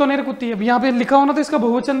कुत्तो नहीं कुत्ती है, यहाँ पे लिखा हो ना तो इसका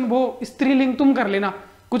बहुवचन वो स्त्रीलिंग तुम कर लेना।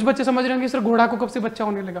 कुछ बच्चे समझ रहे होंगे सर घोड़ा को कब से बच्चा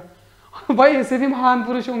होने लगा। भाई ऐसे भी महान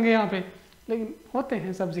पुरुष होंगे यहाँ पे, लेकिन होते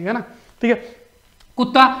हैं सब जगह ना, ठीक है।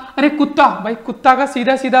 कुत्ता, अरे कुत्ता भाई, कुत्ता का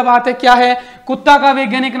सीधा बात है क्या है? कुत्ता का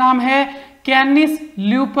वैज्ञानिक नाम है कैनिस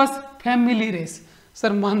ल्यूपस फैमिलीरेस।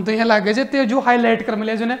 सर मान तो यहाँ लागे जाते जो हाईलाइट कर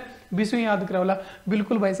मिले जो बीसों याद करा वाला।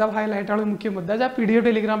 बिल्कुल भाई साहब, हाईलाइट वाला मुख्य मुद्दा जा पीडीएफ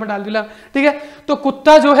टेलीग्राम पर डाल दिला। ठीक है, तो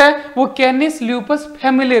कुत्ता जो है वो कैनिस ल्यूपस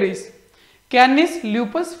फैमिलियरिस, कैनिस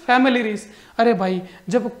ल्यूपस फैमिलियरिस। अरे भाई,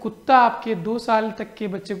 जब कुत्ता आपके 2 साल तक के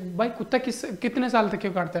बच्चे को, भाई कुत्ता कितने साल तक के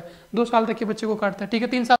काटता है? 2 साल तक के बच्चे को काटता है। ठीक है,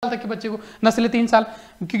 3 साल तक के बच्चे को, नस्लें 3 साल,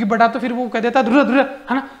 क्योंकि बड़ा तो फिर वो कह देता है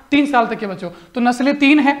है ना, 3 साल तक के बच्चों, तो नस्लें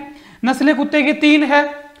 3 है, नस्लें कुत्ते की 3 है।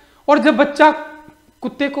 और जब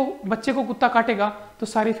बच्चे को कुत्ता काटेगा तो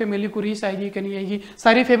सारी फैमिली को रीस आएगी कि नहीं आएगी?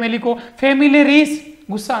 सारी फैमिली को फैमिली रीस,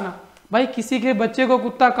 गुस्सा ना। भाई किसी के बच्चे को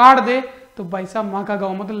कुत्ता काट दे तो भाई साहब माँ का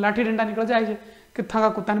गाँव मतलब लाठी डंडा निकल जाए कि था का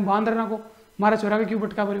कुत्ता ने बांध रहना को मारा चोरा के क्यों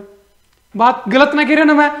भटका पड़े। बात गलत ना कह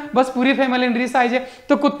ना मैं, बस पूरी फैमिली रीस आई जाए।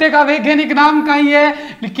 तो कुत्ते का वैज्ञानिक नाम का ही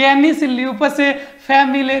है कैनिस ल्यूपस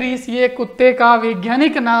फैमिलियरिस, ये कुत्ते का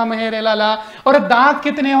वैज्ञानिक नाम है रे लाला। और दांत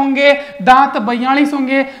कितने होंगे? दांत 42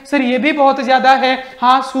 होंगे। सर ये भी बहुत ज्यादा है।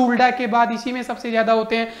 हाँ, शूल्डा के बाद इसी में सबसे ज्यादा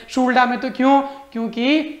होते हैं। शूल्डा में तो क्यों?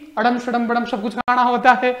 क्योंकि अड़म शड़म बड़म सब कुछ खाना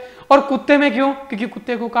होता है। और कुत्ते में क्यों? क्योंकि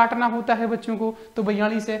कुत्ते को काटना होता है बच्चों को, तो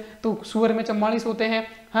 42 है। तो सुअर में 44 होते हैं,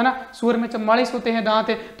 है ना, सुअर में 44 होते हैं दांत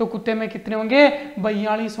है। तो कुत्ते में कितने होंगे?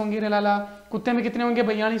 42 होंगे रे लाला। कुत्ते में कितने होंगे?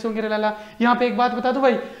 42 होंगे रे लाला। यहाँ पे एक बात बता दो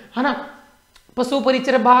भाई, है ना, पशु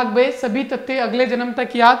परिचर भाग बे सभी तथ्य अगले जन्म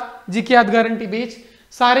तक याद, जी की याद गारंटी बेच।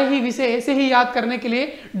 सारे ही विषय ऐसे ही याद करने के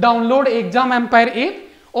लिए डाउनलोड एग्जाम एम्पायर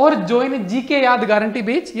ऐप और ज्वाइन जी के याद गारंटी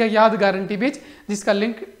बेच या याद गारंटी बेच, जिसका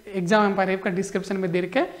लिंक एग्जाम एम्पायर ऐप का डिस्क्रिप्शन में दे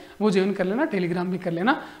रखा है, वो ज्वाइन कर लेना। टेलीग्राम भी कर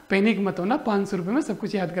लेना, पैनिक मत होना, 500 रुपये में सब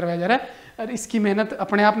कुछ याद करवाया जा रहा है। और इसकी मेहनत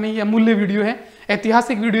अपने आप में ही अमूल्य वीडियो है,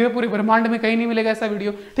 ऐतिहासिक वीडियो है, पूरे ब्रह्मांड में कहीं नहीं मिलेगा ऐसा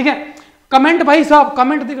वीडियो। ठीक है, कमेंट भाई साहब,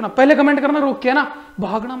 कमेंट देखना, पहले कमेंट करना रोक के ना,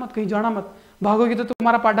 भागना मत, कहीं जाना मत। भागोगे तो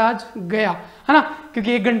तुम्हारा पाडा आज गया, है ना,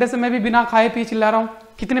 क्योंकि 1 घंटे से मैं भी बिना खाए पी चिल्ला रहा हूँ।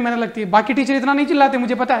 कितनी मेहनत लगती है। बाकी टीचर इतना नहीं चिल्लाते,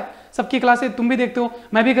 मुझे पता है, सबकी क्लासेस तुम भी देखते हो,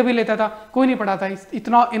 मैं भी कभी लेता था, कोई नहीं पढ़ाता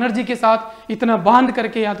इतना एनर्जी के साथ, इतना बांध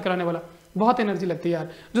करके याद कराने वाला। बहुत एनर्जी लगती है यार।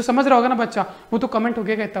 जो समझ रहा होगा ना बच्चा, वो तो कमेंट हो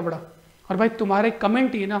गया इतना बड़ा। और भाई तुम्हारे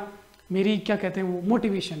कमेंट ही ना मेरी क्या कहते हैं वो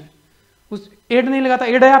मोटिवेशन है। उस एड नहीं लगाता,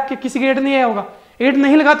 एड है आपके, किसी के एड नहीं आया होगा, एड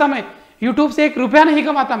नहीं लगाता मैं, यूट्यूब से 1 रुपया नहीं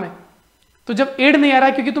कमाता मैं। तो जब एड नहीं आ रहा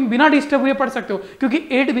है, क्योंकि तुम बिना डिस्टर्ब हुए पढ़ सकते हो, क्योंकि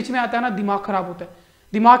एड बीच में आता है ना, दिमाग खराब होता है,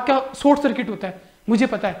 दिमाग का शॉर्ट सर्किट होता है, मुझे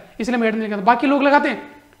पता है, इसलिए मैं एड नहीं लगाता। बाकी लोग लगाते हैं,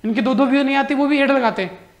 इनके 2-2 व्यू नहीं आती, वो भी एड लगाते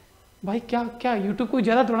हैं। भाई क्या क्या यूट्यूब को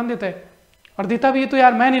ज्यादा दौड़ान देता है, और देता भी है तो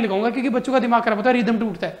यार मैं नहीं लगाऊंगा, क्योंकि बच्चों का दिमाग खराब होता है, रिदम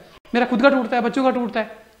टूटता है, मेरा खुद का टूटता है, बच्चों का टूटता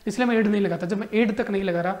है, इसलिए मैं एड नहीं लगाता। जब मैं एड तक नहीं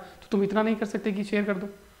लगा रहा तो तुम इतना नहीं कर सकते कि शेयर कर दो।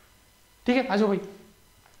 ठीक है, आ जाओ भाई,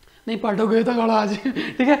 नहीं पढ़ोगे तो गाड़ा आज।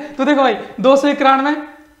 ठीक है, तो देखो भाई 291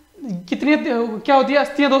 कितनी क्या होती है?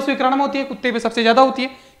 अस्थियां 291 होती है, कुत्ते पे सबसे ज्यादा होती है,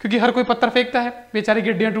 क्योंकि हर कोई पत्थर फेंकता है, बेचारी की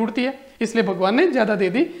हड्डियां टूटती है, इसलिए भगवान ने ज्यादा दे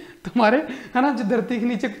दी तुम्हारे, है ना, जो धरती के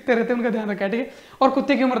नीचे कुत्ते रहते हैं उनका ध्यान रखा है। ठीक है, और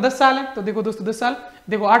कुत्ते की उम्र 10 साल है। तो देखो दोस्तों 10 साल,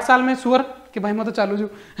 देखो 8 साल में सुअर कि भाई मैं तो चालू जो,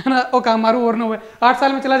 है ना, वो काम मारू और न हुए, 8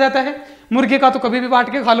 साल में चला जाता है। मुर्गे का तो कभी भी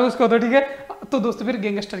बांट के खा लो उसको, तो ठीक है। तो दोस्तों फिर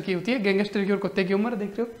गैंगस्टर की होती है, गैंगस्टर की और कुत्ते की उम्र देख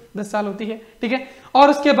रहे हो 10 साल होती है। ठीक है, और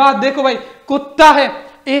उसके बाद देखो भाई कुत्ता है,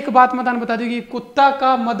 एक बात मैं बता दूं कि कुत्ता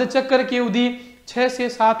का मधचक्र की अवधि 6 से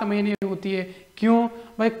 7 महीने होती है। क्यों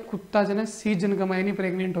भाई? कुत्ता जो है सीजन का महीने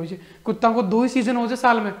प्रेग्नेंट हो जाए, कुत्ता को 2 ही सीजन हो जाए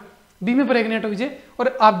साल में, बी में प्रेग्नेंट हो जाए।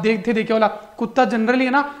 और आप देखते वाला कुत्ता जनरली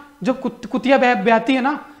है ना, जब कुतिया ब्याती है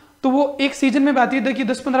ना, तो वो एक सीजन में ब्याती है। देखिए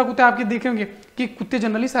 10-15 कुत्ते आपके देखे होंगे कि कुत्ते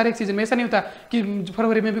जनरली सारे एक सीजन में, ऐसा नहीं होता कि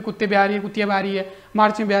फरवरी में भी कुत्ते ब्याह रही है, कुतिया ब्याह रही है,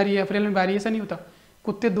 मार्च में ब्याह रही है, अप्रैल में ब्याह रही है, ऐसा नहीं होता।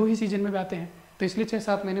 कुत्ते 2 ही सीजन में ब्याहते हैं, तो इसलिए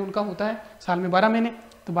 6-7 महीने उनका होता है, साल में 12 महीने,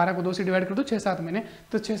 तो 12 को 2 से डिवाइड कर दो, 6-7 महीने,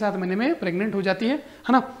 तो 6-7 महीने में प्रेग्नेंट हो जाती है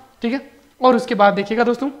ना। ठीक है, और उसके बाद देखिएगा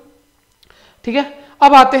दोस्तों, ठीक है,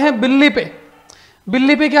 अब आते हैं बिल्ली पे।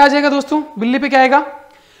 बिल्ली पे क्या आ जाएगा दोस्तों? बिल्ली पे क्या आएगा?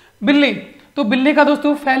 बिल्ली, तो बिल्ली का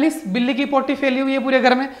दोस्तों फेलिस, बिल्ली की पोटी फैली हुई है पूरे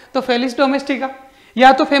घर में, तो फेलिस डोमेस्टिका,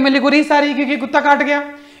 या तो फैमिली को रीस आ रही है क्योंकि कुत्ता काट गया,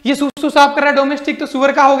 ये सूसू साफ कर रहा है डोमेस्टिक, तो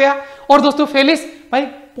सुअर का हो गया। और दोस्तों फेलिस भाई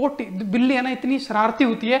पोटी, बिल्ली है ना इतनी शरारती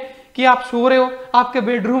होती है कि आप सो रहे हो, आपके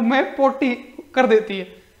बेडरूम में पोटी कर देती है,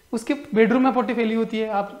 उसके बेडरूम में पोटी फैली होती है,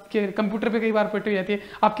 आपके कंप्यूटर पे कई बार पोटी हो जाती है,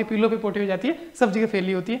 आपके पिलो पे पोटी हो जाती है, सब जगह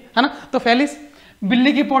फैली होती है ना। तो फेलिस,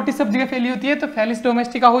 बिल्ली की पोटी सब जगह फैली होती है, तो फेलिस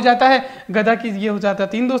डोमेस्टिका हो जाता है। गधा की ये हो जाता है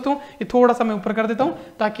 3 दोस्तों। ये थोड़ा सा मैं ऊपर कर देता हूं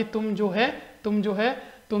ताकि तुम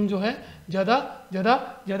जो है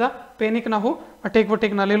ज्यादा पैनिक ना हो, अटैक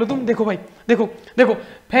वटेक ना ले लो तुम। देखो भाई, देखो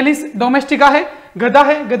फेलिस डोमेस्टिका है, गधा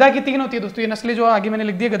है, गधा की 3 होती है दोस्तों, ये नस्लें जो आगे मैंने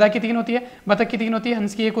लिख दी है, गधा की 3 होती है, बतख की 3 होती है,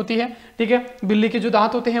 हंस की 1 होती है। ठीक है, बिल्ली के जो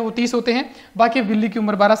दांत होते हैं वो 30 होते हैं, बाकी बिल्ली की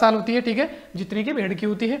उम्र 12 साल होती है। ठीक है, जितनी की भेड़ की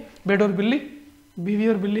होती है, भेड़ और बिल्ली, बीवी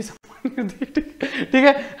और बिल्ली ठीक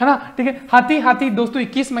है ना। ठीक है, हाथी दोस्तों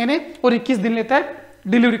 21 महीने और 21 दिन लेता है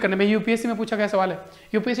डिलीवरी करने में। यूपीएससी में पूछा गया सवाल है,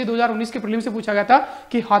 यूपीएससी 2019 के प्रीलिम से पूछा गया था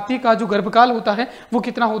कि हाथी का जो गर्भकाल होता है वो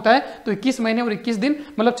कितना होता है, तो 21 महीने और 21 दिन,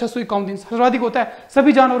 मतलब 651 दिन सर्वाधिक होता है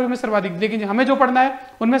सभी जानवरों में सर्वाधिक। लेकिन हमें जो पढ़ना है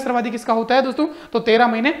उनमें सर्वाधिक किसका होता है दोस्तों, तो 13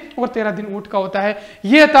 महीने और 13 दिन ऊंट का होता है।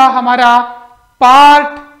 यह था हमारा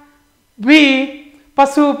पार्ट बी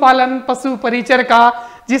पशुपालन पशु परिचर का,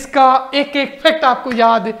 जिसका एक एक फैक्ट आपको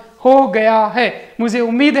याद हो गया है। मुझे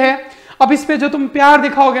उम्मीद है अब इस पे जो तुम प्यार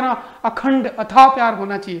दिखाओगे ना, अखंड अथाह प्यार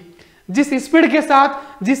होना चाहिए। जिस स्पीड के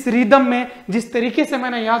साथ, जिस रिदम में, जिस तरीके से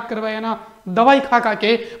मैंने याद करवाया ना, दवाई खा खा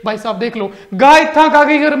के भाई साहब देख लो। गाय था खा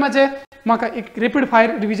गई घर मचे, माँ का एक रेपिड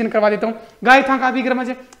फायर रिवीजन करवा देता हूं। गाय था खा भी घर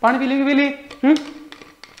मचे, पानी पी ली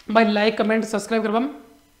भाई, लाइक कमेंट सब्सक्राइब करवा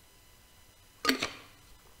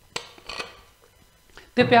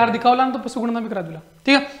ते प्यार दिखाओ ला तो पशु गणना भी करा दूला।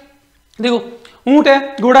 ठीक है, देखो ऊंट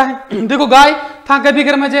है, घोड़ा है, देखो गाय था का भी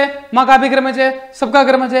घर में जे, माँ का भी घर में जे, सबका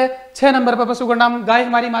घर में जे। 6 नंबर पर पशु का नाम गाय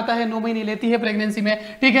हमारी माता है, 9 महीने लेती है प्रेगनेंसी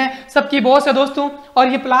में। ठीक है, सबकी बॉस है दोस्तों, और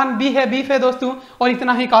ये प्लान बी है, बीफ है दोस्तों, और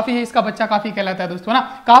इतना ही काफी है। इसका बच्चा काफी कहलाता है दोस्तों, है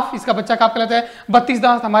ना, काफ, इसका बच्चा काफ कहलाता है। 32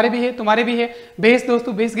 दांत हमारे भी है, तुम्हारे भी है। भैंस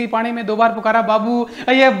दोस्तों, भैंस गई पानी में, 2 बार पुकारा बाबू,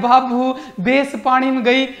 अये बाबू, भैंस पानी में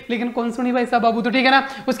गई, लेकिन कौन सुनी भाई साहब बाबू, तो ठीक है ना।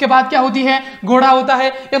 उसके बाद क्या होती है, घोड़ा होता है,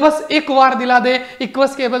 ये बस एक बार दिला दे,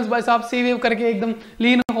 21 के बस भाई साहब सेव करके एकदम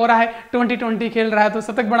लीन हो रहा है, 2020 खेल रहा है तो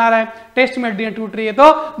शतक बना रहा है, टेस्ट में हड्डियां टूट रही है तो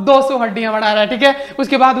 200 हड्डियां बढ़ा रहा है। ठीक है,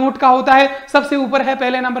 उसके बाद ऊंट का होता है, सबसे ऊपर है,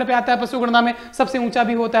 पहले नंबर पे आता है पशु गणना में, सबसे ऊंचा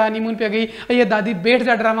भी होता है। हनीमून पे गई, ये दादी बैठ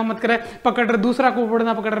जा, ड्रामा मत करे, पकड़ रहे दूसरा कुबड़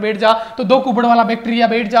ना पकड़ बैठ जा, तो 2 कुबड़ वाला बैक्टीरिया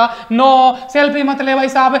बैठ जा। नो सेल्फी मत ले भाई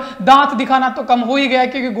साहब, दांत दिखाना तो कम हो ही गया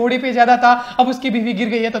क्योंकि घोड़ी पे ज्यादा था, अब उसकी बीवी गिर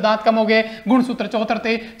गई है तो दांत कम हो गए। गुणसूत्र 74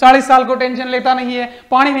 थे। 40 साल को टेंशन लेता नहीं है,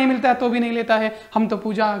 पानी नहीं मिलता है तो भी नहीं लेता है, हम तो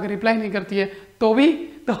पूजा अगर रिप्लाई नहीं करती है तो भी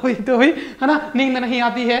है ना, नींद नहीं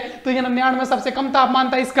आती है, तो ये 99 में सबसे कम तापमान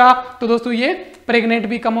था इसका। तो दोस्तों ये प्रेग्नेंट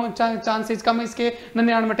भी कम चांसेस कम है इसके,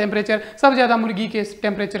 99 में टेम्परेचर, सब ज्यादा मुर्गी के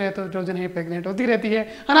टेम्परेचर है तो ट्रोजन है प्रेग्नेंट होती रहती है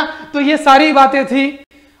ना। तो ये सारी बातें थी।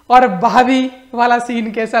 और भाभी वाला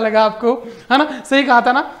सीन कैसा लगा आपको, है ना, सही कहा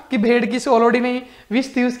था ना कि भेड़ की सोलोडी नहीं,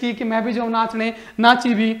 विश थी उसकी कि मैं भी जाऊं नाचने,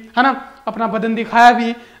 नाची भी, है ना, अपना बदन दिखाया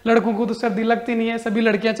भी। लड़कों को तो सर्दी लगती नहीं है, सभी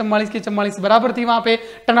लड़कियां 44 की 44 बराबर थी, वहां पे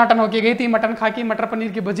टनाटन होके गई थी, मटन खा के मटर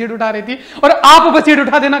पनीर की बचीट उठा रही थी। और आप बचीट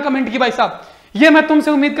उठा देना कमेंट की भाई साहब, ये मैं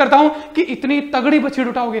तुमसे उम्मीद करता हूं कि इतनी तगड़ी बचीट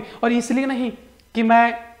उठाओगे। और इसलिए नहीं कि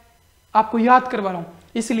मैं आपको याद करवा रहा हूं,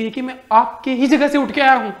 इसलिए कि मैं आपके ही जगह से उठ के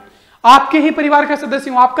आया हूं, आपके ही परिवार का सदस्य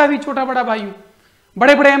हूं, आपका भी छोटा बड़ा भाई हूं।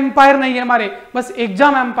 बड़े बड़े एम्पायर नहीं है हमारे, बस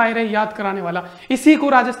एग्जाम एम्पायर है याद कराने वाला। इसी को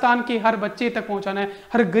राजस्थान के हर बच्चे तक पहुंचाना है,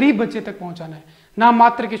 हर गरीब बच्चे तक पहुंचाना है, नाम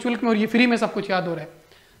मात्र के शुल्क में, और ये फ्री में सब कुछ याद हो रहा है।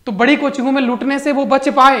 तो बड़ी कोचिंगों में लूटने से वो बच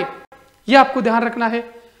पाए, ये आपको ध्यान रखना है।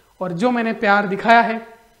 और जो मैंने प्यार दिखाया है,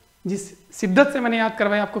 जिस शिद्दत से मैंने याद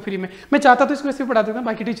करवाया आपको फ्री में, मैं चाहता तो इसको वैसे भी पढ़ाते थे,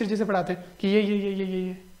 बाकी टीचर जैसे पढ़ाते कि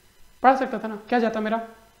ये पढ़ा सकता था ना, क्या जाता,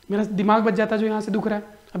 मेरा दिमाग बच जाता जो यहाँ से दुख रहा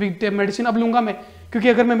है। अभी मेडिसिन अब लूंगा मैं, क्योंकि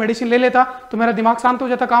अगर मैं मेडिसिन ले लेता तो मेरा दिमाग शांत हो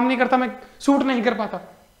जाता, काम नहीं करता, मैं शूट नहीं कर पाता।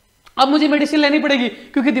 अब मुझे मेडिसिन लेनी पड़ेगी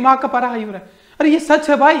क्योंकि दिमाग का पारा हाई हो रहा है। अरे ये सच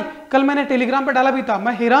है भाई, कल मैंने टेलीग्राम पे डाला भी था,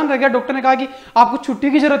 मैं हैरान रह गया। डॉक्टर ने कहा कि आपको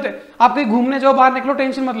छुट्टी की जरूरत है, आप कहीं घूमने जाओ, बाहर निकलो,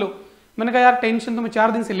 टेंशन मत लो। मैंने कहा यार टेंशन तो मैं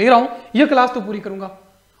 4 दिन से ले रहा हूं, ये क्लास तो पूरी करूंगा।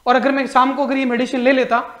 और अगर मैं शाम को अगर ये मेडिसिन ले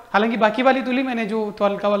लेता, हालांकि बाकी वाली तो ली मैंने जो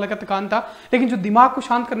हल्का वाला का थकान था, लेकिन जो दिमाग को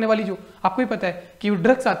शांत करने वाली, जो आपको ही पता है कि वो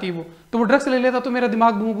ड्रग्स आती है, तो वो ड्रग्स ले लेता तो मेरा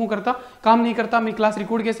दिमाग भूं भूं करता, काम नहीं करता, मैं क्लास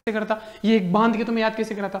रिकॉर्ड कैसे करता, ये एक बांध के तो मैं याद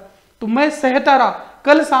कैसे कराता। तो मैं सहता रहा,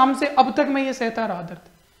 कल शाम से अब तक मैं ये सहता रहा दर्द,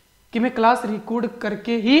 कि मैं क्लास रिकॉर्ड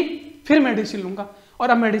करके ही फिर मेडिसिन लूंगा। और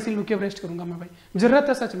अब मेडिसिन लू के रेस्ट करूंगा मैं भाई, जरूरत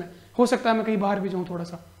है सच में। हो सकता है मैं कहीं बाहर भी जाऊं थोड़ा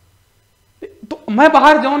सा, तो मैं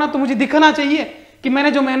बाहर जाऊं ना तो मुझे दिखना चाहिए कि मैंने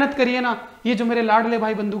जो मेहनत करी है ना, ये जो मेरे लाडले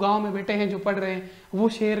भाई बंधु गांव में बैठे हैं, जो पढ़ रहे हैं, वो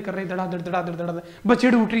शेयर कर रहे हैं, धड़ा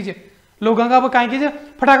बछेड़ उठ रही है, लोगों का वो कहीं कीजिए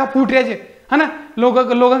फटाका फूट रहे है ना, लोगों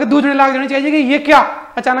के दूसरे लाग देने चाहिए कि ये क्या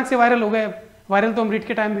अचानक से वायरल हो गए। वायरल तो हम रीट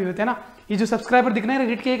के टाइम भी होते हैं ना, ये जो सब्सक्राइबर दिख रहे हैं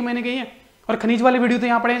रीट के 1 महीने के ही है। और खनिज वाले वीडियो तो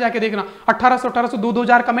यहाँ पड़े जाके देखना, 1800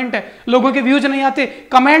 2-2000 कमेंट है, लोगों के व्यूज नहीं आते,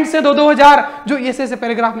 कमेंट से 2-2000, जो ऐसे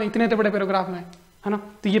पैराग्राफ में, इतने बड़े पैराग्राफ में, है ना।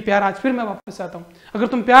 तो ये प्यार आज फिर मैं वापस आता हूं, अगर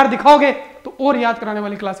तुम प्यार दिखाओगे तो और याद कराने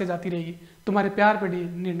वाली क्लासेज आती रहेगी, तुम्हारे प्यार पे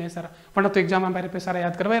निर्णय सारा, वरना तो एग्जाम में मेरे पे सारा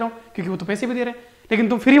याद करवा रहा हूं क्योंकि वो तो पैसे भी दे रहे हैं। लेकिन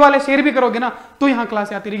तुम फ्री वाले शेयर भी करोगे ना तो यहाँ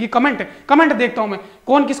क्लास आती रहेगी। कमेंट देखता हूं मैं,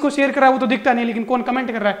 कौन किसको शेयर कर रहा है वो तो दिखता नहीं, लेकिन कौन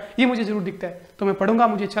कमेंट कर रहा है ये मुझे जरूर दिखता है, तो मैं पढ़ूंगा,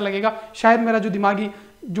 मुझे अच्छा लगेगा। शायद मेरा जो दिमागी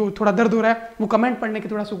जो थोड़ा दर्द हो रहा है वो कमेंट पढ़ने के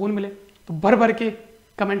थोड़ा सुकून मिले, तो भर के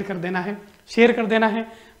कमेंट कर देना है, शेयर कर देना है।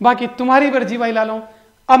 बाकी तुम्हारी मर्जी भाई लालो,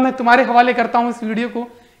 अब मैं तुम्हारे हवाले करता हूं इस वीडियो को,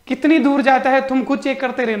 कितनी दूर जाता है तुम खुद चेक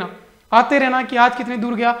करते रहना, आते रहना कि आज कितनी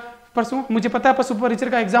दूर गया। परसों मुझे पता है पशु परिचर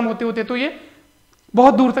का एग्जाम होते होते तो ये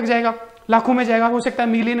बहुत दूर तक जाएगा, लाखों में जाएगा, हो सकता है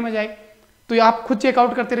मिलियन में जाए। तो ये आप खुद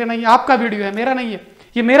चेकआउट करते रहना, ये आपका वीडियो है, मेरा नहीं है,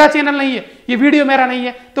 ये मेरा चैनल नहीं है, ये वीडियो मेरा नहीं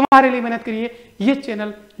है, तुम्हारे लिए मेहनत करिए, ये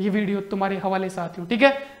चैनल ये वीडियो तुम्हारे हवाले से आती हूँ, ठीक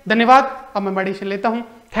है। धन्यवाद। अब मैं मेडिसिन लेता हूँ,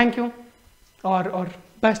 थैंक यू, और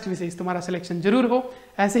बेस्ट विशेष, तुम्हारा सिलेक्शन जरूर हो।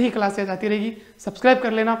 ऐसे ही क्लासेज आती रहेगी, सब्सक्राइब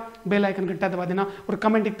कर लेना, बेल आइकन घंटा दबा देना और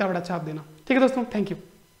कमेंट इतना बड़ा छाप देना, ठीक है दोस्तों, थैंक यू।